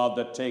of God,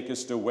 that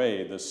takest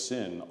away the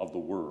sin of the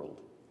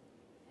world,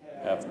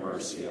 have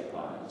mercy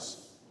upon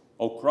us.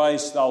 O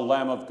Christ, thou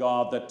Lamb of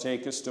God, that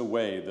takest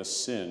away the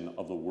sin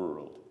of the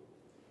world,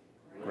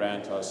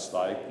 grant us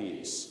thy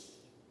peace.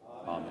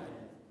 Amen.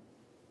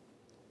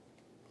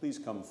 Please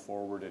come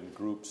forward in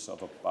groups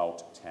of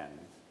about 10.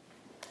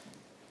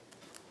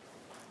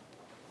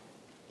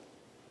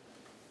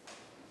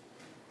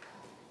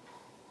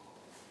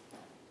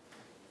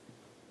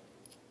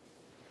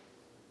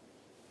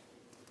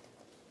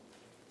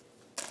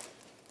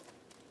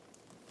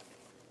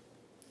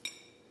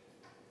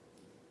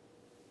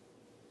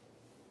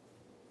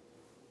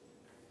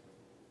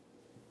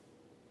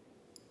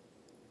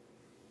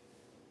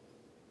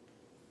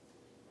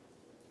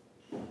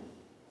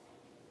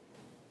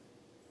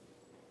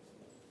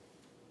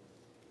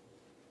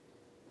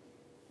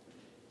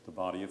 The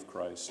body of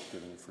Christ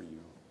given for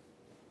you.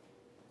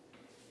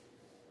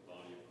 The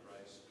body of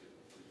Christ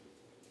given for you.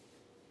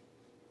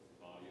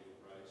 The body of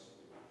Christ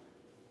given for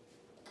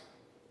you.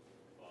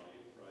 The body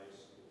of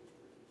Christ given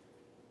for you.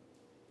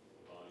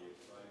 The body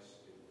of Christ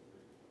given for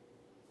you.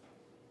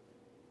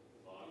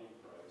 The body of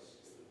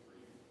Christ given for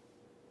you.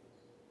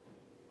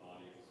 The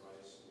body of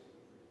Christ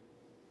given for you.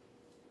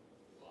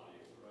 The body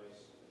of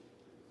Christ given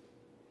for you.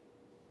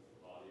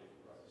 The body of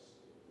Christ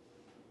given for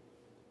you.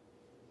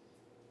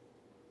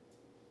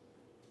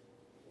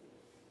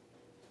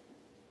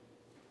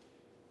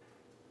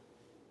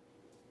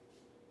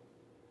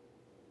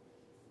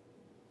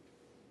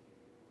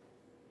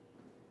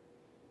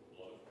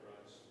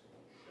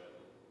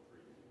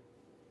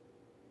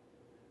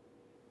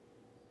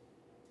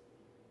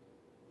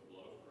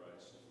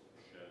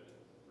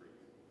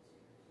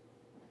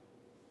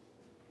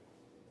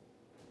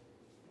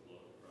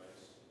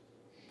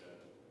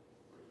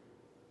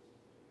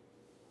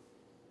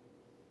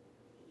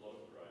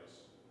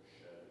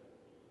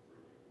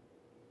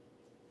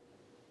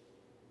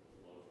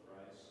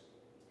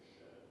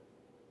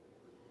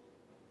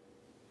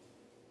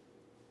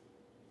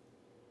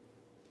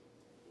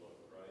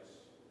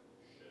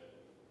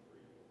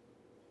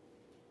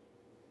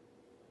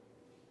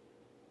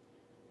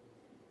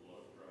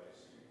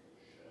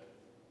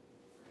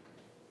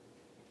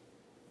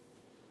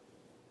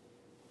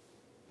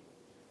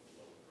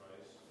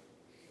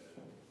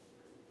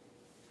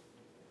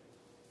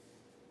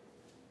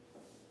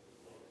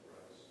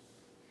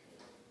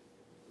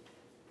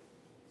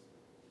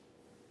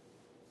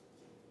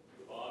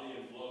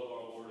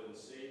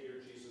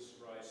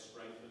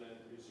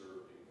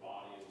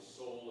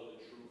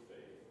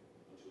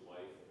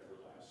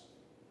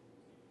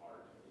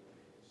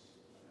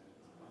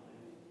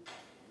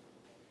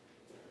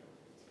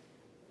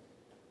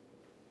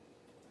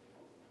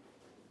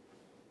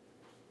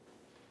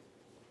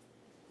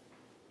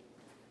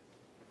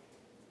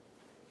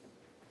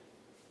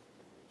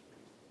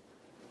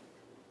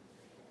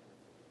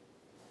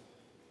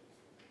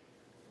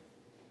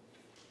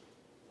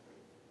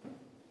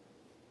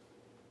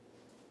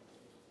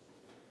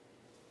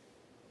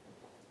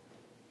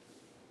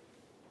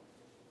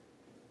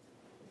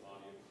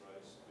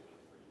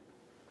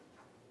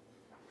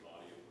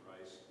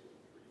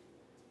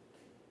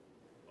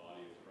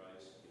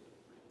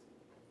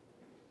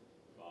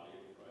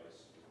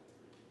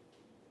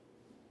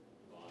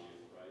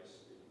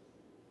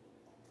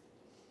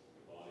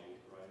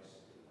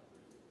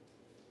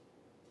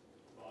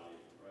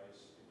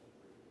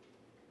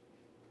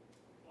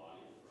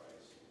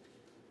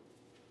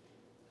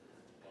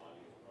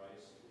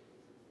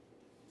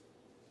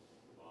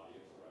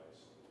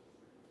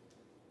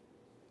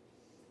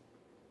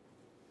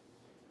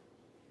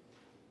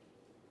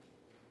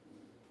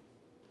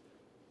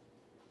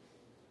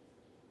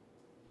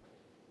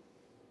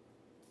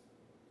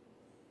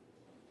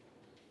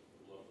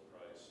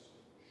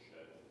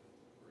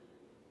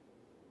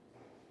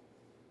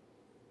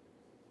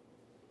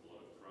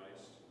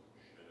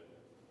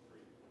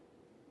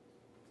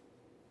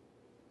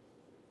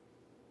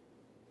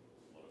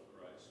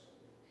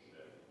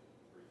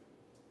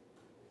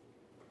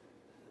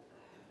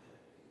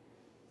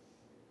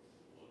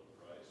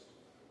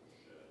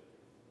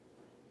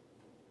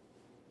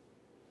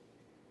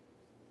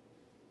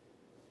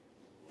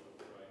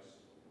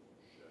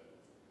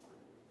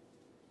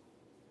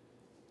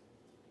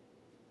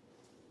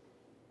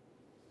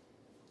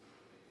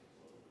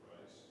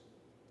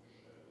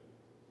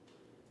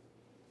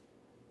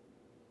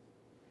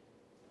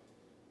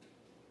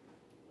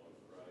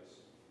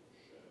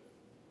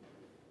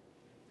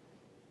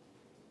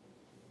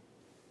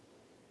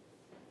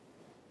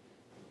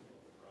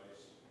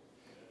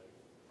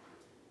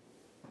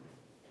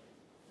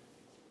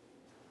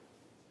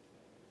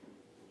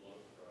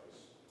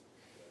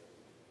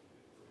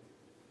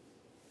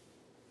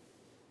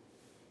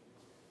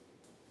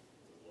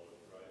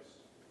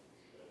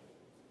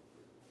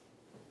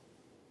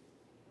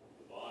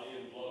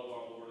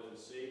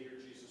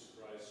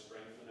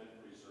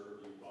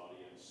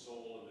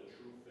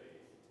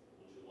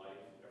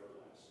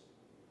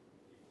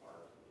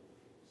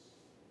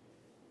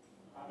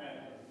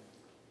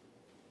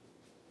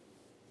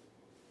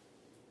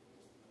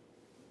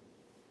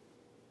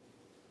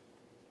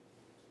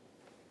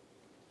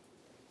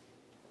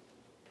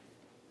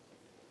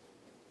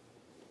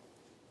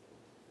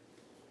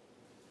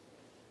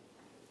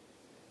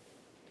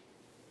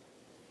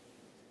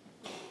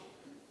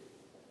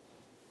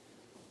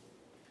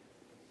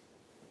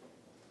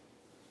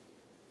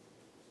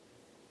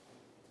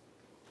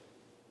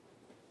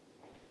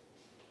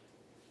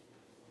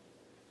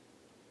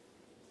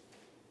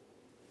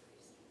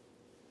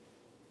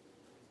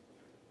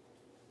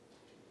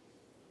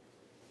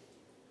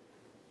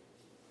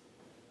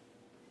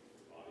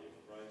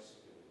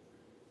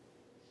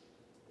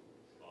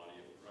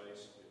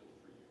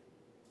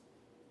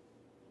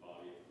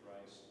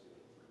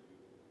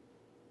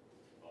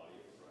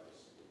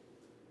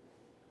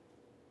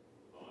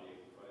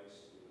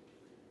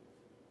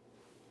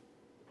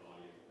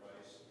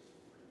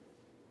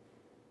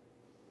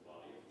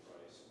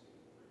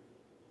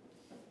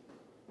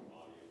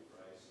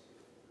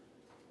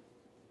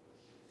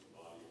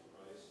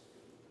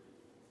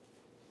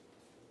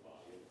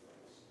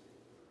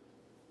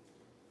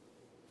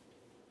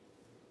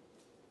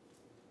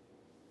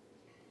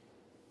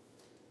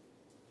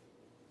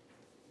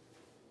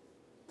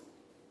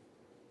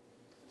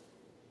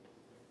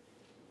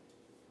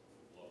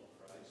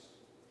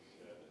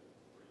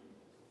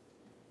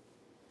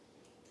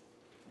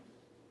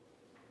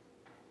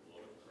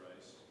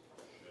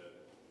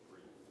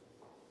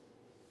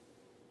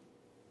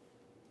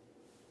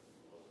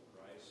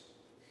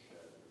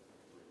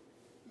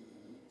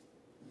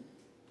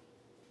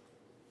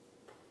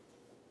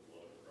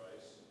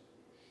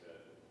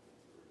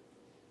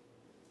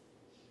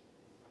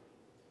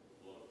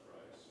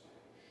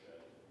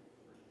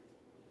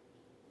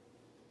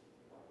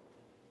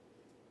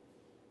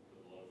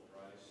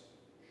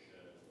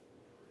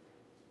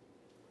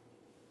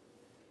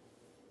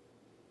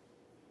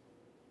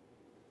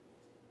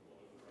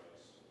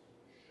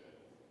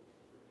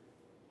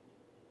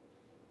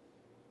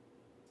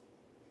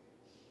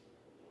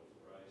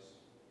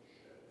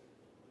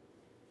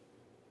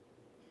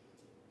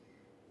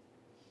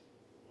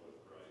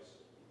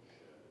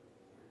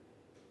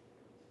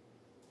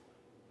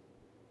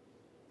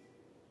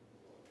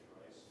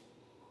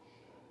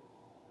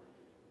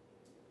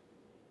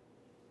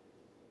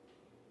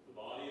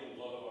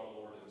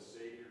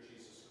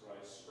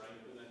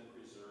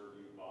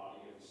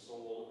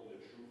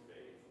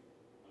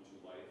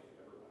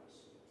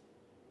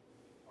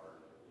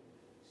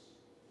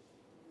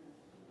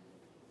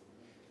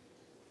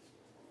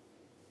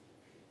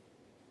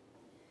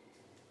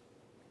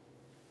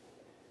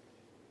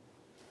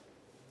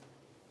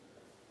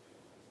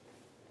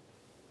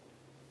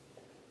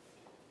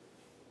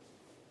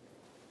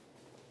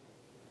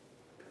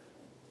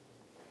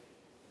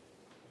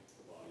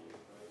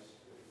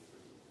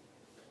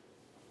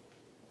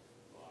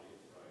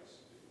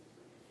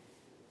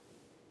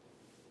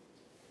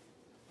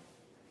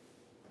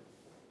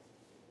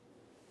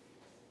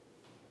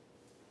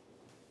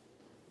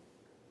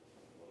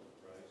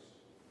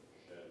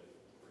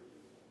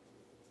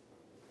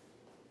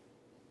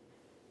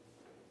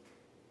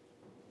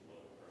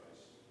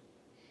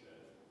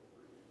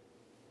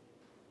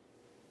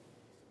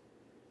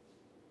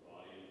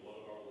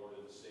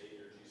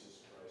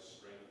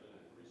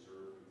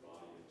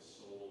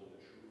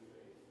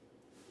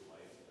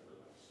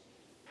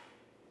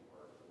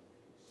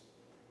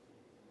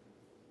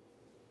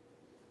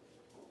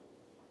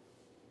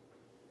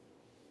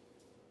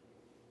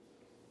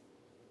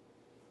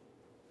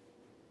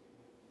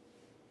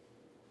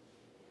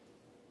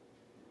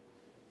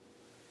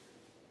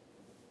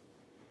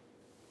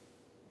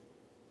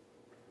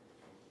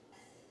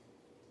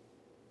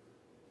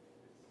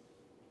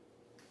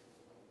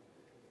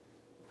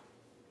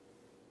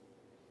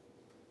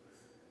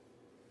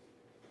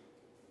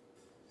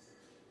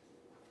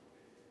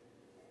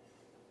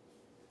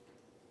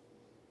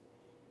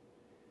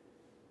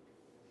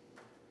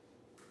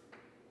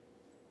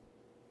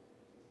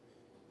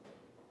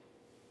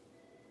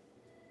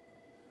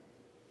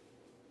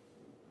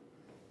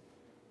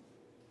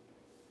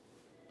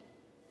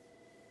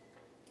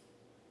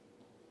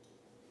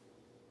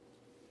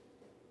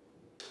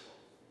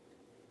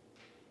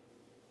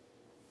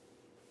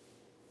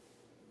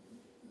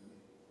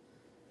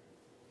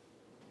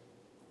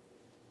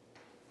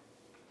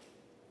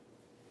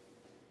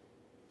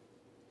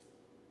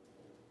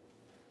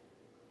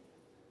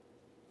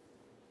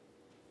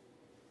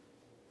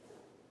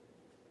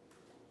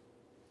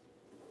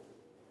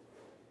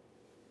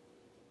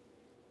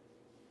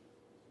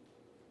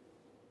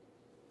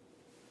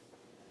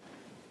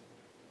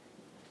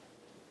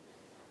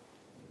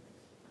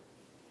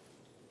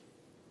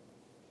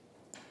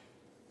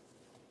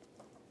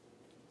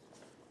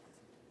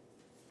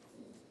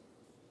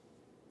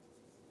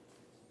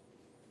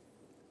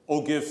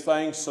 O give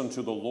thanks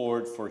unto the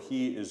Lord, for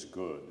he is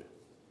good.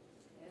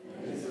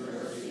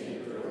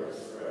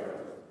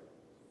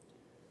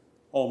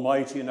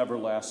 Almighty and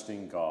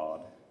everlasting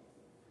God,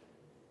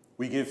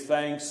 we give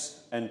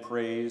thanks and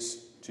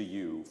praise to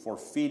you for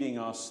feeding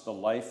us the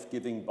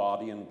life-giving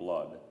body and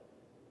blood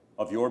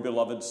of your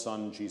beloved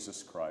Son,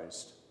 Jesus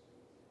Christ.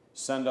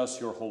 Send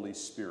us your Holy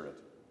Spirit,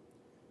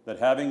 that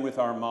having with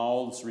our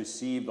mouths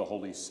received the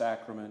Holy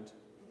Sacrament,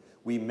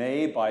 we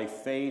may by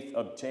faith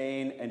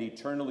obtain and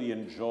eternally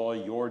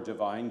enjoy your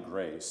divine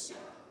grace,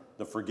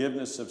 the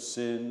forgiveness of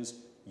sins,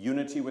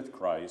 unity with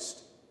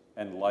Christ,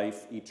 and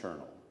life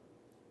eternal.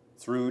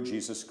 Through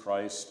Jesus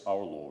Christ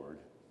our Lord.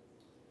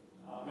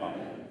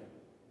 Amen.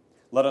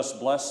 Let us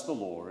bless the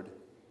Lord.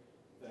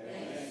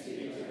 Thanks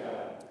be to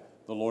God.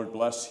 The Lord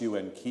bless you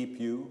and keep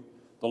you.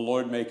 The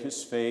Lord make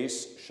his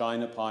face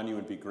shine upon you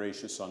and be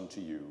gracious unto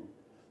you.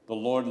 The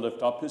Lord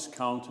lift up his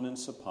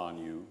countenance upon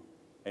you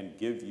and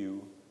give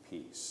you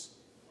peace.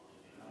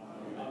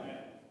 Amen.